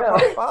stop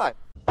at part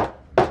 5?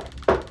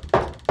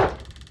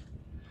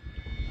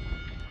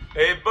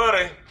 Hey,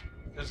 buddy,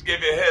 just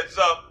give you a heads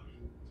up.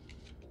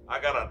 I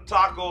got a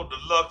Taco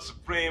Deluxe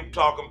Supreme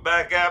talking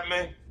back at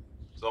me,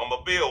 so I'm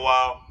gonna be a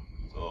while.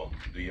 So,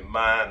 do you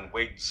mind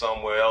waiting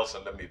somewhere else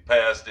and let me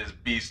pass this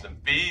beast in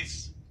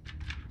peace?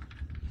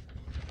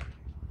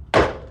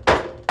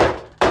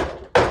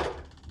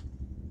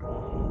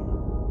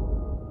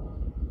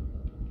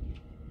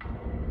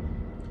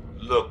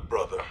 Look,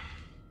 brother,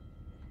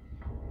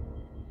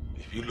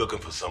 if you're looking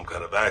for some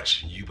kind of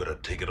action, you better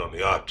take it on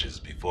the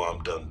arches before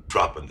I'm done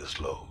dropping this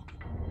load.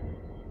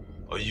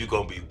 Or you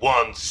gonna be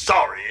one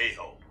sorry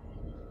a-hole.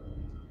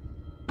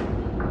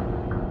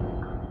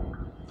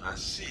 I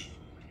see.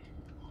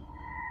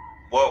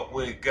 What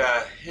we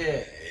got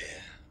here is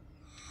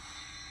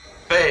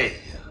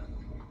failure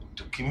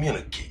to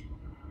communicate.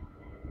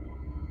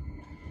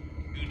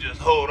 You just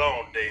hold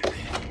on, Daisy.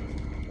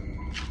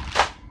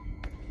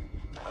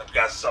 I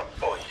got something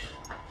for you.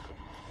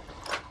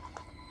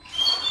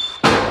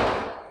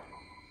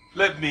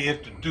 Let me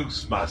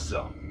introduce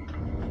myself.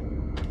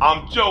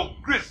 I'm Joe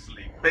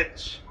Grizzly,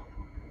 bitch.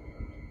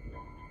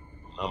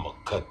 I'm gonna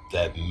cut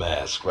that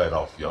mask right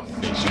off your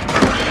face.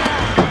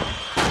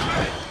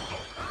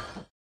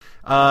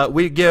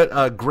 We get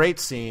a great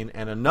scene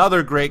and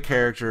another great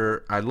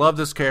character. I love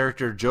this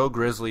character, Joe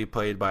Grizzly,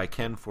 played by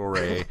Ken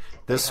Foray.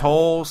 This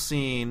whole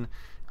scene,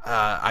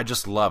 I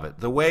just love it.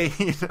 The way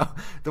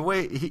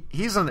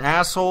he's an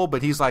asshole,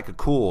 but he's like a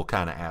cool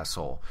kind of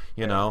asshole,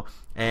 you know.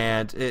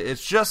 And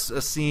it's just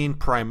a scene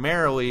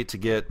primarily to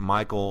get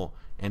Michael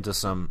into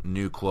some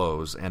new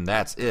clothes, and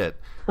that's it.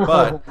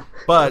 But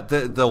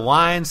the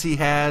lines he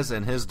has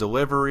and his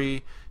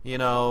delivery, we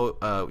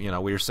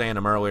were saying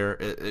them earlier.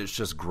 It's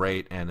just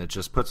great, and it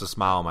just puts a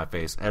smile on my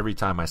face every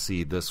time I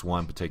see this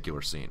one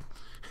particular scene.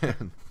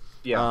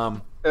 Yeah,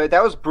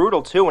 that was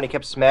brutal too when he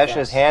kept smashing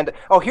his hand.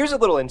 Oh, here's a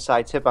little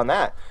inside tip on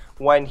that.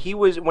 When he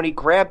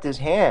grabbed his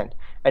hand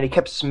and he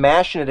kept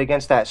smashing it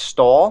against that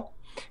stall,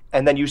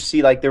 and then you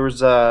see like there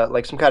was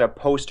like some kind of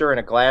poster and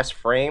a glass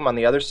frame on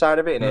the other side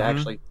of it, and it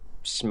actually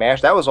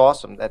smashed. That was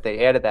awesome that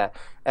they added that.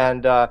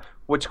 And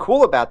what's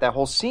cool about that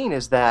whole scene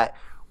is that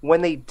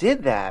when they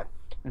did that,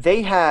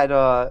 they had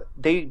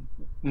they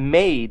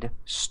made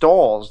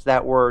stalls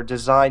that were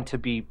designed to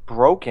be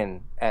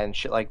broken and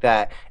shit like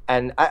that.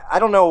 And I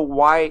don't know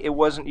why it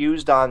wasn't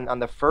used on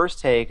the first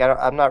take.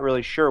 I'm not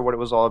really sure what it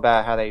was all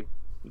about, how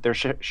their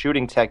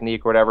shooting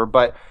technique or whatever,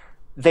 but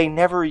they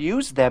never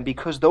used them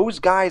because those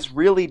guys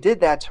really did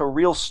that to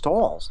real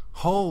stalls.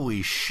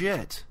 Holy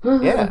shit.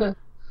 Yeah.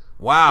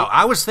 Wow,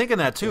 I was thinking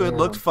that too. It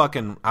looked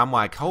fucking, I'm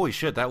like, holy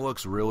shit, that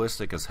looks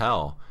realistic as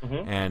hell.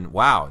 And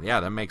wow,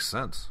 yeah, that makes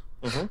sense.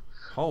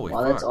 Holy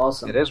fuck. That's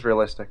awesome. It is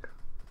realistic.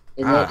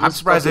 I'm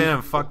surprised they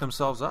didn't fuck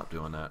themselves up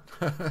doing that.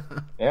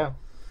 Yeah.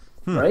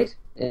 Right?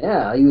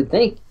 Yeah, you would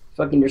think.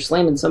 Fucking you're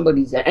slamming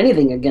somebody's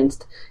anything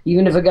against,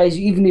 even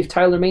if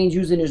Tyler Maine's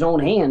using his own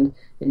hand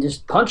and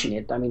just punching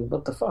it. I mean,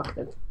 what the fuck?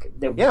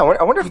 Yeah,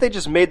 I wonder if they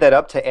just made that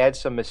up to add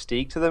some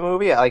mystique to the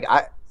movie. Like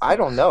I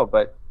don't know,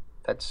 but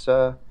that's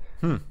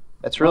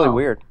really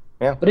weird.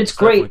 Yeah, but it's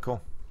great.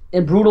 Cool.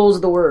 And brutal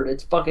is the word.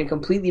 It's fucking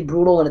completely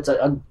brutal, and it's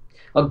a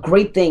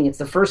great thing. It's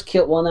the first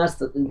kill. Well,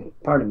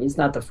 pardon me, it's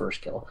not the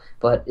first kill,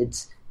 but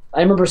it's. I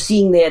remember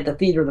seeing that at the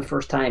theater the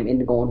first time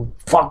and going,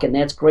 fucking,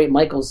 that's great.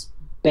 Michael's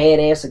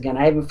badass again.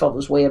 I haven't felt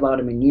this way about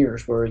him in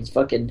years, where he's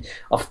fucking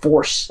a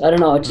force. I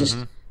don't know. It's just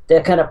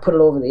that kind of put it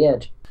over the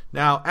edge.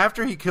 Now,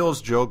 after he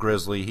kills Joe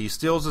Grizzly, he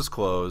steals his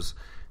clothes,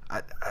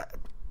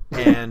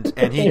 and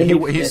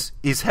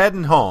he's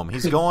heading home.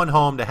 He's going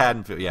home to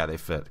Haddonfield. Yeah, they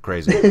fit.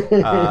 Crazy.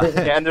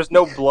 And there's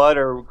no blood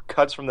or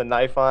cuts from the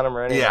knife on him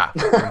or anything. Yeah.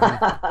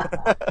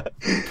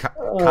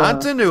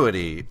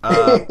 Continuity.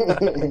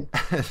 I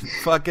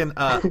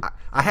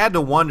had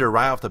to wonder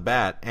right off the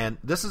bat, and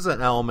this is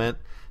an element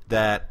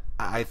that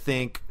I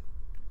think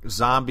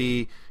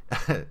Zombie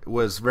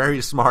was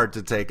very smart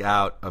to take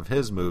out of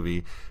his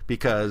movie,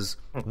 because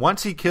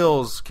once he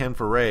kills Ken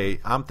Foray,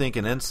 I'm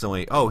thinking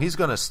instantly, oh, he's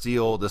going to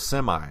steal the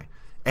semi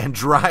and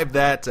drive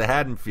that to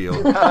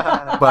Haddonfield.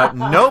 But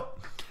nope.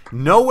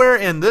 Nowhere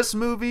in this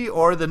movie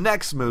or the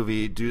next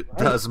movie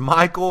does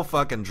Michael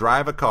fucking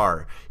drive a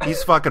car.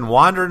 He's fucking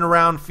wandering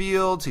around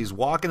fields. He's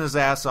walking his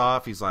ass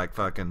off. He's like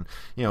fucking,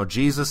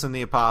 Jesus and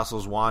the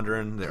apostles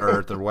wandering the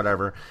earth or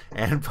whatever.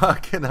 And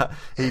fucking,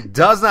 he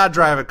does not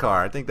drive a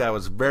car. I think that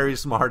was very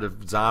smart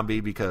of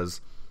Zombie, because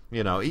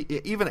You know,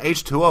 even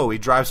H2O, he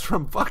drives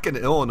from fucking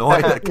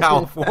Illinois to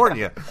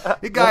California.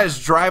 The guy is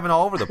driving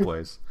all over the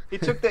place. He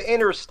took the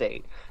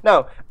interstate.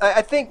 No,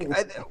 I think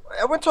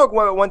I want to talk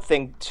about one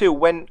thing too.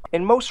 When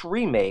in most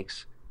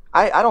remakes,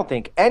 I don't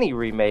think any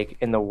remake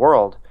in the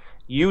world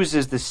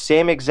uses the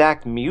same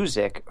exact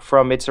music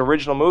from its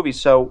original movie.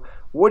 So,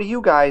 what do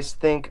you guys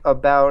think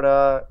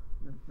about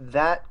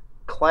that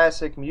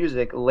classic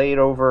music laid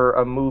over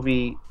a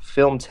movie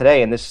filmed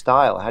today in this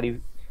style? How do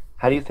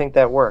you think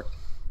that worked?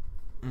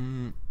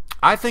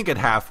 I think it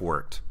half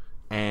worked,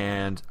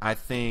 and I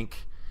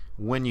think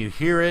when you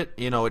hear it,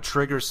 you know, it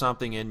triggers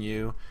something in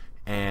you,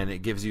 and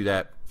it gives you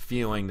that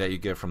feeling that you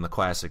get from the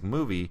classic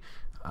movie.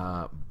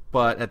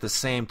 But at the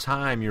same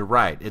time, you're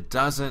right; it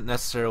doesn't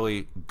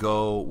necessarily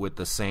go with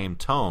the same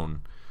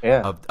tone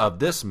of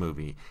this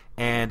movie,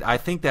 and I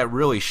think that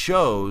really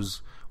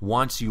shows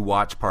once you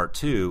watch part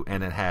 2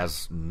 and it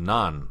has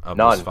none of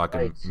this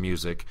fucking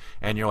music,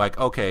 and you're like,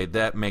 okay,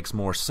 that makes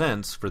more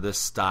sense for this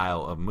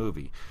style of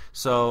movie.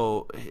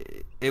 So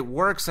it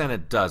works and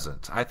it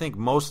doesn't. I think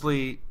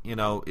mostly, you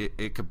know,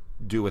 it could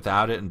do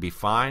without it and be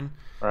fine,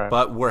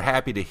 but we're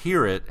happy to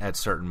hear it at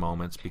certain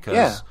moments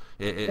because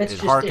it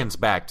harkens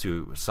back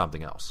to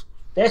something else.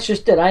 That's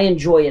just it. I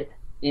enjoy it,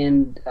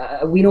 and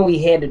we know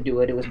he had to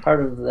do it. It was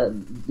part of the,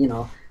 you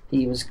know,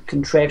 he was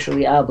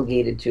contractually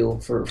obligated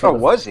to.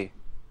 Was he?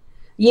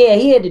 Yeah,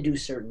 he had to do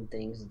certain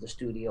things that the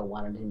studio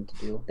wanted him to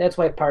do. That's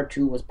why part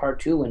 2 was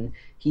part 2, and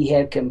he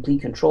had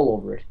complete control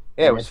over it.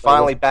 Yeah, it was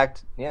finally back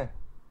to, Yeah,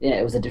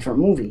 it was a different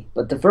movie.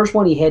 But the first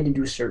one, he had to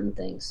do certain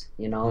things,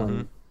 you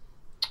know.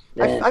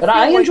 But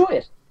I enjoy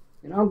it.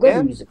 You know, I'm glad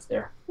the music's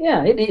there.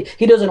 Yeah,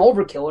 he doesn't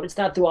overkill it. It's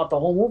not throughout the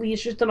whole movie.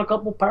 It's just in a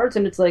couple parts,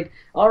 and it's like,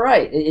 all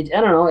right. I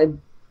don't know.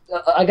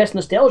 I guess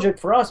nostalgic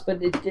for us, but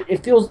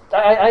it feels...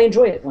 I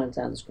enjoy it when it's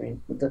on the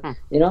screen.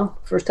 You know,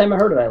 first time I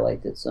heard it, I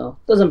liked it, so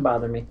it doesn't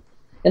bother me.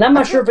 And I'm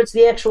not sure if it's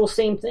the actual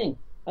same thing.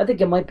 I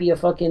think it might be a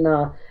fucking...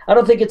 I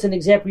don't think it's an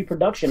exact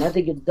reproduction. I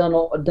think it's done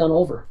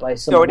over by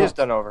someone else. Is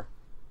done over.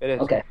 It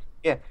is. Okay.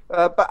 Yeah,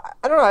 but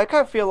I don't know. I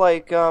kind of feel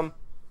like it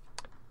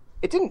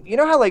didn't... You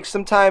know how like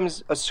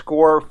sometimes a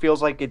score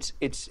feels like it's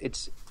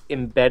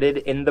embedded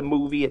in the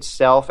movie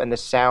itself and the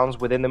sounds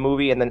within the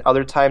movie, and then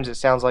other times it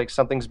sounds like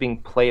something's being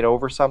played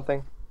over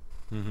something?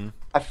 Mm-hmm.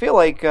 I feel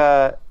like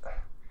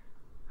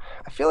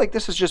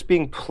this is just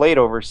being played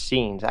over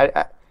scenes.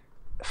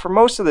 For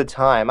most of the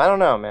time, I don't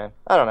know, man.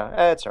 I don't know.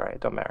 It's all right.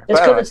 It don't matter. It's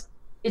because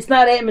it's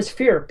not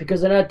atmospheric, because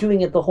they're not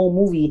doing it the whole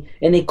movie,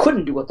 and they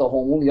couldn't do it the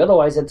whole movie.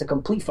 Otherwise, it's a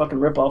complete fucking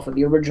ripoff of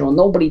the original.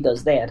 Nobody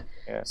does that.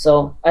 Yeah.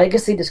 So I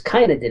guess they just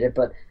kind of did it,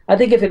 but I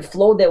think if it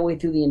flowed that way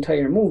through the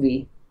entire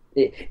movie,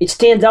 it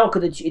stands out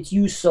because it's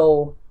used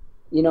so,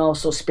 you know,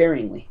 so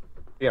sparingly.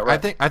 Yeah,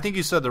 right. I think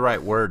you said the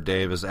right word,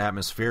 Dave, is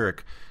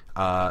atmospheric.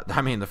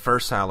 I mean, the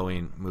first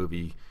Halloween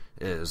movie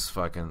is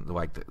fucking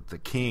like the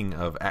king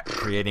of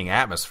creating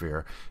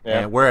atmosphere,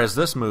 and whereas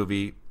this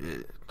movie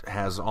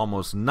has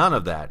almost none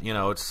of that. You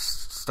know, it's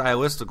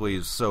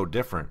stylistically so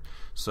different.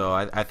 So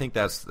I think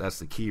that's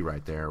the key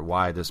right there.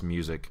 Why this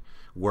music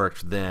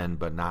worked then,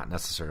 but not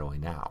necessarily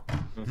now.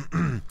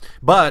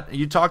 But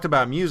you talked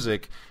about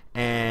music,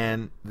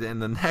 and in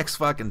the next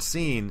fucking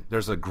scene,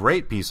 there's a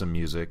great piece of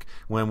music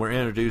when we're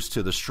introduced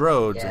to the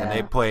Strodes, and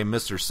they play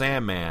Mr.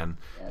 Sandman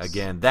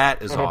again.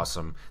 That is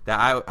awesome.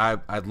 That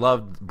I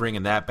loved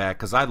bringing that back,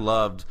 because I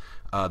loved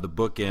the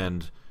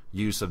bookend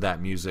use of that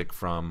music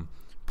from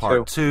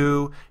Part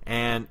 2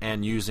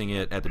 and using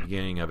it at the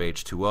beginning of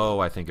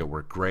H2O. I think it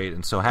worked great,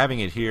 and so having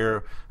it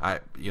here,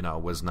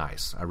 was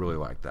nice. I really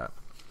liked that.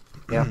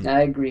 Yeah,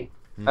 I agree.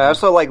 I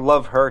also like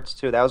Love Hurts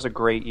too. That was a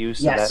great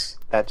use of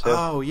that too.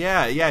 Oh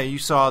yeah. You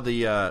saw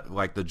the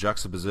like the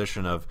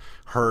juxtaposition of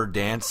her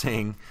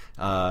dancing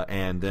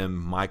and then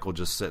Michael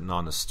just sitting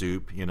on the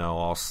stoop, you know,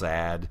 all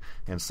sad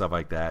and stuff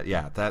like that.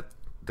 Yeah,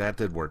 that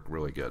did work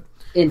really good.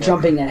 In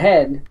jumping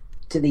ahead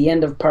to the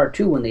end of part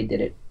 2 when they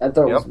did it, I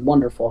thought it was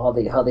wonderful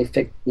how they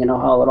fit, you know,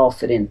 how it all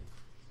fit in.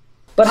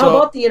 But how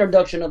about the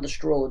introduction of the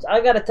Strodes?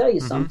 I got to tell you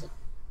something.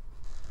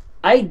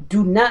 I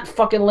do not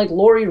fucking like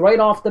Laurie right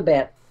off the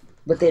bat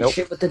with that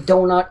shit with the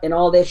donut and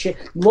all that shit.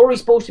 Laurie's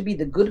supposed to be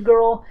the good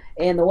girl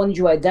and the one that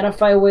you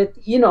identify with.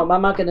 You know,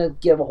 I'm not going to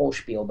give a whole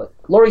spiel, but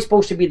Laurie's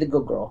supposed to be the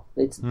good girl.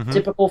 It's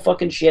typical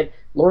fucking shit.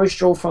 Laurie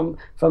Strode from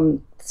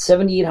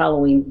 78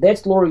 Halloween.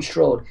 That's Laurie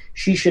Strode.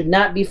 She should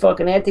not be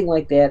fucking acting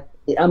like that.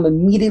 I'm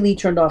immediately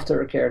turned off to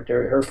her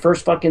character. Her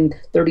first fucking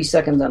 30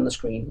 seconds on the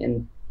screen.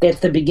 And that's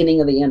the beginning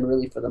of the end,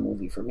 really, for the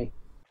movie for me.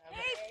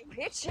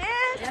 Bitches!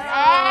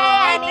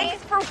 Hey,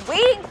 thanks for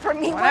waiting for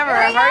me. Whatever,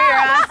 hurry your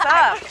ass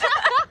up.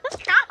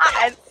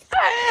 God.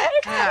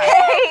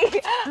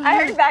 Hey, I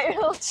heard about your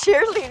little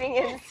cheerleading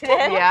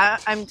incident. Yeah,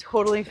 I'm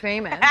totally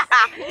famous.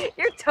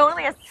 You're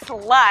totally a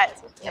slut.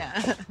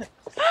 Yeah.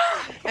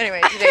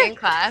 Anyway, today in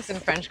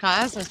French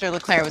class, Mr.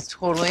 Leclerc was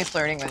totally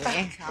flirting with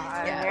me.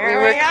 Yeah, we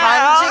were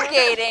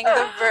conjugating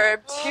the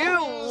verb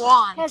to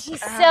want. Because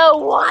she's so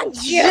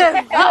want you.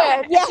 Oh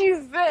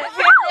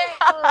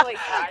my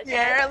gosh.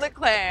 Pierre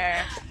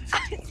Leclerc.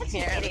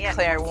 Pierre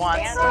Leclerc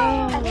wants me.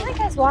 I think that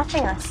guy's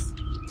watching us.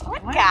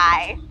 What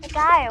guy? The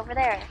guy over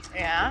there.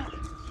 Yeah?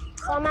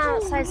 Saw him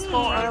outside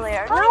school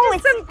earlier. Probably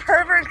just some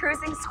pervert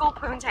cruising school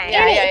poontang.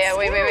 Yeah.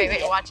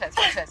 Wait. Watch this.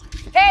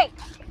 Hey,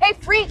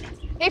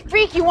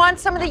 freak, you want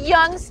some of the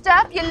young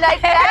stuff? You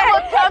like that?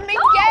 Well, come and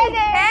get it.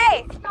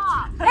 Hey,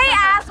 stop. Hey,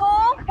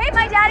 asshole. Hey,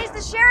 my daddy's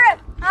the sheriff.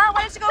 Huh?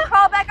 Why don't you go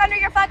crawl back under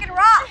your fucking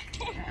rock?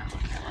 See,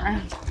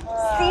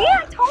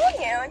 I told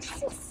you. It's just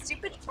some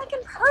stupid fucking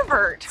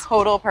pervert.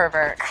 Total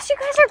pervert. Gosh, you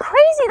guys are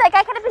crazy. That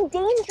guy could have been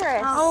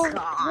dangerous. Oh,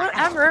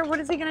 whatever. What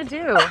is he gonna do?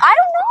 I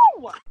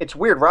don't know. It's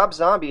weird. Rob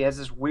Zombie has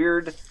this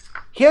weird...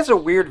 He has a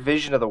weird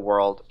vision of the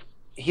world.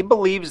 He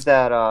believes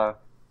that,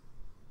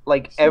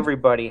 like,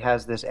 everybody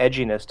has this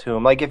edginess to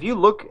him. Like, if you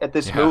look at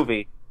this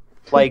movie,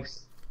 like,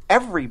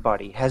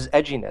 everybody has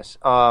edginess.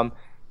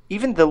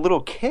 Even the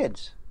little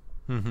kids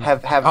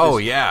have Oh,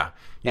 this yeah.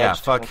 Yeah,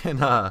 fucking...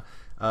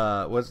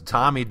 what's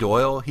Tommy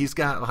Doyle? He's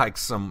got like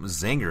some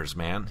zingers,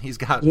 man. He's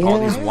got all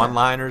these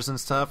one-liners and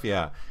stuff.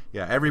 Yeah.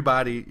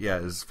 Everybody,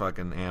 is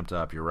fucking amped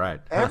up. You're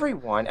right.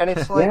 Everyone, and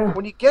it's like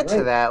when you get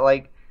to that,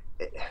 like,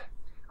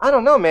 I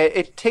don't know, man.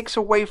 It takes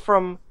away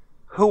from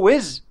who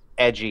is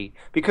edgy,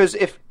 because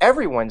if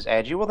everyone's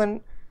edgy, well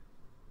then,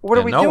 what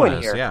are we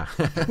doing here? Yeah.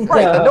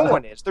 Right, no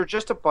one is. They're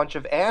just a bunch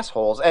of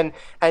assholes. And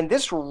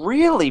this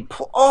really,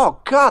 oh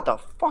god, the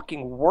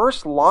fucking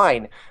worst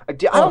line. I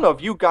don't know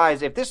if you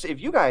guys,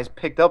 if you guys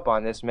picked up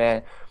on this,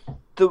 man.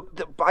 The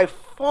by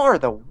far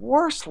the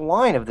worst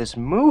line of this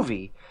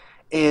movie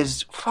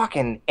is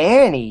fucking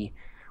Annie.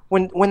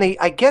 When they,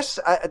 I guess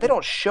they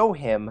don't show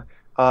him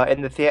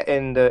in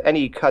the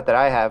any cut that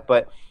I have,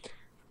 but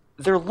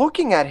they're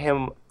looking at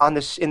him in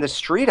the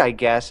street, I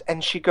guess,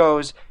 and she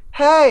goes,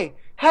 "Hey,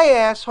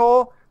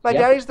 asshole, my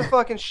daddy's the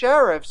fucking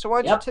sheriff, so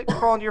why don't you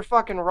crawl into your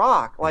fucking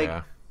rock?" Like,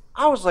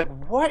 I was like,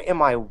 what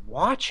am I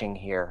watching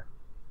here?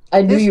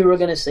 I knew you were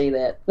going to say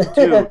that.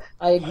 Dude,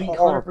 I agree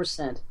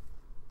 100%.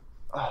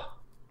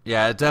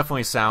 Yeah, it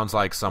definitely sounds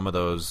like some of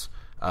those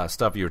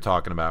stuff you were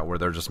talking about where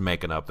they're just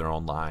making up their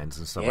own lines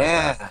and stuff like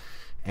that.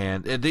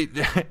 And,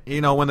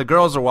 when the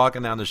girls are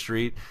walking down the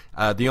street,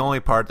 the only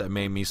part that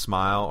made me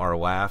smile or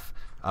laugh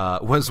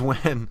was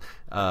when...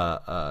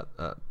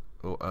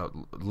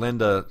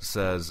 Linda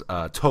says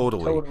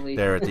totally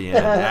there at the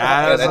end.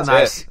 That's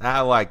nice.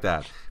 I like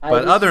that.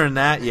 But other than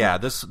that,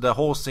 the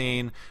whole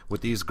scene with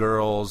these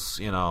girls,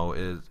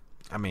 is,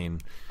 I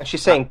mean, and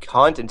she's saying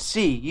cunt and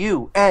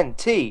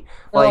C-U-N-T.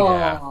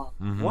 Like,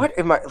 what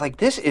am I, like,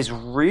 this is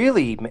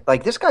really,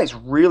 like, this guy's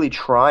really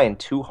trying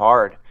too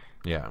hard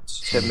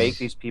to make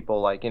these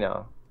people, like, He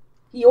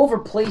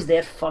overplays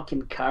that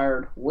fucking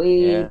card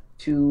way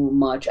too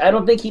much. I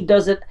don't think he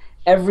does it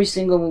every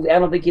single movie. I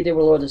don't think he did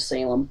with Lords of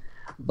Salem.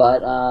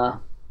 But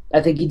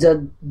I think he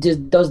just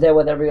does that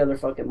with every other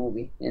fucking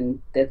movie,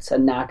 and that's a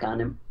knock on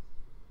him.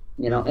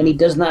 And he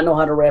does not know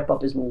how to wrap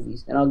up his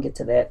movies, and I'll get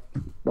to that.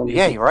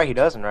 You're right, he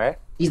doesn't, right?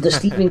 He's the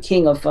Stephen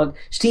King of fuck.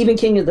 Stephen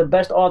King is the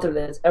best author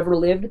that's ever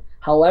lived.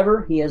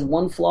 However, he has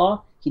one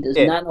flaw. He does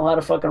not know how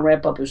to fucking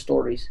wrap up his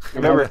stories.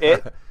 Remember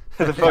it?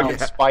 The fucking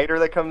spider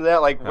that comes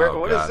out? Like,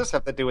 what does this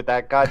have to do with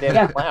that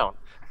goddamn clown?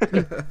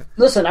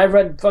 Listen, I've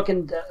read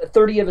fucking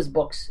 30 of his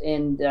books,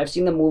 and I've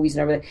seen the movies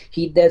and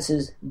everything. That's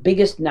his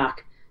biggest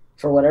knock,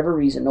 for whatever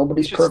reason.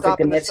 Nobody's perfect,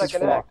 and that's his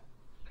flaw.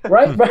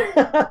 Right?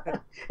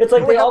 It's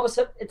like they all of a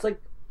sudden. It's like,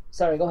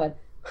 sorry, go ahead.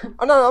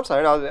 Oh no, I'm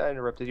sorry, I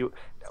interrupted you.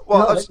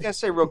 Well, I was just gonna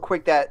say real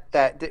quick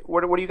that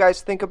what do you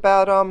guys think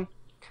about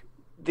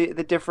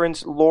the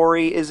difference?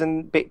 Laurie is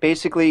in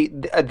basically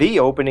the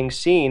opening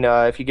scene.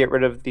 If you get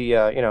rid of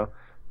the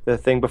the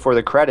thing before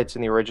the credits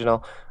in the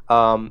original.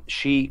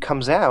 She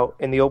comes out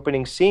in the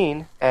opening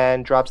scene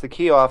and drops the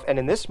key off, and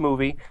in this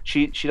movie,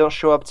 she don't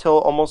show up till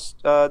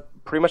almost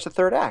pretty much the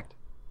third act.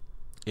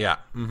 Yeah,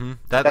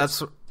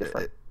 that's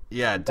different.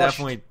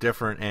 Definitely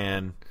different,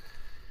 and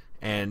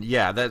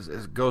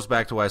that goes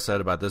back to what I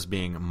said about this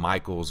being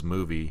Michael's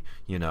movie,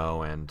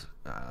 and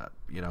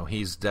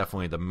he's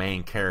definitely the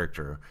main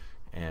character,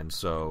 and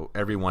so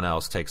everyone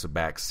else takes a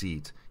back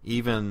seat.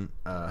 Even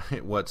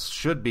what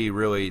should be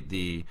really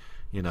the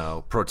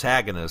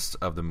protagonist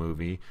of the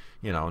movie,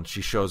 and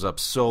she shows up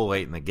so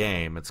late in the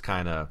game, it's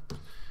kind of,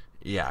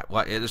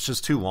 it's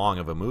just too long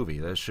of a movie.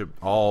 That should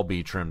all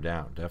be trimmed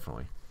down,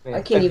 definitely. Yeah.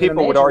 I can't even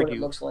imagine what it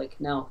looks like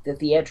now, the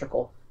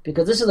theatrical,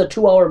 because this is a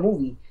 2-hour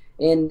movie,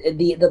 and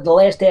the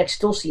last act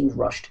still seems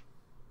rushed.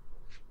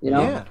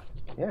 Yeah.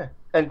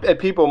 And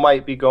people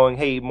might be going,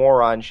 "Hey,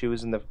 moron! She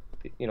was in the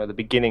the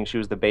beginning. She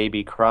was the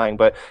baby crying,"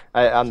 but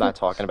I'm not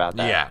talking about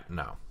that. Yeah,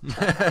 no.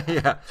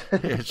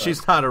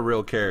 She's not a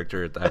real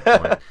character at that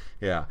point.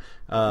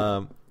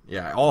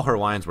 All her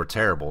lines were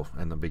terrible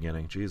in the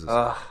beginning. Jesus.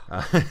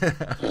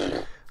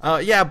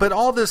 But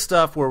all this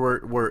stuff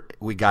where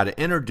we got to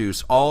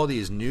introduce all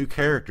these new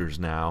characters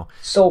now.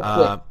 So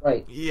quick,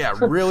 right? Yeah,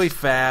 really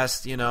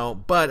fast,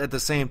 But at the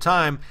same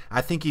time,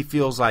 I think he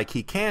feels like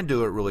he can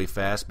do it really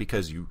fast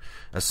because you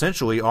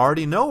essentially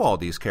already know all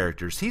these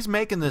characters. He's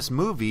making this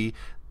movie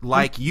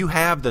like you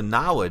have the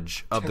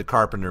knowledge of the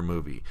Carpenter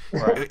movie.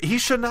 Right. He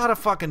should not have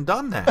fucking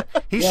done that.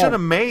 He should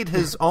have made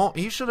his own.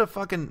 He should have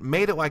fucking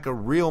made it like a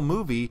real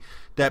movie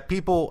that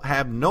people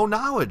have no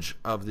knowledge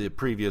of the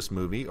previous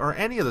movie or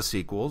any of the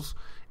sequels,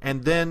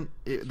 and then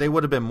they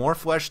would have been more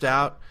fleshed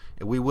out.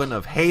 We wouldn't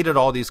have hated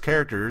all these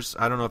characters.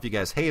 I don't know if you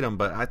guys hate them,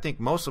 but I think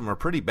most of them are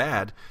pretty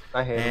bad.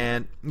 I hate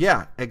them.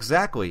 Yeah,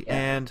 exactly.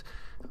 Yeah. And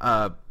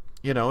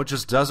it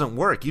just doesn't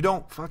work. You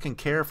don't fucking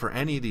care for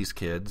any of these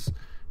kids,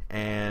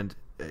 and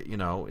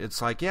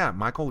it's like, yeah,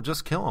 Michael,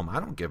 just kill him.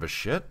 I don't give a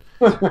shit.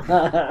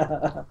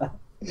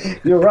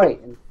 You're right.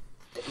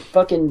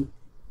 Fucking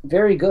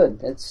very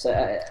good.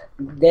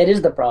 That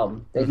is the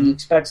problem, that he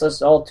expects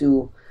us all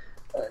to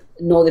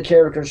know the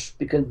characters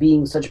because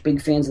being such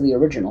big fans of the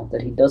original,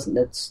 that he doesn't.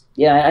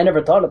 I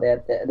never thought of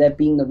that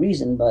being the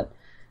reason, but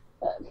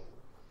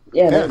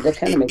that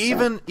kind of makes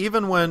sense.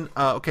 Even when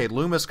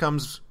Loomis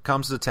comes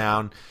to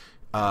town,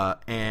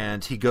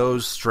 and he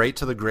goes straight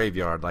to the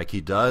graveyard like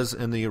he does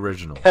in the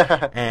original,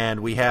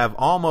 and we have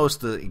almost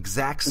the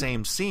exact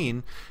same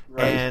scene,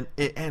 right.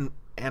 and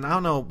I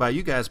don't know about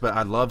you guys, but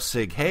I love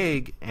Sig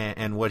Haig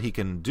and what he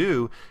can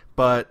do,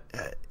 but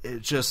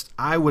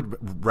I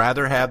would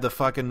rather have the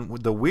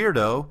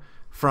weirdo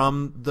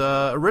from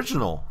the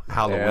original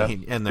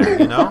Halloween in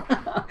there,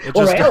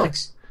 Or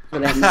Alex. Oh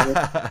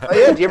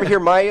yeah, do you ever hear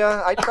my?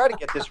 I try to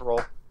get this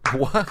role.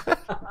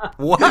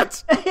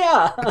 What?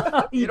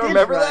 Yeah. You don't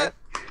remember that?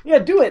 Yeah,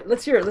 do it.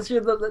 Let's hear it. Let's hear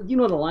the the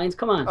lines.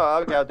 Come on. Oh,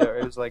 okay, I'll do it.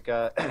 It was like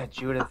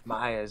Judith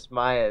Myers.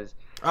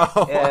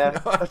 Oh,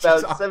 yeah, no,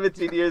 about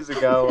 17 years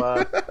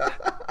ago.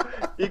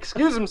 He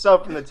excused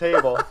himself from the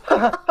table.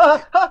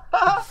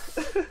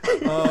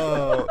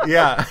 Oh,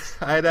 yeah.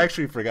 I had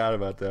actually forgot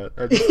about that.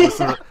 I just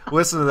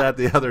listened to that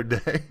the other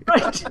day.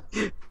 Right.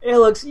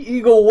 Alex,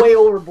 you go way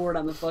overboard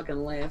on the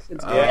fucking laugh.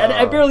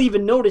 I barely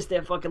even noticed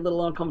that fucking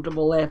little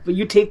uncomfortable laugh, but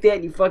you take that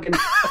and you fucking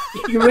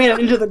you ran it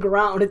into the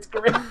ground. It's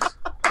great.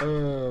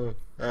 Oh,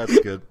 that's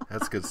good.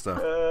 That's good stuff.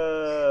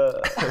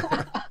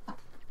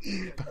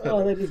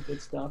 Oh, that is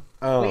good stuff.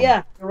 But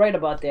yeah, you're right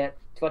about that.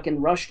 Fucking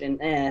rushed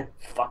and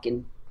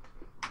fucking.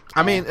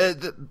 I mean,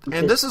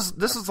 and this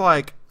is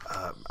like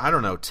I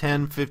don't know,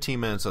 10, 15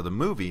 minutes of the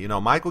movie.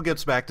 Michael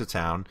gets back to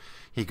town.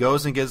 He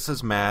goes and gets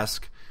his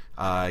mask.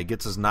 He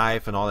gets his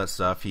knife and all that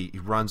stuff. He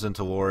runs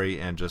into Lori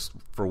and just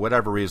for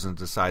whatever reason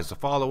decides to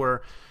follow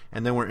her.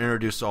 And then we're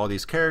introduced to all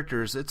these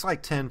characters. It's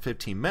like 10,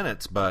 15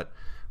 minutes, but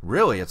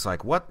really, it's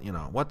like what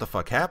the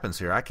fuck happens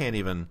here? I can't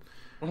even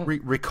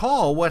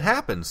recall what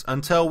happens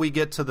until we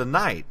get to the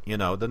night.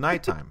 The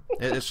nighttime.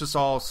 It's just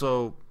all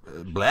so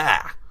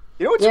blah.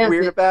 You know what's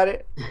weird about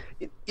it?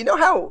 You know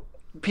how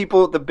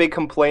the big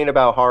complaint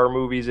about horror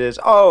movies is,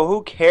 oh,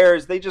 who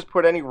cares? They just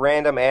put any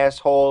random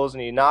assholes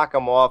and you knock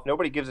them off.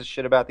 Nobody gives a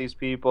shit about these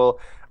people.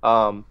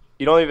 You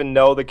don't even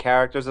know the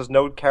characters. There's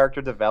no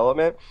character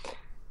development.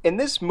 In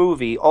this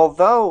movie,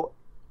 although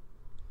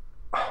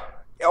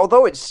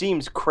it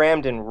seems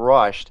crammed and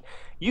rushed,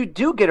 you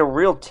do get a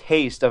real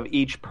taste of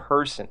each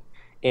person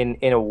in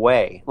a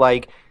way.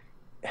 Like,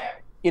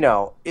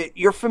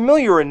 you're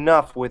familiar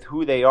enough with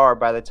who they are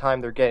by the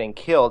time they're getting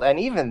killed, and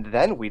even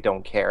then we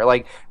don't care.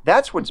 Like,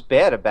 that's what's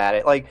bad about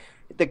it. Like,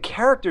 the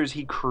characters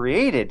he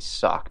created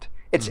sucked.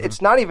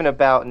 It's not even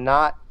about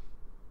not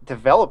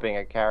developing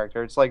a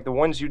character. It's like the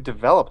ones you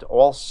developed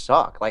all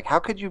suck. Like, how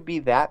could you be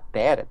that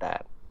bad at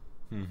that?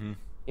 Mm-hmm.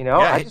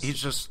 Yeah, he's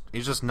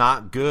just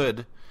not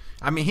good.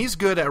 I mean, he's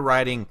good at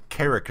writing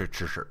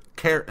caricatures,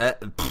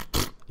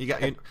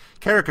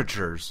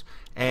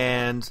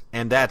 and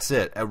that's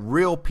it.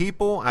 Real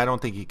people, I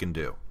don't think he can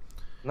do.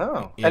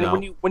 No,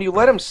 when you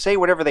let them say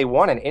whatever they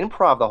want and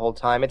improv the whole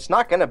time, it's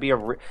not going to be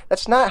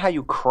that's not how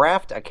you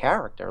craft a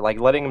character. Like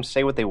letting them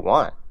say what they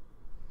want.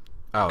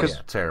 Oh yeah,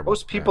 terrible.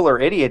 Most people are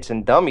idiots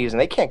and dummies, and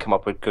they can't come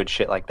up with good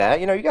shit like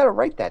that. You got to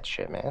write that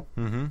shit, man.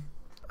 Mm-hmm.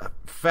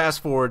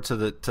 Fast forward to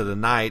the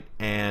night,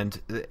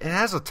 and it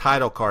has a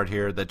title card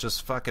here that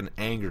just fucking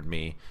angered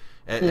me.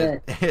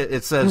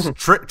 It says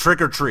trick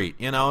or treat.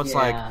 It's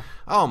like,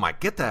 oh my,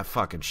 get that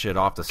fucking shit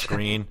off the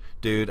screen,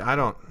 dude. I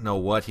don't know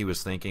what he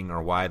was thinking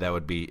or why that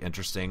would be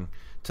interesting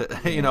to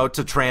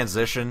to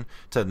transition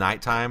to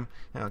nighttime.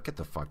 Get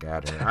the fuck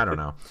out of here. I don't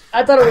know.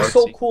 I thought it was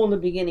so cool in the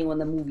beginning when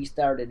the movie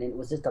started, and it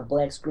was just a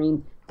black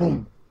screen.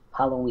 Boom,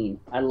 Halloween.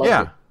 I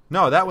loved it.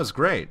 No, that was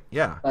great.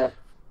 Yeah. But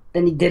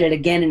then he did it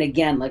again and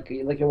again, like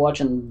you're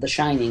watching The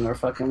Shining or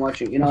fucking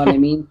watching. You know what I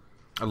mean?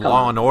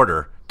 Law and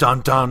Order. Dun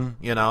dun.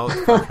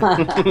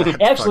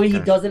 Actually, he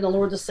does it in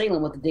Lords of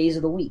Salem with the days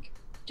of the week,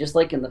 just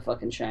like in The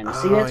fucking Shining.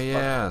 See, that's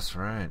yes,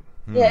 right.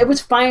 Yeah, it was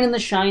fine in The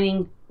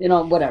Shining.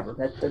 Whatever.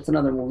 That's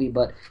another movie,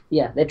 but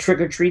yeah, that trick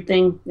or treat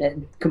thing,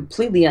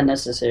 completely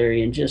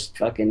unnecessary and just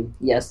fucking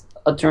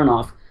a turn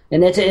off.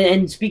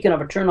 And speaking of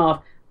a turn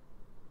off,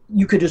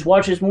 you could just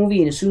watch this movie,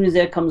 and as soon as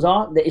that comes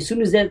off, as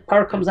soon as that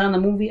part comes on the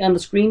movie on the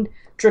screen,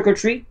 trick or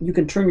treat, you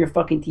can turn your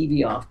fucking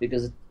TV off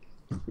because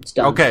It's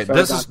done. Okay,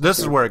 this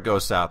is where it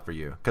goes south for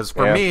you. Because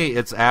for me,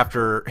 it's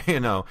after,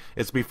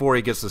 it's before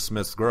he gets to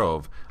Smith's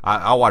Grove.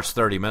 I'll watch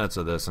 30 minutes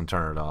of this and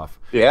turn it off.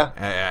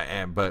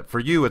 Yeah. But for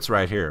you, it's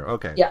right here.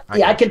 Okay. Yeah,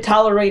 I can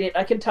tolerate it.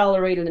 I can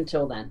tolerate it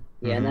until then.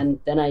 Yeah, and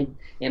then I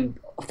am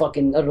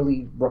fucking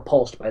utterly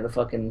repulsed by the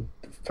fucking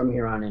from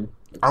here on in.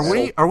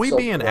 Are we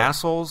being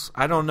assholes?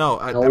 I don't know.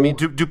 I mean,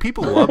 do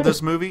people love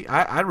this movie?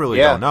 I really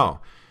don't know.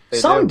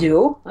 Some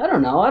do. I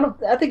don't know.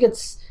 I think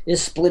it's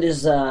as split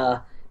as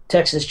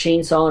Texas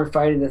Chainsaw and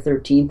Friday the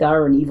 13th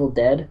are and Evil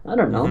Dead. I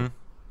don't know.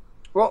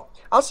 Well,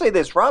 I'll say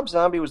this: Rob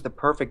Zombie was the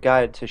perfect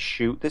guy to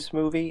shoot this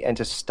movie and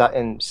to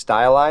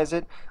stylize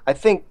it. I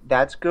think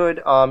that's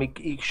good.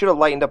 He should have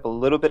lightened up a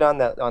little bit on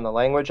the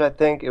language. I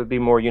think it would be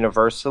more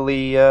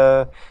universally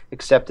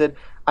accepted.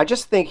 I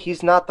just think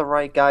he's not the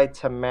right guy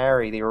to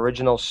marry the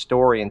original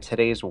story in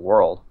today's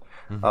world.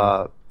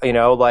 I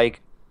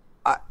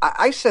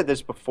said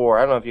this before.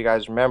 I don't know if you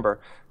guys remember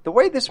the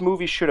way this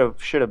movie should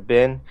have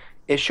been.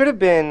 It should have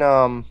been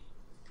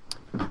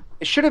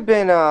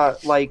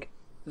like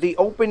the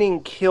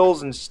opening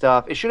kills and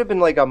stuff. It should have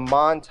been like a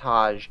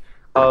montage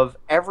of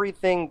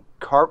everything.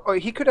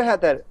 He could have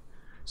had that.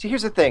 See,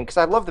 here's the thing, because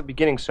I love the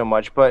beginning so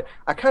much, but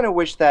I kind of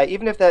wish that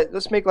even if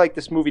let's make like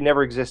this movie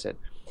never existed.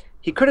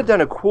 He could have done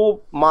a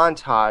cool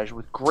montage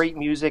with great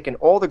music and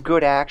all the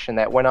good action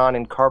that went on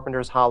in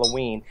Carpenter's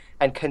Halloween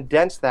and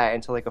condensed that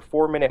into like a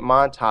 4-minute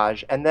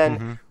montage and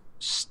then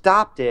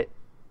stopped it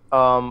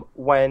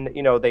when,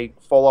 they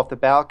fall off the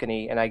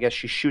balcony and I guess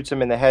she shoots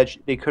him in the head.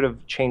 They could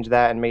have changed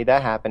that and made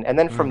that happen. And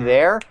then from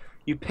there,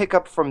 you pick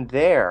up from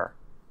there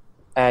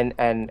and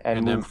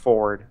move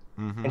forward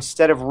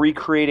instead of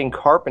recreating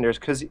Carpenter's,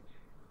 because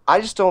I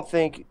just don't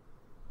think...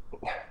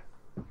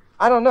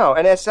 I don't know.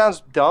 And it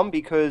sounds dumb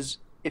because...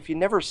 if you've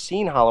never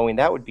seen Halloween,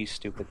 that would be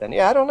stupid then.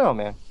 Yeah, I don't know,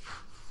 man.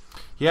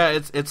 Yeah,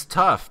 it's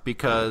tough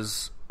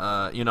because,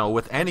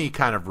 with any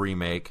kind of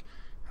remake,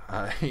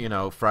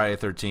 Friday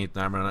the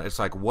 13th, it's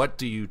like, what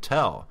do you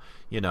tell?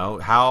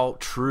 How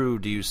true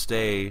do you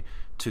stay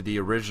to the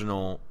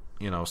original,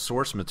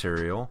 source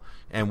material,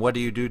 and what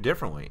do you do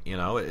differently?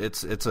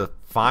 It's a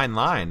fine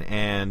line,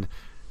 and,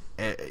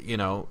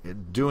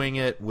 doing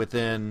it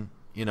within,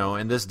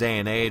 in this day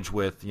and age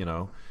with,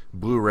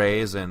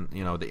 Blu-rays and,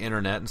 the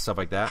internet and stuff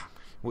like that,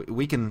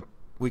 we can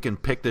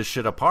pick this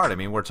shit apart. I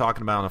mean, we're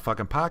talking about on a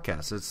fucking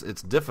podcast.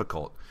 It's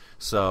difficult.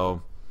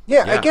 So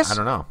yeah, I guess I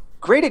don't know.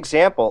 Great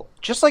example.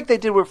 Just like they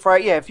did with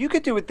Friday. Yeah, if you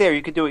could do it there,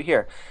 you could do it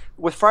here.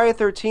 With Friday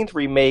the 13th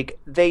remake,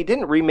 they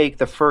didn't remake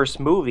the first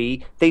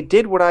movie. They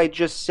did what I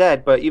just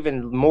said, but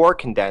even more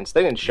condensed.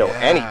 They didn't show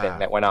anything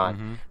that went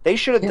on. They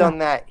should have done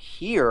that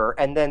here,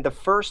 and then the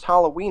first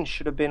Halloween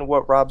should have been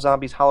what Rob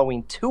Zombie's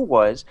Halloween 2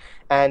 was,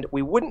 and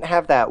we wouldn't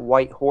have that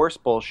white horse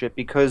bullshit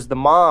because the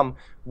mom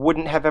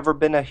wouldn't have ever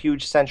been a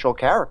huge central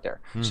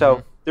character.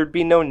 So there'd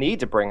be no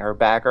need to bring her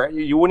back, or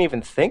you wouldn't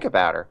even think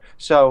about her.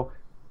 So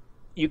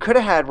you could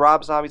have had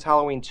Rob Zombie's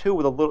Halloween 2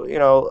 with a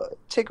little,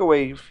 take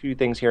away a few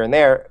things here and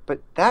there,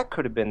 but that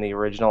could have been the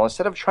original.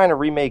 Instead of trying to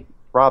remake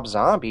Rob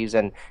Zombie's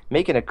and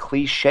making a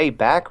cliche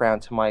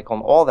background to Michael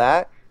and all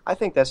that, I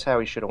think that's how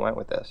he should have went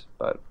with this.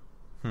 But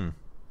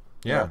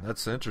yeah,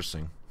 that's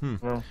interesting.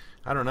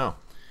 I don't know.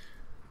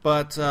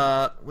 But,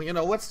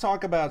 let's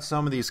talk about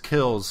some of these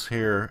kills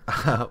here.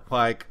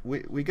 Like,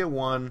 we get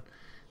one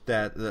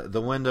that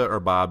the Linda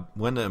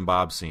and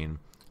Bob scene.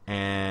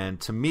 And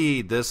to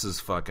me, this is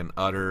fucking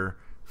utter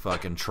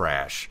fucking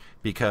trash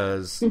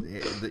because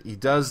he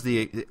does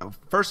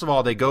first of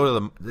all, they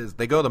go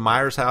to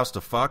Myers' house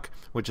to fuck,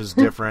 which is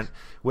different,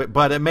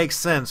 but it makes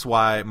sense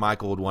why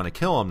Michael would want to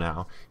kill him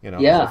now.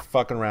 They're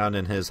fucking around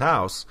in his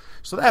house,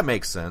 so that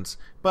makes sense.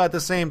 But at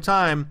the same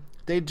time,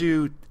 they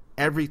do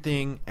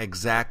everything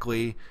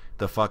exactly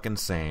the fucking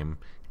same,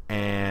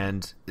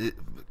 and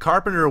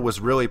Carpenter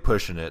was really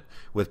pushing it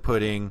with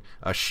putting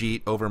a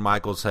sheet over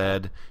Michael's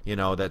head,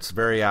 that's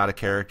very out of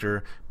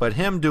character. But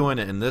him doing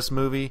it in this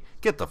movie,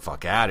 get the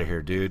fuck out of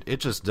here, dude. It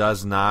just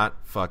does not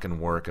fucking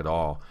work at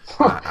all.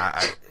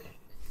 I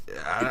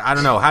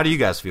don't know. How do you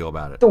guys feel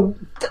about it?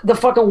 The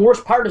fucking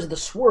worst part is the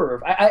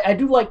swerve. I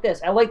do like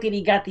this. I like that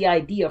he got the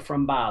idea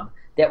from Bob.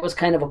 That was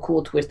kind of a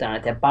cool twist on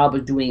it, that Bob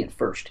was doing it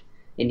first.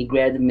 And he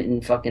grabbed him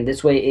and fucking,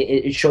 this way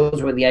it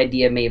shows where the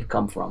idea may have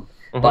come from.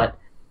 But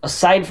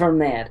aside from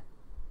that,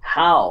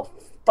 how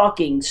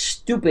fucking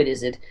stupid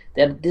is it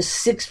that this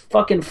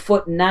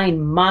 6'9"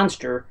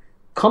 monster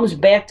comes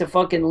back to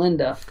fucking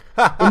Linda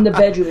in the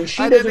bedroom and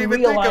she doesn't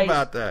realize think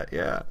about that.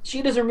 Yeah,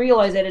 she doesn't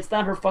realize that it's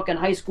not her fucking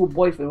high school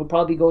boyfriend who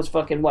probably goes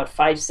fucking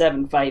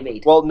 5'7",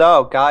 5'8". Well,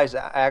 no, guys,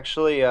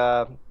 actually,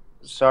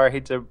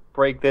 sorry to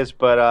break this,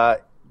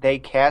 but they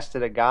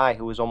casted a guy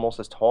who was almost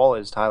as tall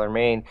as Tyler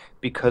Mane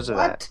because of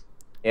that.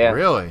 Yeah,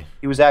 really?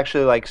 He was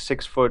actually like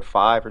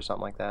 6'5" or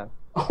something like that.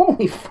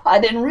 Holy fuck! I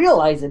didn't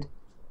realize it.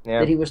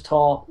 Yeah. That he was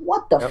tall.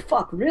 What the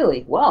fuck?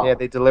 Really? Wow. Yeah,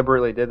 they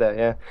deliberately did that.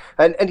 Yeah,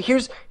 and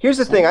here's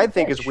the thing I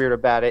think is weird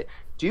about it.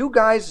 Do you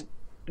guys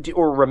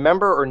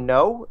remember or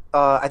know?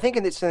 I think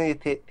it's in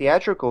the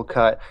theatrical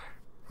cut.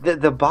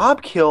 The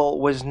Bob kill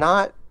was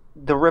not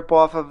the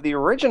ripoff of the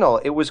original.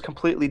 It was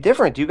completely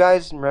different. Do you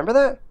guys remember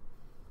that?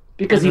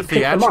 Because he the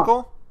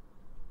theatrical.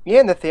 Yeah,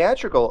 in the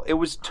theatrical, it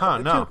was no,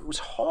 dude, it was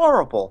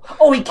horrible.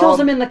 Oh, he kills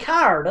him in the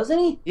car, doesn't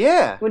he?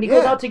 Yeah, when he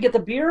goes out to get the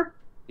beer.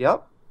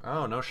 Yep.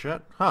 Oh no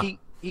shit. Huh.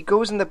 He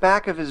goes in the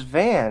back of his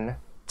van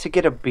to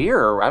get a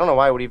beer. I don't know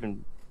why it would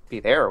even be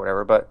there or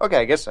whatever, but okay,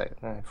 I guess I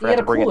forgot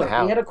to bring it in the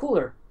house. He had a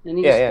cooler, and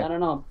he I don't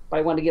know.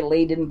 Probably wanted to get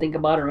laid, didn't think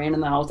about it, ran in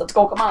the house. Let's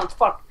go, come on, let's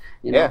fuck.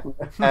 You know?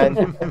 Yeah,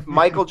 and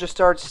Michael just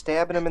starts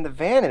stabbing him in the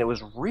van, and it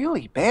was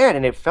really bad,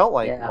 and it felt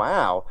like,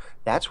 wow,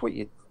 that's what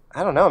you.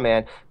 I don't know,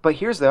 man. But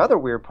here's the other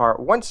weird part.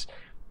 Once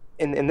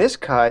in this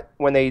cut,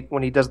 when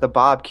he does the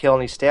Bob kill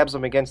and he stabs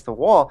him against the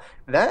wall,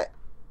 that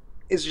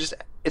is just.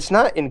 It's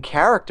not in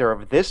character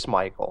of this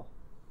Michael.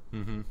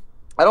 Mm-hmm.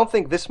 I don't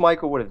think this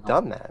Michael would have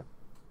done that.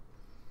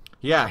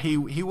 Yeah, he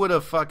would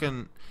have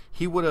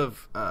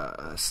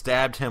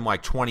stabbed him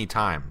like 20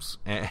 times,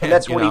 and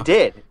that's what he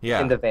did.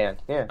 In the van.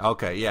 Yeah.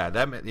 Okay. Yeah.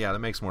 That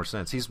makes more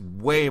sense. He's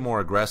way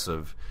more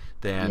aggressive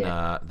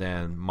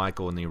than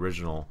Michael in the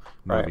original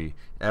movie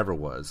ever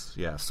was.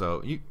 Yeah.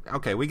 So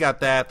we got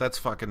that. That's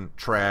fucking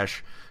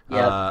trash.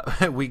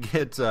 Yeah. We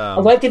get. I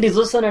like that he's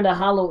listening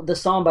to the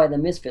song by the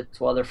Misfits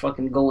while they're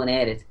fucking going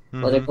at it.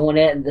 Mm-hmm. While they're going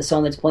at it, the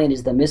song that's playing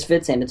is the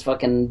Misfits, and it's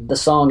fucking the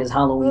song is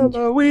Halloween.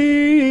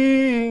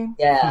 Halloween.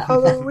 Yeah.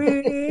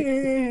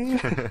 Halloween.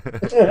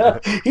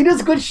 He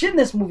does good shit in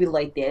this movie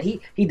like that.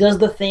 He does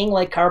the thing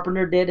like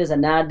Carpenter did as a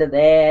nod to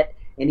that,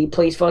 and he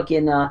plays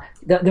fucking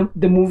the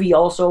movie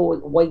also.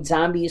 White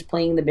Zombie is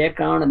playing in the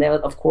background, and that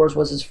of course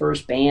was his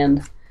first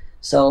band.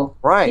 So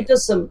he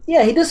does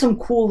some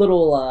cool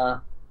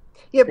little.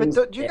 Yeah, but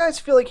do you guys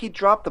feel like he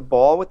dropped the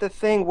ball with the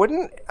thing?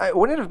 Wouldn't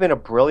it have been a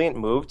brilliant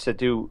move to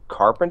do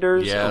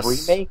Carpenter's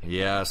remake?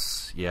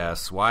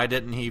 Yes. Why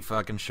didn't he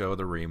fucking show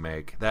the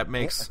remake? That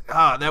makes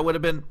that would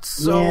have been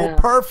so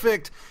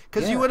perfect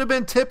because you would have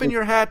been tipping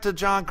your hat to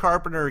John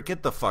Carpenter.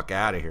 Get the fuck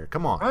out of here!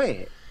 Come on,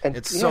 right? And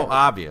it's so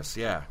obvious.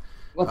 Yeah.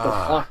 What the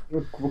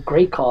fuck?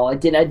 Great call.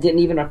 It didn't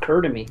even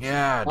occur to me.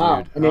 Yeah,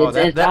 wow. dude. And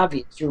it's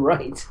obvious. You're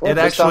right. It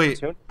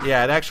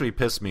actually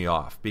pissed me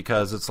off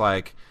because it's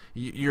like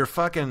you're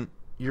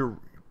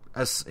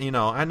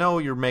I know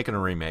you're making a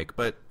remake,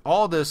 but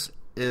all this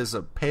is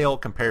a pale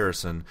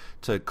comparison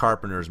to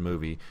Carpenter's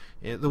movie.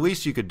 The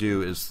least you could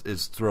do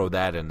is throw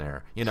that in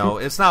there.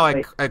 It's not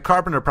like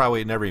Carpenter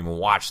probably never even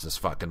watched this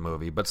fucking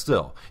movie, but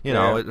still,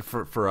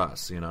 for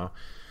us,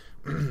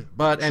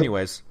 But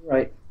anyways,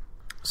 right.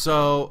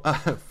 So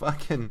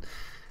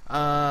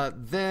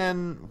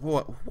then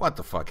what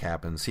the fuck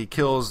happens? He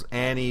kills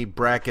Annie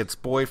Brackett's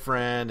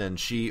boyfriend, and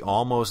she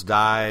almost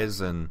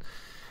dies, and.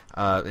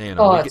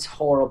 It's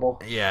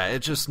horrible. Yeah, it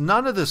just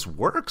none of this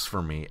works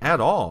for me at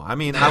all. I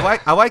mean,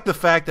 I like the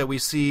fact that we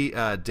see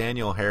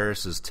Danielle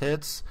Harris's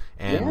tits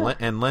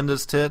and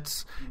Linda's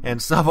tits and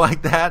stuff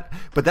like that.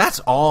 But that's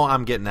all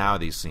I'm getting out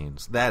of these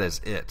scenes. That is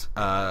it.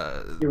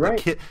 You're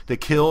right. The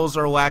kills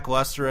are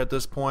lackluster at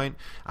this point.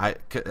 I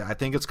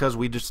think it's because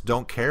we just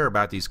don't care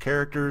about these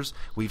characters.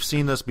 We've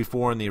seen this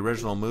before in the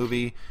original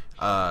movie.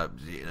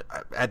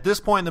 At this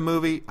point in the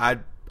movie,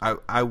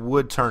 I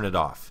would turn it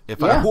off.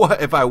 If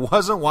I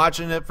wasn't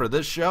watching it for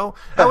this show,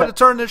 I would have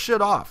turned this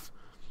shit off.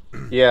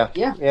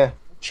 Yeah.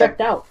 Checked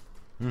out.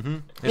 Mm-hmm.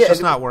 It's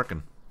just not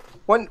working.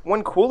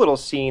 One cool little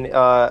scene,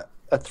 a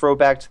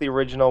throwback to the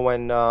original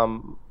when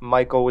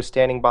Michael was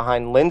standing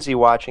behind Lindsay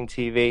watching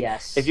TV.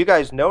 Yes. If you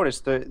guys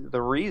noticed,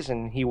 the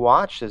reason he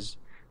watches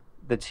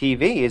the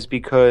TV is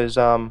because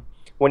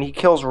when he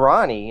kills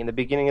Ronnie in the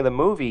beginning of the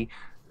movie,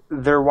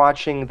 they're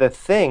watching The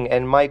Thing,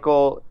 and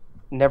Michael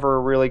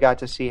never really got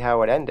to see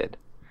how it ended.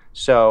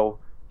 So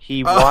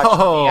he watched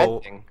the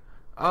ending.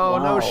 Oh,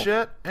 wow. No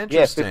shit?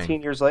 Interesting. Yeah,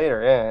 15 years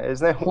later. Yeah,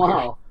 isn't that weird?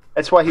 Wow.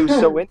 That's why he was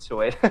so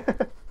into it.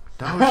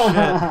 No shit.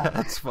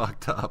 That's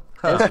fucked up.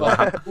 That's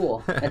fucking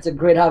cool. That's a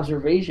great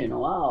observation.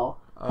 Wow.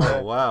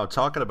 Oh, wow.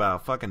 Talking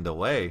about fucking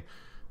delay.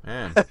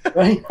 Man.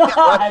 Right?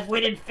 I've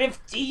waited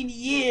 15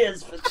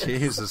 years for this.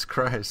 Jesus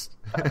Christ.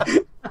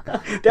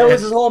 That was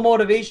his whole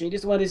motivation. He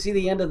just wanted to see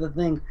the end of the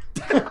thing.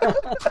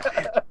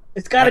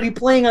 It's got to be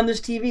playing on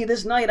this TV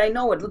this night. I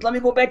know it. Let me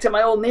go back to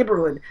my old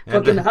neighborhood.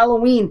 Fucking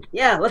Halloween.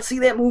 Yeah, let's see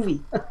that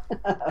movie.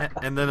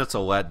 And then it's a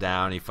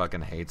letdown. He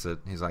fucking hates it.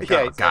 He's like,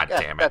 God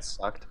damn it. That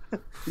sucked.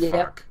 Yeah.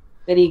 Fuck.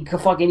 Then he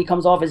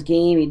comes off his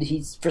game.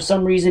 He's for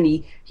some reason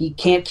he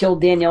can't kill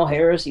Danielle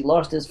Harris. He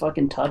lost his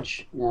fucking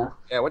touch. Yeah.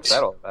 Yeah. What's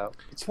that all about?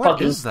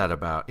 What is that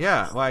about?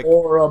 Yeah, like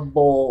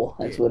horrible.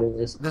 That's what it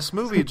is. This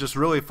movie just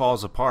really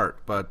falls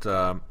apart. But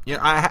I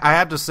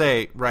have to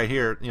say right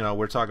here,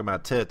 we're talking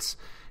about tits.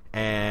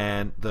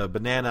 And the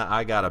banana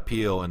I got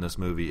appeal in this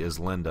movie is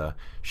Linda.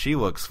 She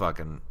looks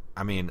fucking...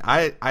 I mean,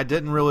 I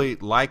didn't really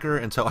like her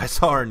until I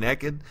saw her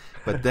naked,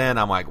 but then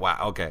I'm like,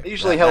 wow, okay. It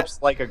usually helps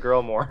like a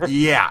girl more.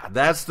 Yeah,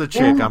 that's the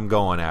chick I'm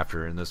going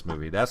after in this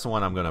movie. That's the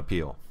one I'm going to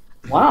appeal.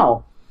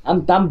 Wow.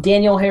 I'm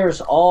Danielle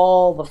Harris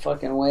all the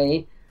fucking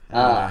way.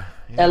 I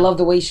love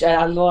the way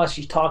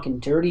she's talking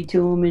dirty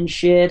to him and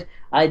shit.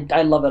 I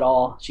love it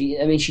all.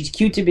 She's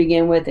cute to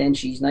begin with, and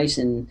she's nice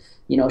and,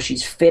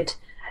 she's fit,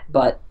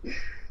 but...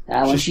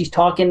 When she's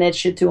talking that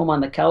shit to him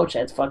on the couch,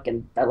 that's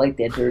fucking. I like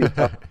that dirty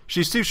talk.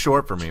 She's too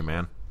short for me,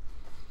 man.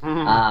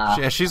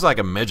 She's like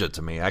a midget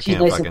to me. I she's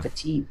can't nice fucking. and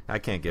petite. I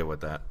can't get with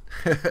that.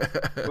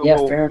 Yeah,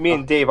 well, fair me enough.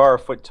 and Dave are a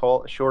foot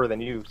shorter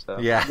than you. So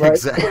Yeah, Right.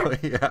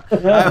 exactly. Yeah,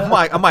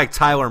 I'm like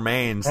Tyler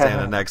Maine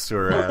standing next to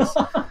her ass.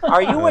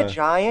 are you a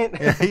giant?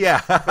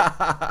 Yeah.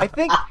 I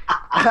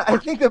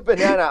think the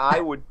banana I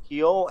would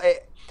peel.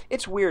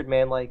 It's weird,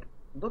 man. Like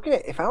looking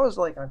at if I was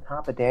like on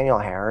top of Danielle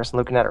Harris and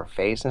looking at her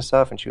face and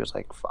stuff, and she was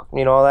like, "Fuck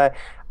me," and all that,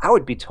 I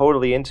would be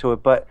totally into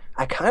it. But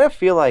I kind of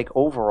feel like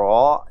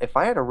overall, if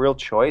I had a real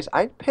choice,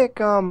 I'd pick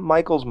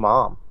Michael's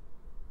mom.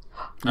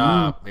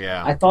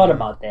 Yeah. I thought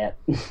about that.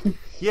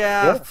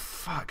 Yeah.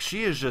 Fuck.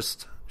 She is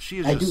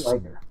I do just.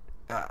 like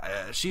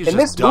her. She's In just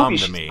this dumb movie,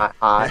 to she's me. not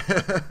hot.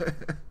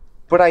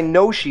 But I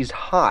know she's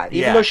hot.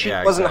 Even though she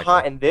wasn't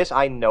hot in this,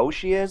 I know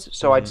she is,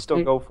 so I'd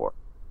still go for it.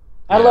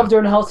 I loved her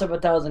in House of a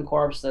Thousand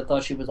Corpses. I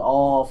thought she was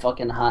all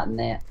fucking hot in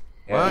that.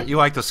 What? You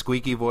like the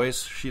squeaky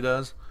voice she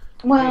does?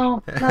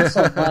 Well, not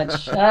so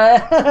much.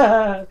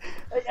 I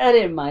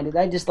didn't mind it.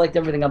 I just liked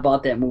everything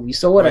about that movie.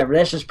 So whatever,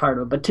 that's just part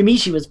of it. But to me,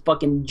 she was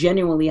fucking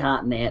genuinely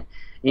hot in that,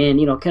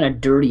 and kind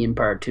of dirty in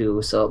part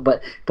two. So,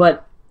 but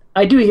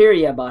I do hear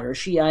you about her.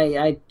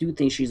 I do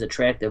think she's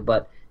attractive,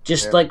 but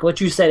just like what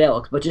you said,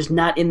 Alex, but just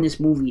not in this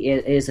movie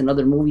as in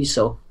other movies.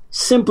 So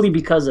simply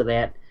because of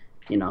that,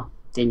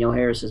 Danielle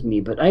Harris is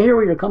me. But I hear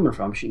where you're coming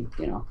from. She,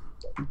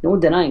 no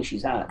denying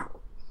she's hot.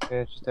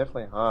 Yeah, she's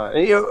definitely hot.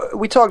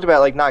 We talked about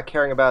like not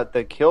caring about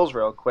the kills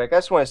real quick. I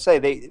just want to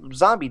say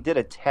Zombie did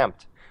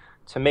attempt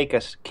to make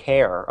us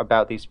care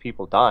about these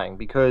people dying,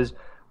 because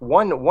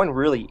one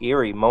really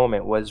eerie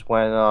moment was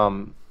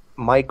when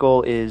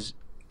Michael is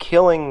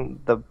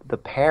killing the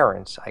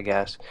parents, I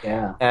guess.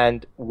 Yeah.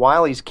 And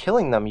while he's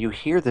killing them, you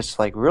hear this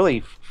like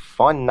really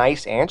fun,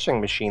 nice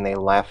answering machine they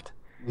left.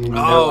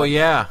 Oh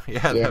yeah,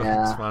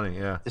 that's funny.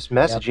 Yeah, this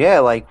message,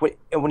 like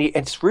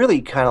it's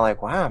really kind of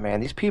like, wow, man,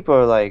 these people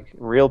are like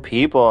real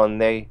people, and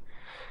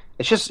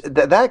it's just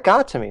that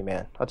got to me,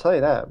 man. I'll tell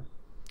you that.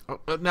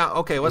 Now,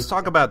 okay, let's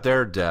talk about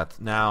their death.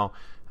 Now,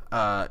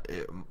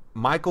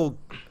 Michael,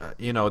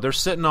 they're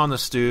sitting on the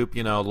stoop.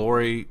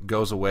 Lori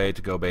goes away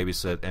to go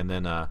babysit, and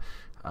then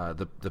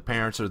the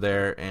parents are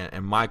there,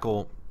 and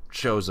Michael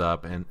shows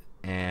up,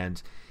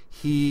 and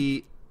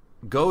he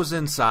goes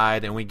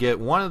inside, and we get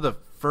one of the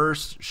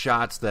first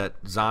shots that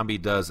Zombie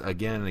does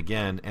again and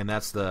again, and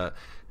that's the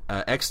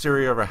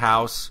exterior of a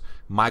house.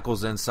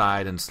 Michael's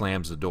inside and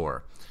slams the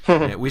door.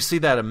 We see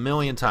that a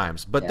million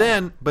times, but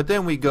then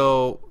we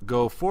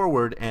go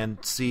forward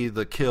and see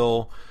the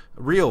kill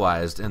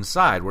realized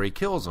inside where he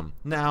kills him.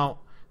 Now,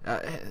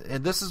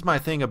 and this is my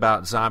thing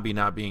about Zombie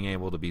not being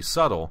able to be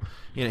subtle.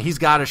 He's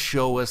got to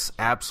show us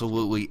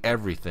absolutely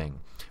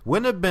everything.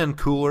 Wouldn't it have been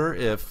cooler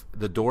if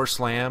the door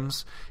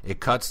slams, it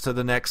cuts to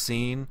the next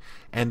scene,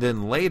 and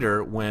then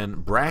later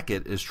when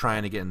Brackett is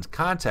trying to get in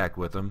contact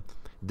with him,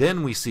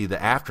 then we see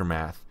the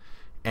aftermath,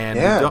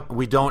 and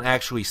we don't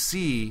actually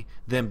see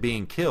them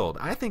being killed.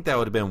 I think that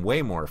would have been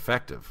way more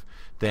effective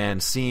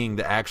than seeing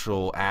the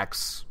actual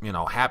acts,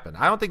 happen.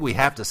 I don't think we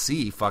have to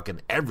see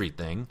fucking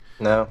everything.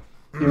 No.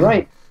 You're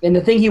right. And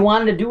the thing he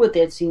wanted to do with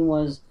that scene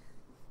was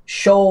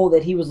show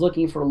that he was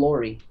looking for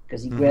Lori,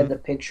 because he grabbed the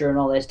picture and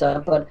all that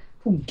stuff, but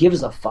who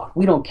gives a fuck?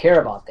 We don't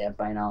care about that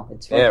by now.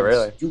 It's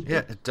really stupid. Yeah,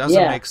 it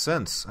doesn't make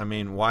sense. I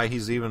mean, why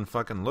he's even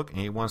fucking looking?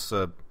 He wants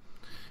to.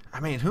 I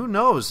mean, who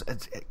knows?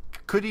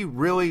 Could he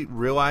really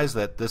realize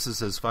that this is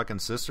his fucking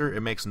sister? It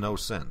makes no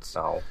sense.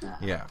 No.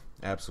 Yeah,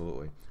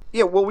 absolutely.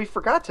 Yeah, well, we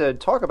forgot to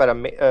talk about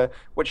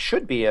what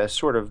should be a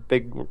sort of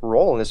big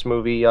role in this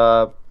movie.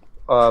 Brad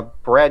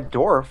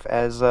Dourif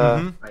as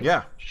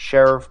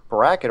Sheriff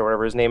Brackett or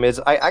whatever his name is.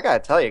 I gotta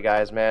tell you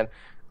guys, man.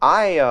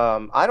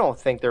 I don't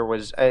think there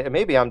was.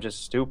 Maybe I'm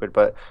just stupid,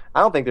 but I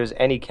don't think there's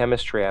any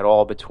chemistry at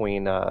all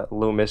between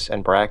Loomis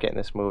and Brackett in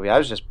this movie. I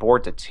was just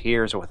bored to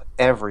tears with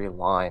every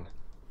line.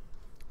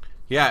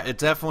 Yeah, it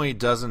definitely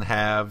doesn't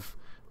have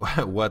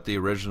what the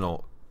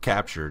original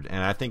captured,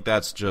 and I think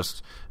that's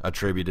just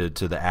attributed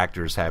to the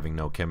actors having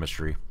no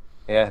chemistry.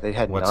 Yeah, they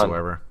had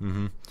whatsoever.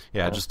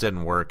 Yeah, it just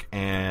didn't work,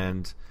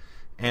 and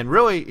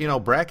really,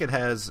 Brackett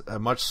has a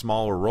much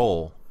smaller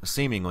role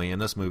seemingly in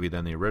this movie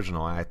than the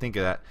original. And I think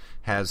that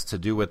has to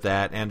do with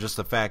that, and just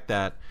the fact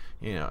that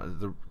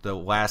the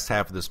last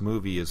half of this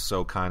movie is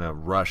so kind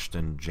of rushed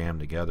and jammed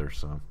together.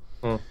 So,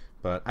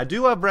 but I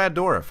do love Brad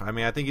Dourif. I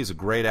mean, I think he's a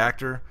great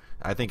actor.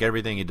 I think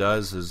everything he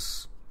does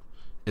is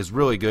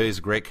really good. He's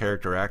a great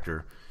character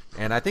actor,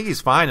 and I think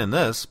he's fine in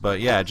this. But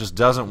yeah, it just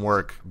doesn't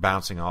work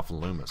bouncing off of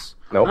Loomis.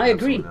 Nope. I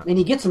agree, and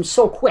he gets him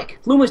so quick.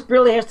 Loomis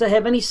barely has to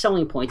have any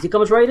selling points. He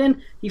comes right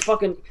in, he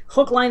fucking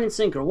hook, line, and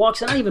sinker.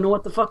 Walks in, I don't even know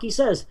what the fuck he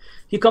says.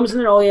 He comes in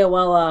there, oh yeah,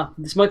 well,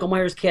 this Michael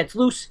Myers cat's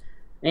loose,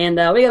 and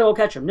we gotta go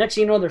catch him. Next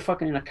thing you know, they're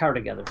fucking in a car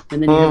together,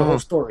 and then you hear the whole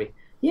story.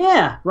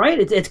 Yeah, right?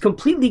 It's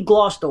completely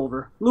glossed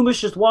over.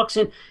 Loomis just walks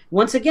in,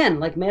 once again,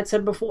 like Matt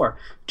said before,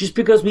 just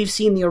because we've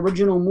seen the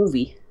original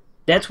movie,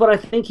 that's what I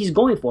think he's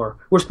going for.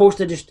 We're supposed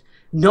to just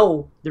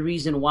know the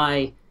reason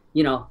why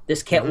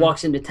this cat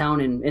walks into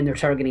town and they're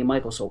targeting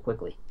Michael so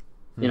quickly.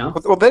 You know.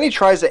 Well, then he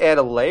tries to add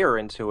a layer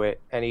into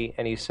it, and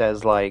he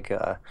says like,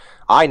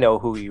 "I know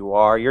who you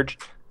are. You're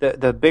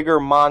the bigger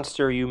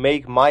monster you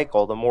make,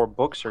 Michael. The more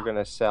books you're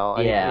gonna sell."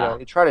 And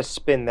you try to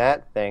spin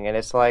that thing, and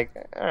it's like,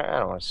 I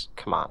don't want to.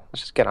 Come on,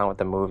 let's just get on with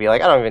the movie.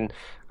 Like, I don't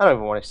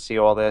even want to see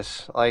all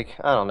this. Like,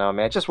 I don't know,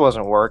 man. It just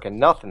wasn't working.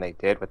 Nothing they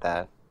did with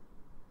that.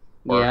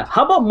 Yeah.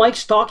 How about Mike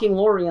stalking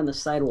Lori on the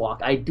sidewalk?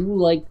 I do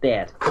like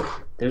that.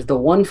 There's the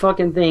one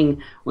fucking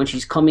thing when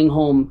she's coming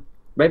home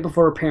right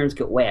before her parents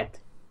get whacked,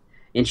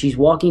 and she's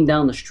walking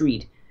down the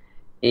street,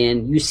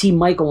 and you see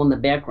Michael in the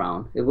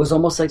background. It was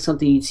almost like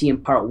something you'd see in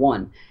part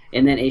 1.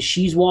 And then as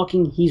she's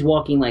walking, he's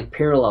walking like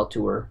parallel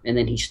to her, and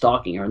then he's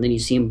stalking her. And then you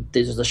see him,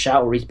 there's a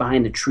shot where he's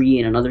behind the tree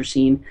in another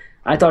scene.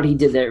 I thought he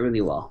did that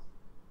really well.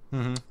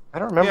 Mm-hmm. I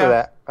don't remember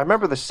that. I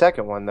remember the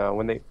second one, though,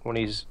 when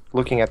he's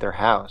looking at their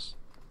house.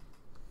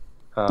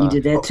 He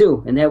did that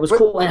too, and that was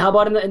cool. And how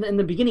about in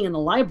the beginning in the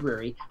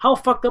library? How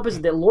fucked up is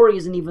it that Lori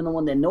isn't even the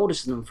one that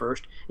notices them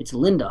first? It's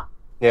Linda.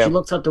 Yeah. She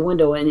looks out the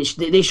window, and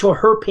they show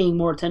her paying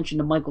more attention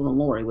to Michael than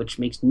Lori, which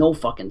makes no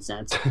fucking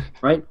sense,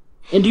 right?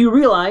 And do you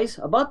realize,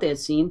 about that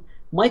scene,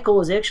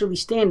 Michael is actually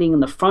standing in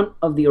the front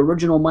of the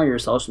original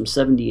Myers house from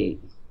 '78.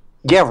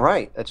 Yeah,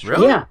 right. That's true.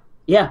 Really?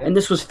 Yeah, and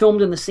this was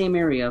filmed in the same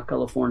area of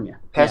California.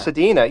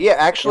 Pasadena. Yeah,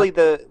 actually,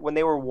 when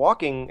they were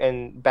walking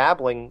and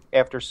babbling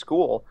after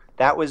school,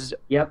 that was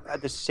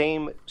the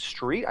same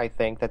street, I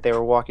think, that they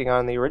were walking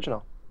on in the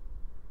original.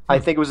 I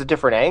think it was a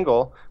different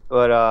angle,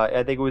 but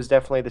I think it was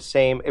definitely the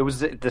same. It was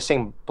the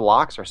same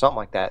blocks or something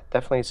like that.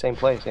 Definitely the same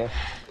place, yeah.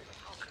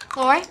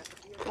 Lori,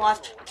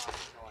 what?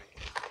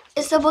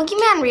 Is the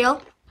boogeyman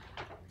real?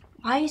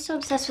 Why are you so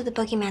obsessed with the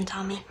boogeyman,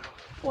 Tommy?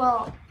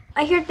 Well,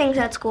 I hear things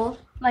at school.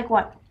 Like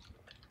what?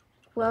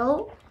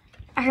 Well,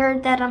 I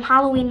heard that on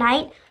Halloween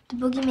night, the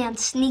boogeyman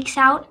sneaks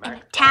out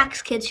and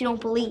attacks kids who don't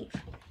believe.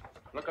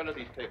 Look under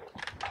these tables.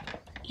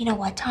 You know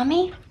what,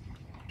 Tommy?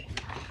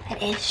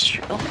 That is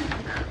true.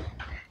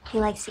 He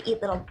likes to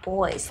eat little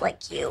boys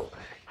like you.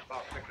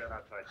 Oh my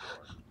god,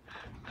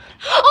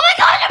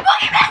 the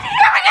boogeyman's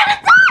here! We're gonna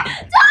die!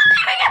 Tommy,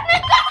 we're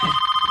gonna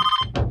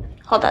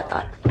die! Hold that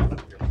thought.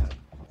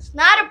 It's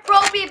not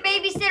appropriate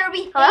babysitter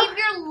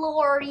behavior,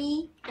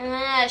 Lori.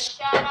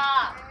 Shut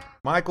up.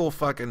 Michael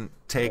fucking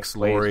takes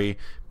Lori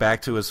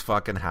back to his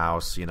fucking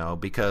house,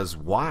 because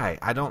why?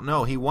 I don't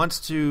know. He wants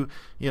to,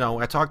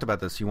 I talked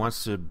about this. He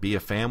wants to be a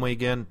family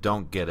again.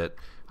 Don't get it.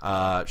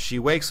 She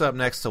wakes up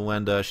next to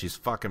Linda. She's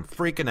fucking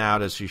freaking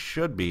out, as she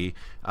should be.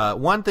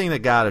 One thing that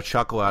got a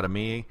chuckle out of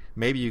me,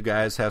 maybe you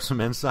guys have some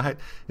insight,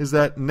 is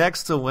that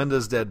next to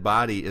Linda's dead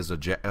body is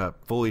a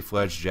fully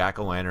fledged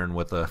jack-o'-lantern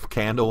with a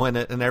candle in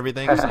it and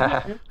everything.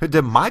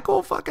 Did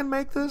Michael fucking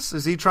make this?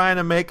 Is he trying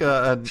to make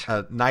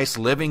a nice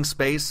living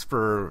space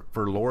for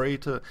Lori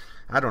to...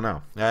 I don't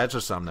know. That's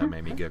just something that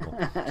made me giggle.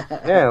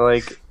 Yeah,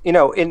 like,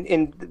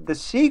 in the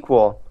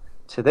sequel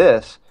to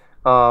this,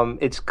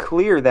 it's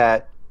clear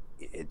that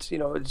it's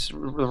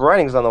the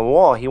writing's on the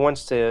wall. He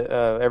wants to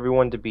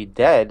everyone to be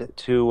dead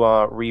to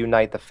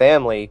reunite the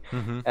family,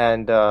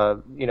 and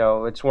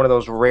it's one of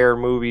those rare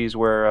movies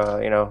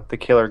where the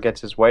killer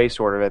gets his way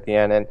sort of at the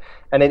end,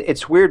 and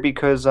it's weird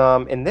because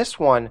in this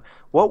one,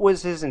 what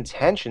was his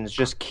intentions?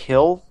 Just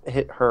kill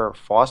her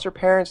foster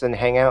parents and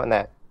hang out in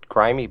that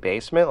grimy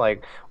basement?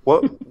 Like,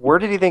 where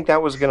did he think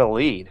that was going to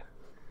lead?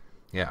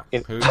 Yeah,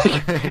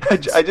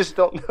 I just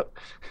don't know.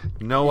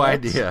 No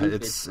idea.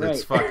 It's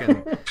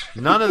fucking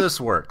none of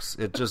this works.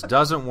 It just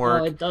doesn't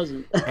work. No, it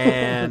doesn't.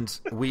 And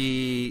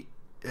we.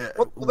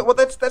 Well,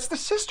 that's the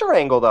sister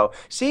angle, though.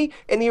 See,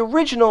 in the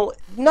original,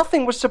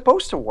 nothing was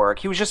supposed to work.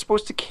 He was just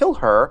supposed to kill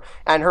her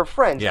and her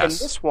friends.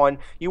 Yes. In this one,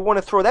 you want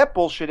to throw that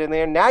bullshit in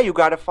there. Now you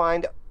got to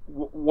find.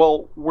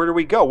 Well, where do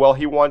we go? Well,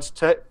 he wants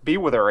to be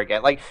with her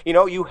again. Like,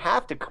 you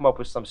have to come up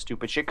with some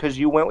stupid shit because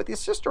you went with your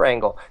sister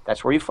angle.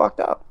 That's where you fucked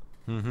up.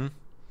 Mm-hmm.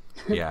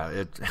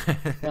 Yeah,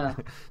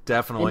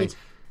 definitely. And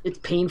it's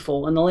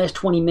painful. In the last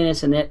 20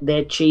 minutes, and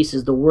that chase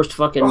is the worst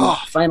fucking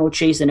final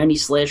chase in any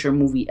slasher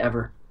movie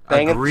ever.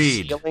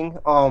 Agreed.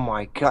 Oh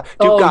my god,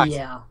 dude, guys!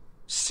 Yeah.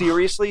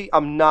 Seriously,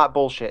 I'm not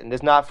bullshitting.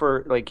 It's not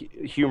for like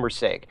humor's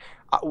sake.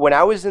 When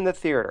I was in the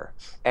theater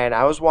and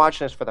I was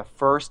watching this for the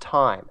first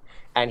time,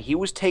 and he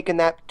was taking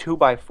that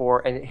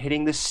 2x4 and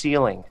hitting the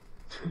ceiling,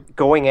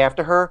 going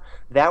after her,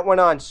 that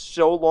went on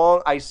so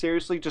long. I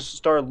seriously just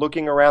started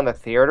looking around the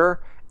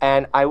theater.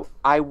 And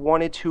I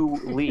wanted to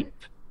leave.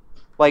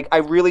 Like, I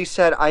really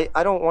said, I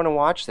don't want to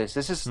watch this.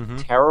 This is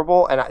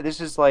terrible, and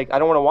this is like, I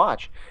don't want to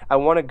watch. I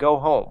want to go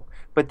home.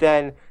 But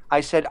then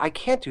I said, I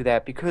can't do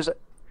that because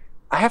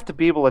I have to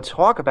be able to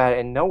talk about it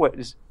and know what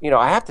is,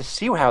 I have to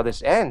see how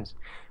this ends.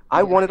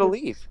 I wanted to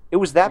leave. It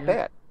was that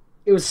bad.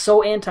 It was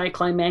so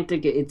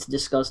anticlimactic, it's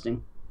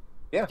disgusting.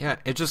 Yeah,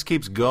 it just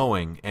keeps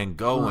going and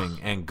going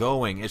and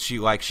going.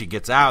 She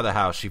gets out of the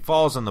house. She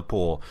falls in the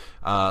pool.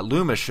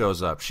 Loomis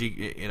shows up.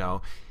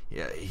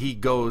 He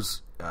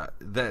goes.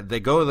 They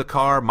go to the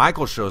car.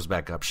 Michael shows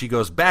back up. She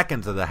goes back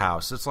into the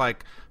house. It's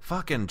like,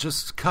 fucking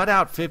just cut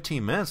out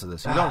 15 minutes of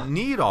this. You don't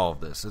need all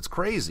of this. It's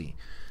crazy.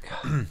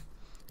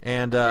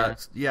 And I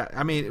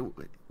mean,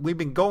 we've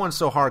been going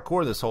so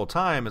hardcore this whole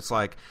time. It's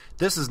like,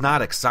 this is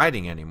not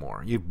exciting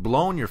anymore. You've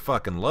blown your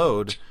fucking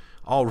load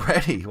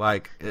already.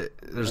 Like,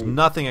 there's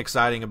nothing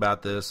exciting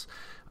about this.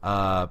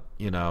 Yeah,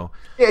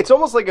 it's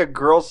almost like a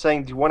girl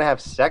saying, "Do you want to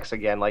have sex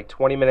again?" Like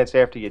 20 minutes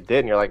after you did,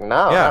 and you're like,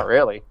 "No, not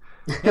really."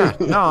 Yeah,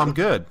 no, I'm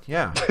good.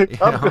 Yeah, good.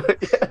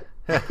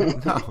 Yeah.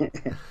 No.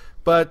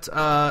 But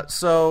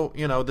so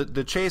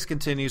the chase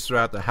continues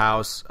throughout the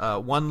house.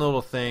 One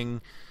little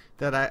thing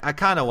that I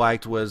kind of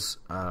liked was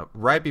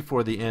right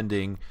before the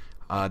ending,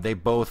 they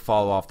both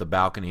fall off the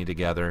balcony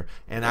together,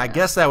 and I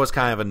guess that was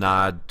kind of a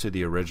nod to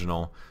the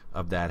original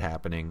of that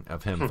happening,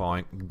 of him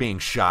being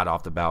shot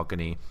off the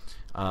balcony.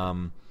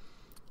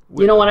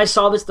 When I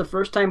saw this the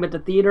first time at the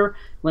theater,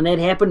 when that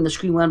happened, the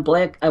screen went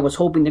black, I was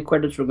hoping the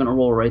credits were going to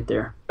roll right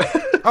there.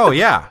 Oh,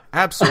 yeah,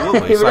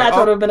 absolutely. I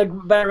thought it would have been a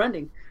better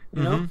ending,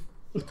 you know?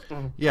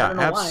 Yeah, I don't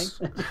know why.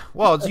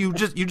 Well, you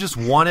just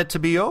want it to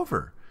be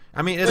over.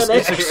 I mean,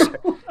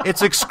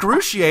 it's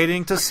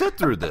excruciating to sit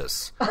through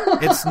this.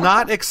 It's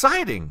not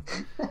exciting.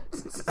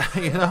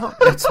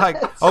 It's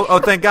like, oh,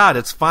 thank God,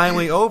 it's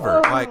finally over.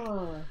 Like,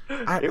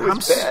 it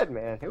was bad,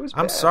 man. It was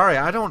bad. I'm sorry,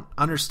 I don't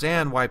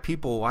understand why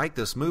people like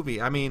this movie.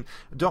 I mean,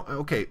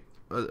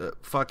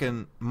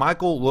 fucking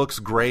Michael looks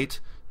great.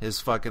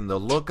 The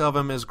look of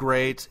him is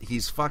great.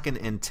 He's fucking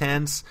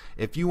intense.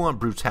 If you want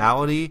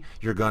brutality,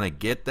 you're gonna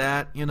get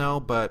that,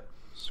 but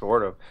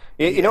sort of.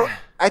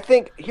 I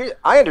think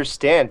I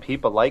understand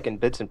people liking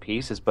bits and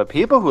pieces, but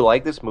people who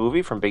like this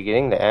movie from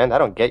beginning to end, I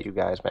don't get you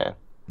guys, man.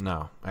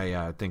 No,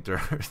 I think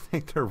they're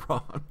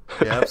wrong.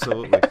 Yeah,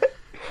 absolutely.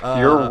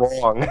 You're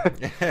wrong.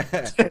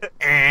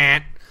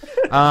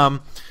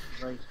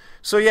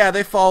 So yeah,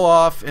 they fall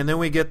off, and then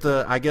we get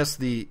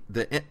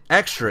the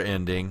extra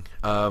ending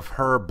of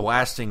her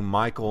blasting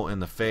Michael in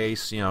the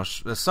face.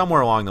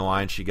 Somewhere along the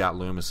line, she got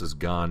Loomis's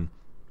gun,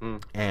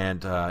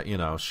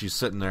 and she's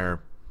sitting there,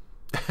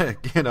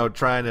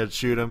 trying to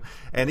shoot him.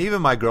 And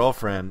even my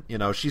girlfriend,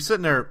 she's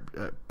sitting there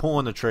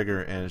pulling the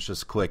trigger, and it's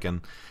just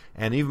clicking.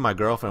 And even my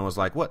girlfriend was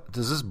like, "What,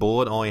 does this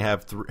bullet only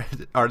have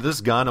or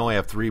this gun only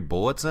have 3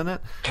 bullets in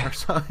it?" Or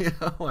something,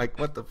 like,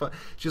 what the fuck?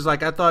 She's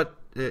like, "I thought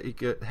you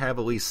could have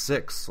at least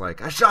 6.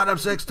 Like, I shot him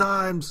 6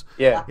 times."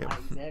 Yeah.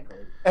 Exactly.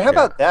 And how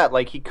about that?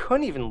 Like, he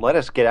couldn't even let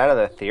us get out of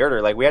the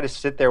theater. Like, we had to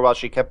sit there while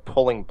she kept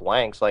pulling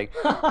blanks. Like,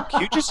 can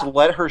you just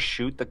let her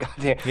shoot the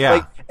goddamn? Yeah.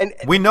 Like, and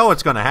we know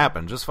it's going to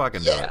happen. Just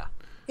fucking do it.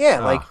 Yeah,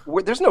 like,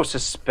 there's no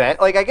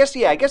suspense. Like, I guess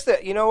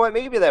that, you know what?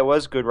 Maybe that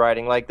was good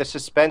writing. Like, the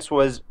suspense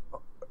was,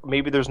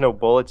 maybe there's no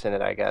bullets in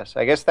it, I guess.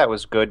 I guess that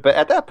was good. But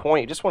at that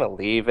point, you just want to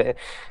leave.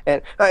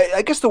 And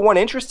I guess the one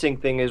interesting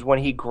thing is when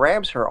he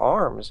grabs her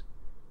arms,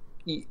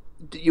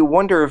 you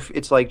wonder if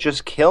it's like,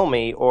 just kill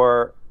me,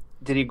 or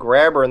did he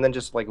grab her and then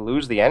just like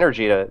lose the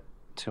energy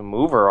to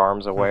move her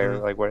arms away? Or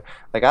like, what?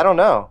 Like, I don't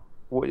know.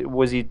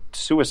 Was he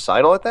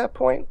suicidal at that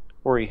point,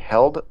 where he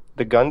held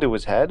the gun to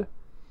his head?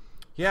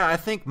 Yeah, I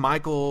think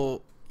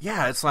Michael.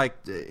 Yeah, it's like,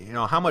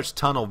 how much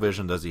tunnel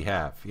vision does he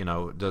have?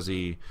 Does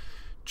he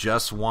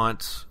just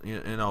want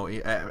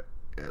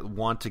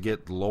want to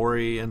get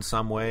Lori in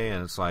some way?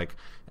 And it's like,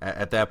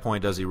 at that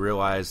point, does he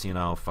realize,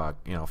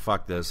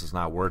 fuck this, it's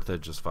not worth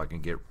it, just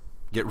fucking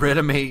get rid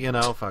of me,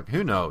 fuck,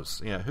 who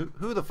knows? Yeah,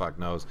 who the fuck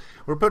knows?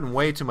 We're putting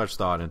way too much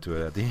thought into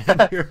it at the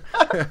end here.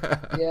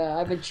 Yeah,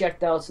 I've been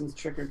checked out since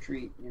Trick or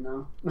Treat,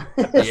 Yeah.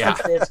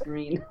 Since that's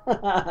green.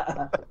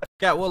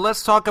 Yeah, well,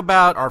 let's talk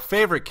about our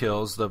favorite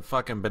kills, the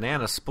fucking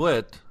banana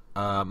split.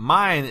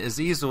 Mine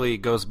easily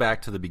goes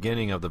back to the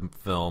beginning of the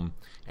film,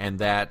 and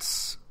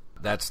that's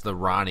the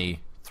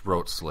Ronnie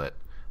throat slit.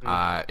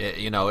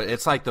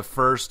 It's like the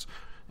first.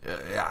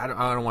 I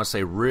don't want to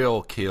say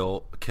real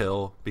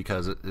kill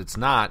because it's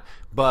not,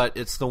 but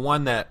it's the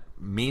one that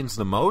means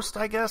the most,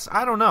 I guess.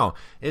 I don't know.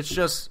 It's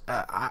just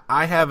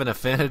I have an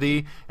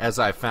affinity, as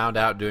I found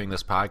out doing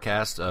this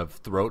podcast, of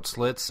throat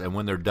slits, and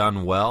when they're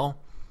done well,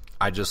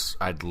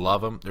 I'd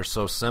love them. They're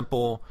so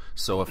simple,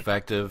 so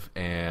effective,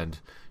 and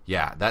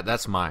yeah,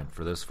 that's mine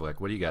for this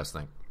flick. What do you guys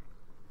think?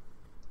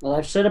 Well,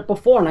 I've said it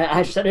before, and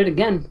I've said it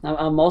again.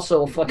 I'm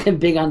also fucking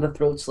big on the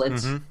throat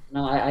slits.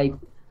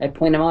 I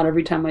point them out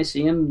every time I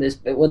see them.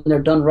 When they're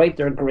done right,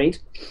 they're great.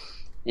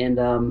 And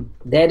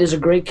that is a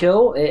great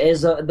kill.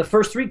 The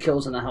first 3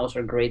 kills in the house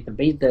are great.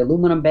 The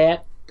aluminum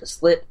bat, the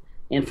slit,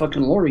 and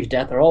fucking Lori's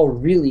death are all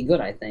really good,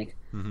 I think.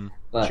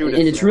 But, Judith,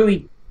 and it's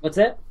really... What's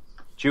that?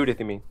 Judith,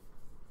 you mean?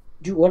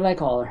 What did I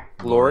call her?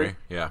 Lori?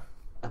 Yeah.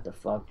 What the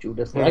fuck,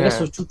 Judith? Yeah. I guess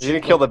it was too You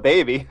didn't kill the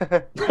baby.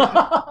 That would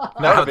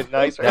have been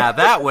nice. Right? Yeah,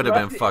 that would have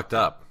been fucked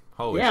up.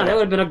 Holy shit. That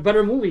would have been a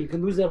better movie. You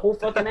can lose that whole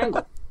fucking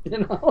angle. He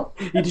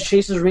just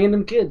chases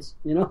random kids,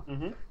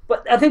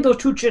 But I think those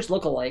 2 chicks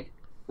look alike.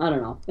 I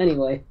don't know.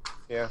 Anyway.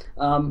 Yeah.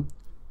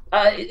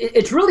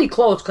 It's really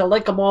close because I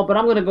like them all, but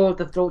I'm going to go with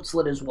the throat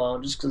slit as well,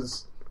 just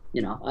because,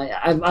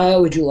 I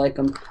always do like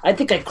them. I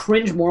think I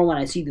cringe more when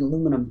I see the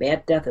aluminum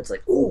bat death. It's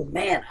like, oh,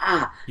 man,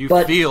 You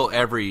feel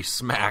every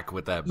smack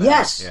with that bat.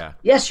 Yes. Yeah.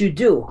 Yes, you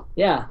do.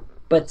 Yeah.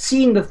 But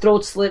seeing the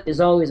throat slit is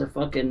always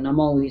I'm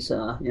always,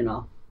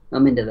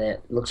 I'm into that.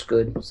 It looks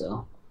good,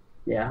 so.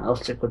 Yeah, I'll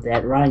stick with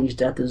that. Ronnie's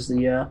death is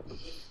the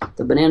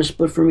banana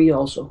split for me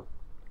also.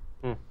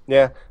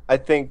 Yeah, I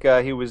think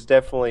he was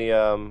definitely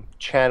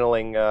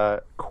channeling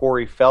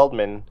Corey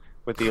Feldman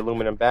with the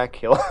aluminum bat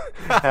kill.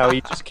 How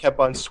he just kept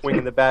on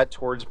swinging the bat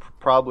towards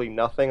probably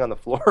nothing on the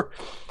floor.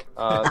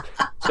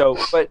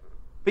 But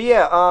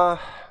yeah,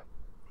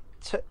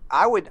 to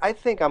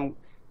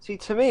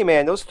me,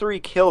 man, those 3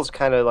 kills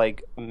kind of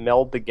like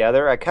meld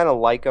together. I kind of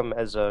like them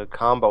as a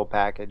combo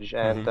package,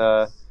 and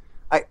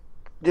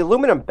the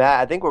aluminum bat.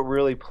 I think what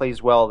really plays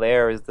well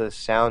there is the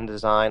sound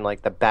design,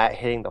 like the bat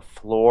hitting the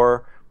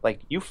floor. Like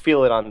you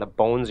feel it on the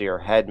bones of your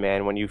head,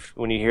 man, when you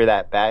hear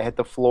that bat hit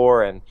the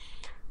floor, and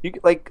you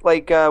like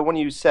when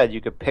you said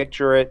you could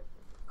picture it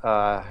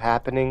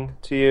happening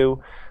to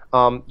you.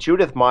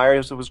 Judith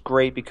Myers was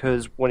great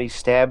because when he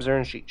stabs her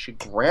and she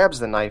grabs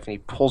the knife and he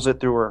pulls it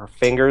through her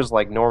fingers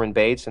like Norman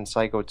Bates in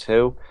Psycho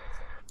 2.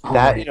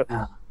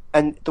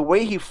 And the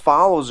way he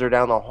follows her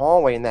down the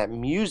hallway and that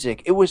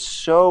music, it's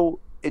so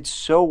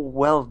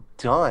well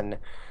done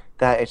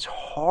that it's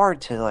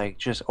hard to like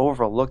just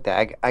overlook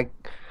that. I'm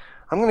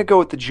gonna go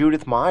with the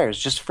Judith Myers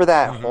just for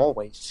that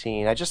hallway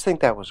scene. I just think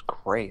that was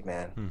great,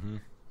 man.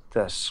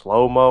 The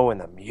slow-mo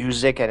and the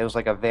music, and it was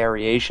like a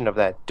variation of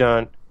that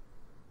dun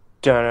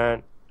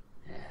dun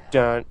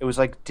dun. It was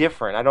like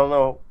different. I don't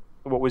know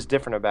what was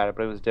different about it,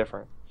 but it was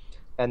different.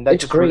 And that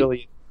just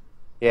really,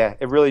 it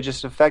really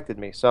just affected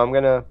me.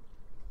 So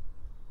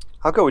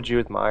I'll go with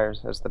Judith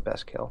Myers as the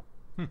best kill.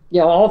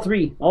 Yeah, all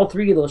three of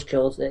those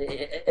kills.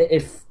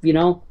 If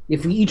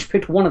we each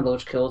picked one of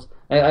those kills,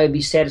 I'd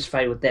be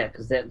satisfied with that,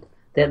 because that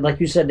like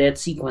you said, that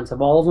sequence of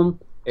all of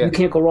them, you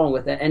can't go wrong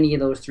with any of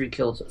those 3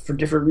 kills for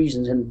different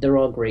reasons, and they're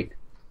all great.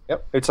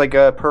 Yep, it's like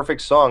a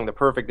perfect song, the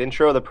perfect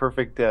intro, the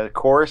perfect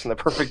chorus, and the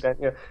perfect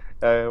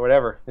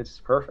whatever. It's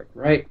perfect.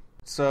 Right.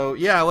 So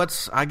yeah,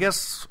 I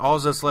guess all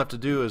that's left to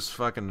do is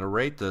fucking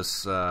narrate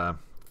this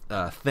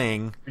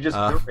thing. You just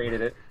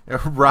narrated it.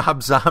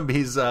 Rob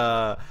Zombie's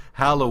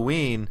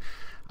Halloween.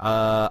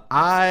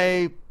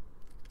 I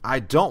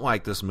don't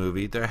like this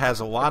movie. It has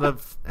a lot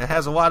of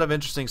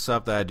interesting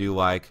stuff that I do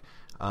like.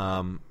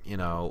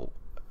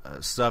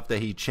 Stuff that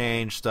he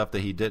changed, stuff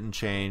that he didn't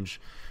change.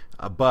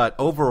 But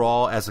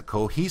overall, as a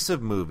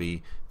cohesive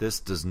movie, this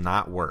does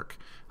not work.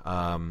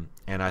 And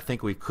I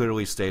think we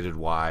clearly stated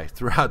why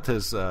throughout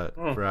this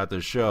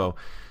show.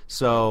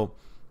 So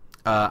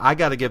I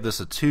got to give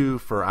this a 2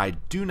 for I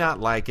do not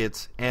like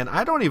it, and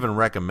I don't even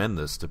recommend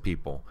this to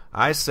people.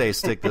 I say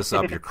stick this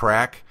up your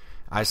crack.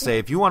 I say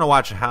if you want to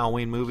watch a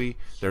Halloween movie,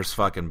 there's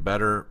fucking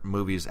better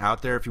movies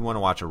out there. If you want to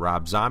watch a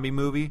Rob Zombie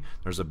movie,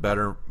 there's a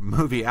better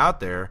movie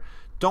out there.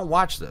 Don't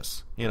watch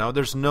this.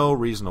 There's no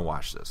reason to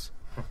watch this.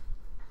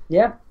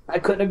 Yeah, I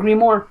couldn't agree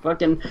more.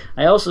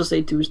 I also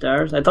say 2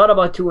 stars. I thought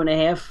about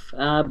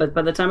 2.5, but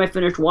by the time I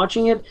finished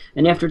watching it,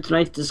 and after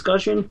tonight's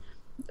discussion,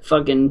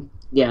 sound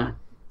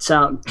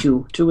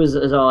 2. 2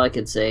 is all I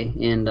could say.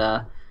 And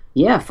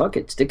fuck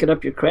it, stick it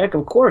up your crack.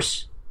 Of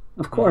course.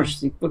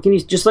 What can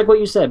you? Just like what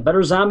you said,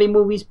 better zombie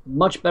movies,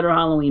 much better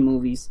Halloween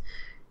movies,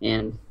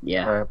 and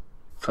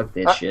fuck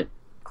that shit.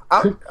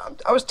 I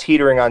was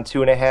teetering on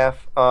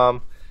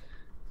 2.5.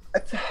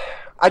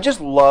 I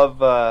just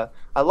love.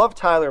 I love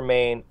Tyler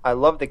Mane. I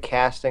love the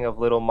casting of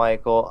Little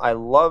Michael. I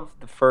love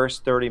the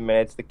first 30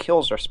 minutes. The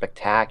kills are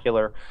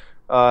spectacular.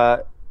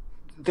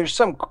 There's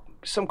some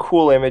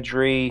cool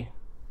imagery,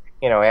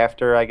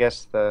 after I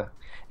guess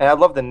and I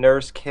love the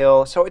nurse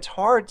kill. So it's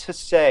hard to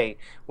say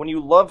when you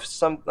love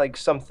some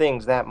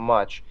things that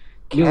much.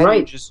 Can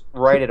you just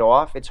write it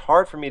off? It's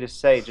hard for me to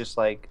say just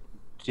like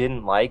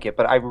didn't like it,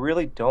 but I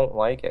really don't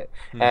like it.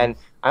 And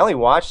I only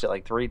watched it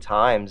like 3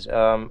 times.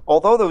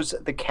 Although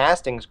the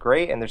casting's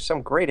great and there's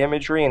some great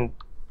imagery and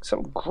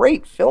some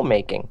great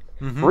filmmaking.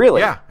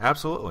 Really. Yeah,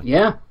 absolutely.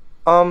 Yeah.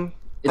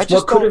 It's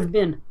what could have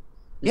been.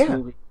 This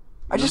movie.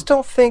 I just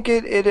don't think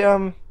it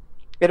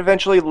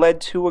eventually led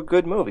to a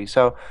good movie.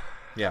 So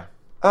yeah.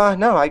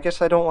 No, I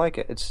guess I don't like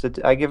it.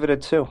 I give it a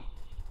 2.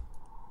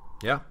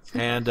 Yeah.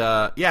 And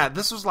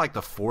this was like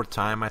the 4th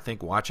time I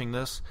think watching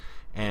this.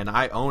 And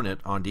I own it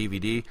on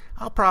DVD.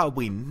 I'll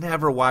probably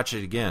never watch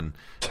it again.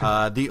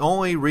 The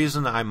only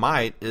reason I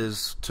might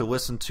is to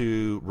listen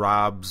to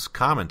Rob's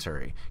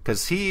commentary,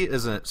 because he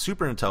is a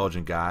super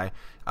intelligent guy.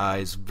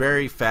 It's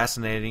very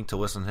fascinating to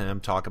listen to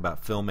him talk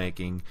about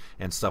filmmaking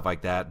and stuff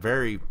like that.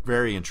 Very,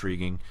 very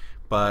intriguing.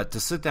 But to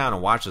sit down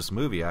and watch this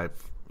movie,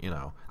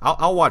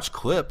 I'll watch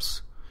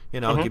clips.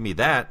 Give me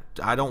that.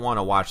 I don't want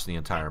to watch the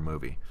entire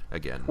movie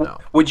again. No.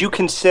 Would you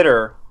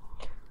consider?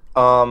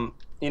 I'm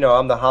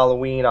the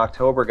Halloween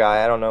October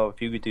guy. I don't know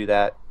if you could do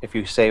that if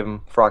you save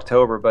him for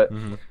October, but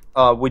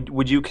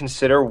would you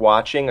consider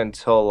watching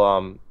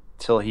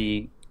until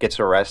he gets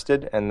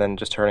arrested and then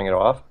just turning it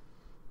off?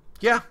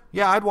 Yeah,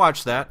 I'd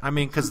watch that. I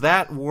mean, because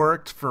that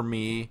worked for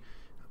me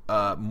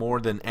more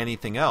than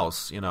anything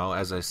else,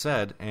 as I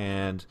said,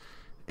 and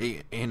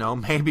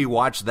maybe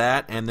watch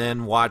that and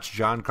then watch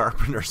John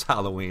Carpenter's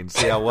Halloween,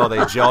 see how well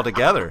they gel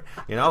together.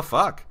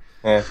 Fuck.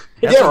 Yeah,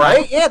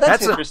 right? Yeah,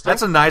 that's interesting.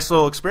 That's a nice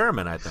little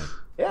experiment, I think.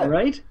 Yeah.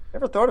 Right?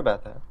 Never thought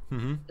about that.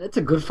 That's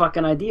a good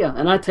fucking idea.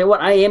 And I tell you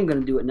what, I am going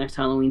to do it next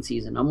Halloween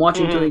season. I'm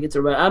watching until he gets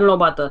arrested. I don't know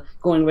about the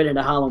going right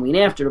into Halloween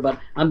after, but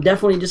I'm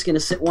definitely just going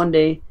to sit one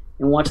day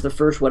and watch the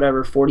first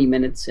 40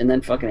 minutes, and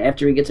then fucking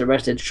after he gets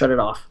arrested, shut it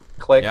off.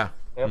 Click. Yeah.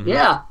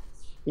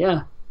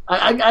 Yeah.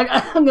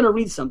 I'm going to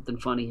read something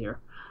funny here.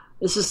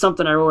 This is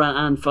something I wrote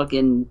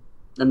on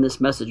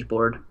this message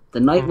board the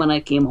night when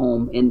I came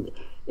home, and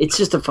it's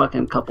just a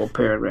fucking couple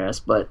paragraphs,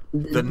 but...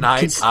 The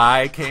night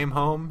I came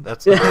home?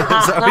 Is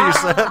that what you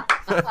said?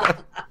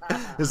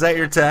 Is that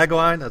your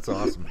tagline? That's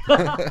awesome.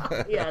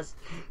 Yes.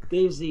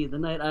 Dave Z, the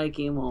night I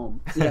came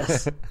home.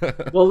 Yes.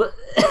 Well,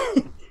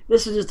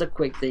 this is just a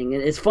quick thing.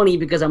 It's funny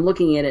because I'm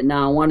looking at it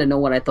now. I want to know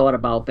what I thought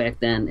about back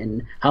then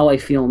and how I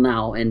feel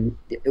now. And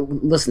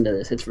listen to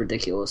this. It's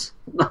ridiculous.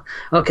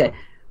 Okay.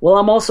 Well,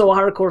 I'm also a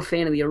hardcore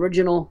fan of the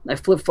original. I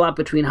flip-flop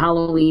between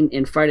Halloween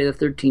and Friday the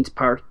 13th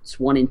parts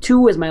 1 and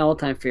 2 as my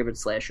all-time favorite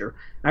slasher.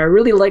 I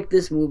really liked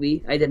this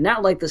movie. I did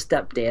not like the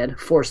stepdad,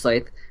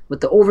 Forsyth,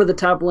 with the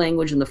over-the-top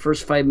language in the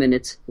first 5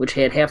 minutes, which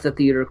had half the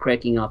theater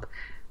cracking up.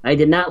 I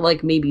did not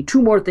like maybe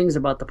 2 more things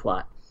about the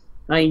plot.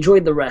 I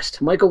enjoyed the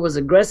rest. Michael was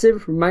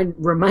aggressive,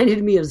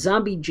 reminded me of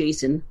zombie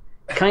Jason,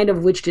 kind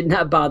of which did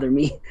not bother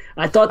me.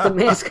 I thought the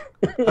mask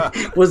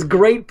was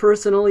great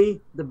personally,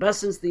 the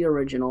best since the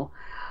original.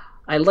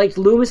 I liked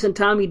Loomis and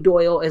Tommy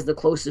Doyle as the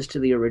closest to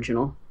the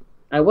original.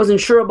 I wasn't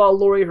sure about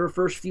Laurie her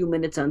first few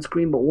minutes on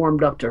screen, but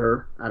warmed up to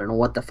her. I don't know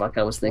what the fuck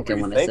I was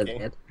thinking when I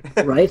said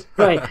that. Right?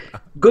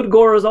 Good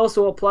gore is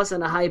also a plus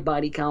and a high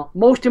body count.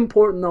 Most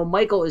important, though,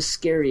 Michael is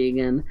scary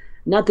again.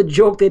 Not the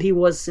joke that he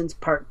was since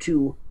part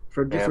 2,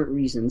 for different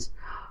reasons.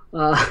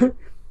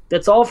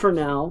 That's all for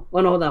now.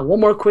 Oh, no, hold on. One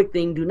more quick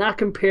thing. Do not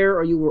compare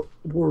or you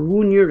will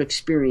ruin your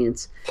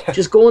experience.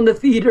 Just go in the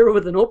theater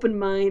with an open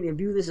mind and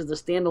view this as a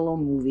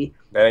standalone movie.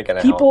 That ain't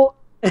gonna help.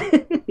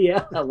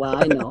 Yeah, well,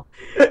 I know.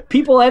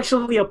 People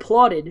actually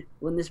applauded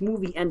when this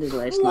movie ended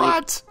last night.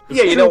 What?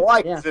 Yeah, you know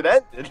why? Because it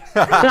ended.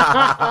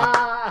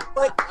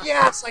 Like,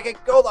 yes, I could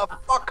go the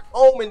fuck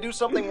home and do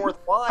something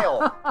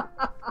worthwhile.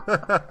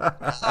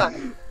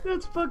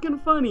 That's fucking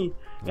funny.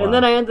 Wow. And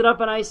then I ended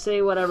up and I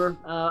say whatever.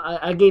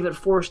 I gave it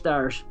 4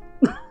 stars.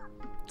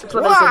 That's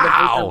what I said the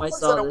first time I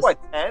saw this. What,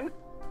 10?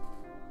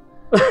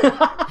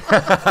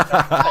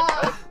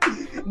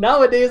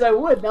 Nowadays I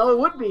would. Now it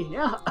would be,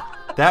 yeah.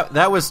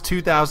 That was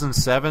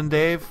 2007,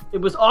 Dave?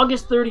 It was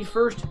August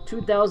 31st,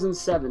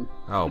 2007.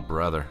 Oh,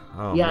 brother.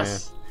 Oh,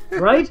 yes.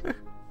 man. Right?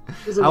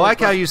 I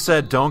like how you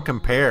said don't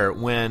compare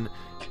when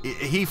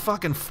he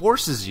fucking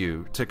forces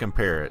you to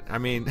compare it. I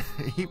mean,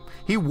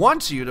 he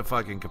wants you to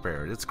fucking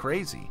compare it. It's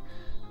crazy.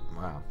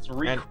 Wow. It's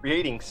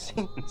recreating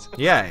scenes.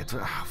 Yeah.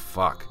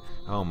 Fuck.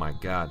 Oh, my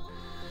God.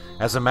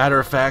 As a matter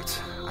of fact,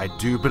 I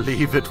do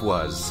believe it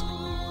was.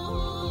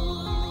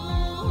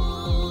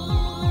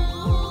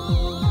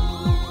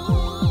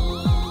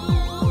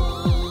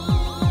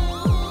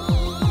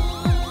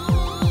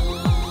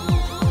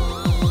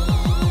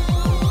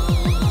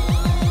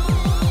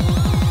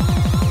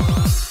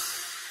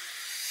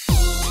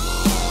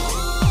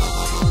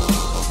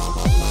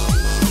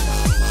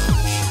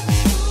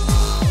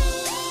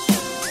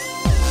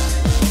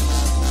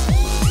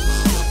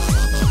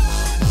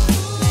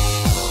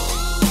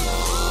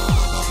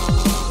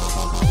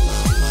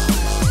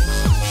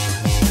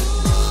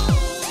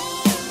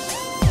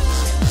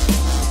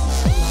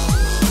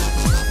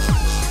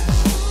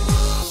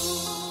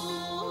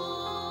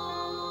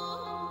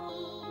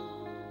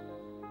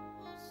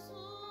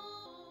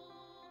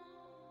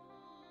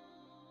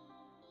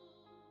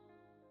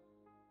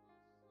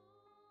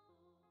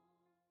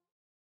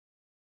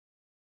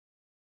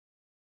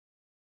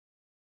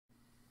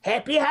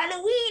 Happy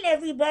Halloween,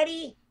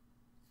 everybody!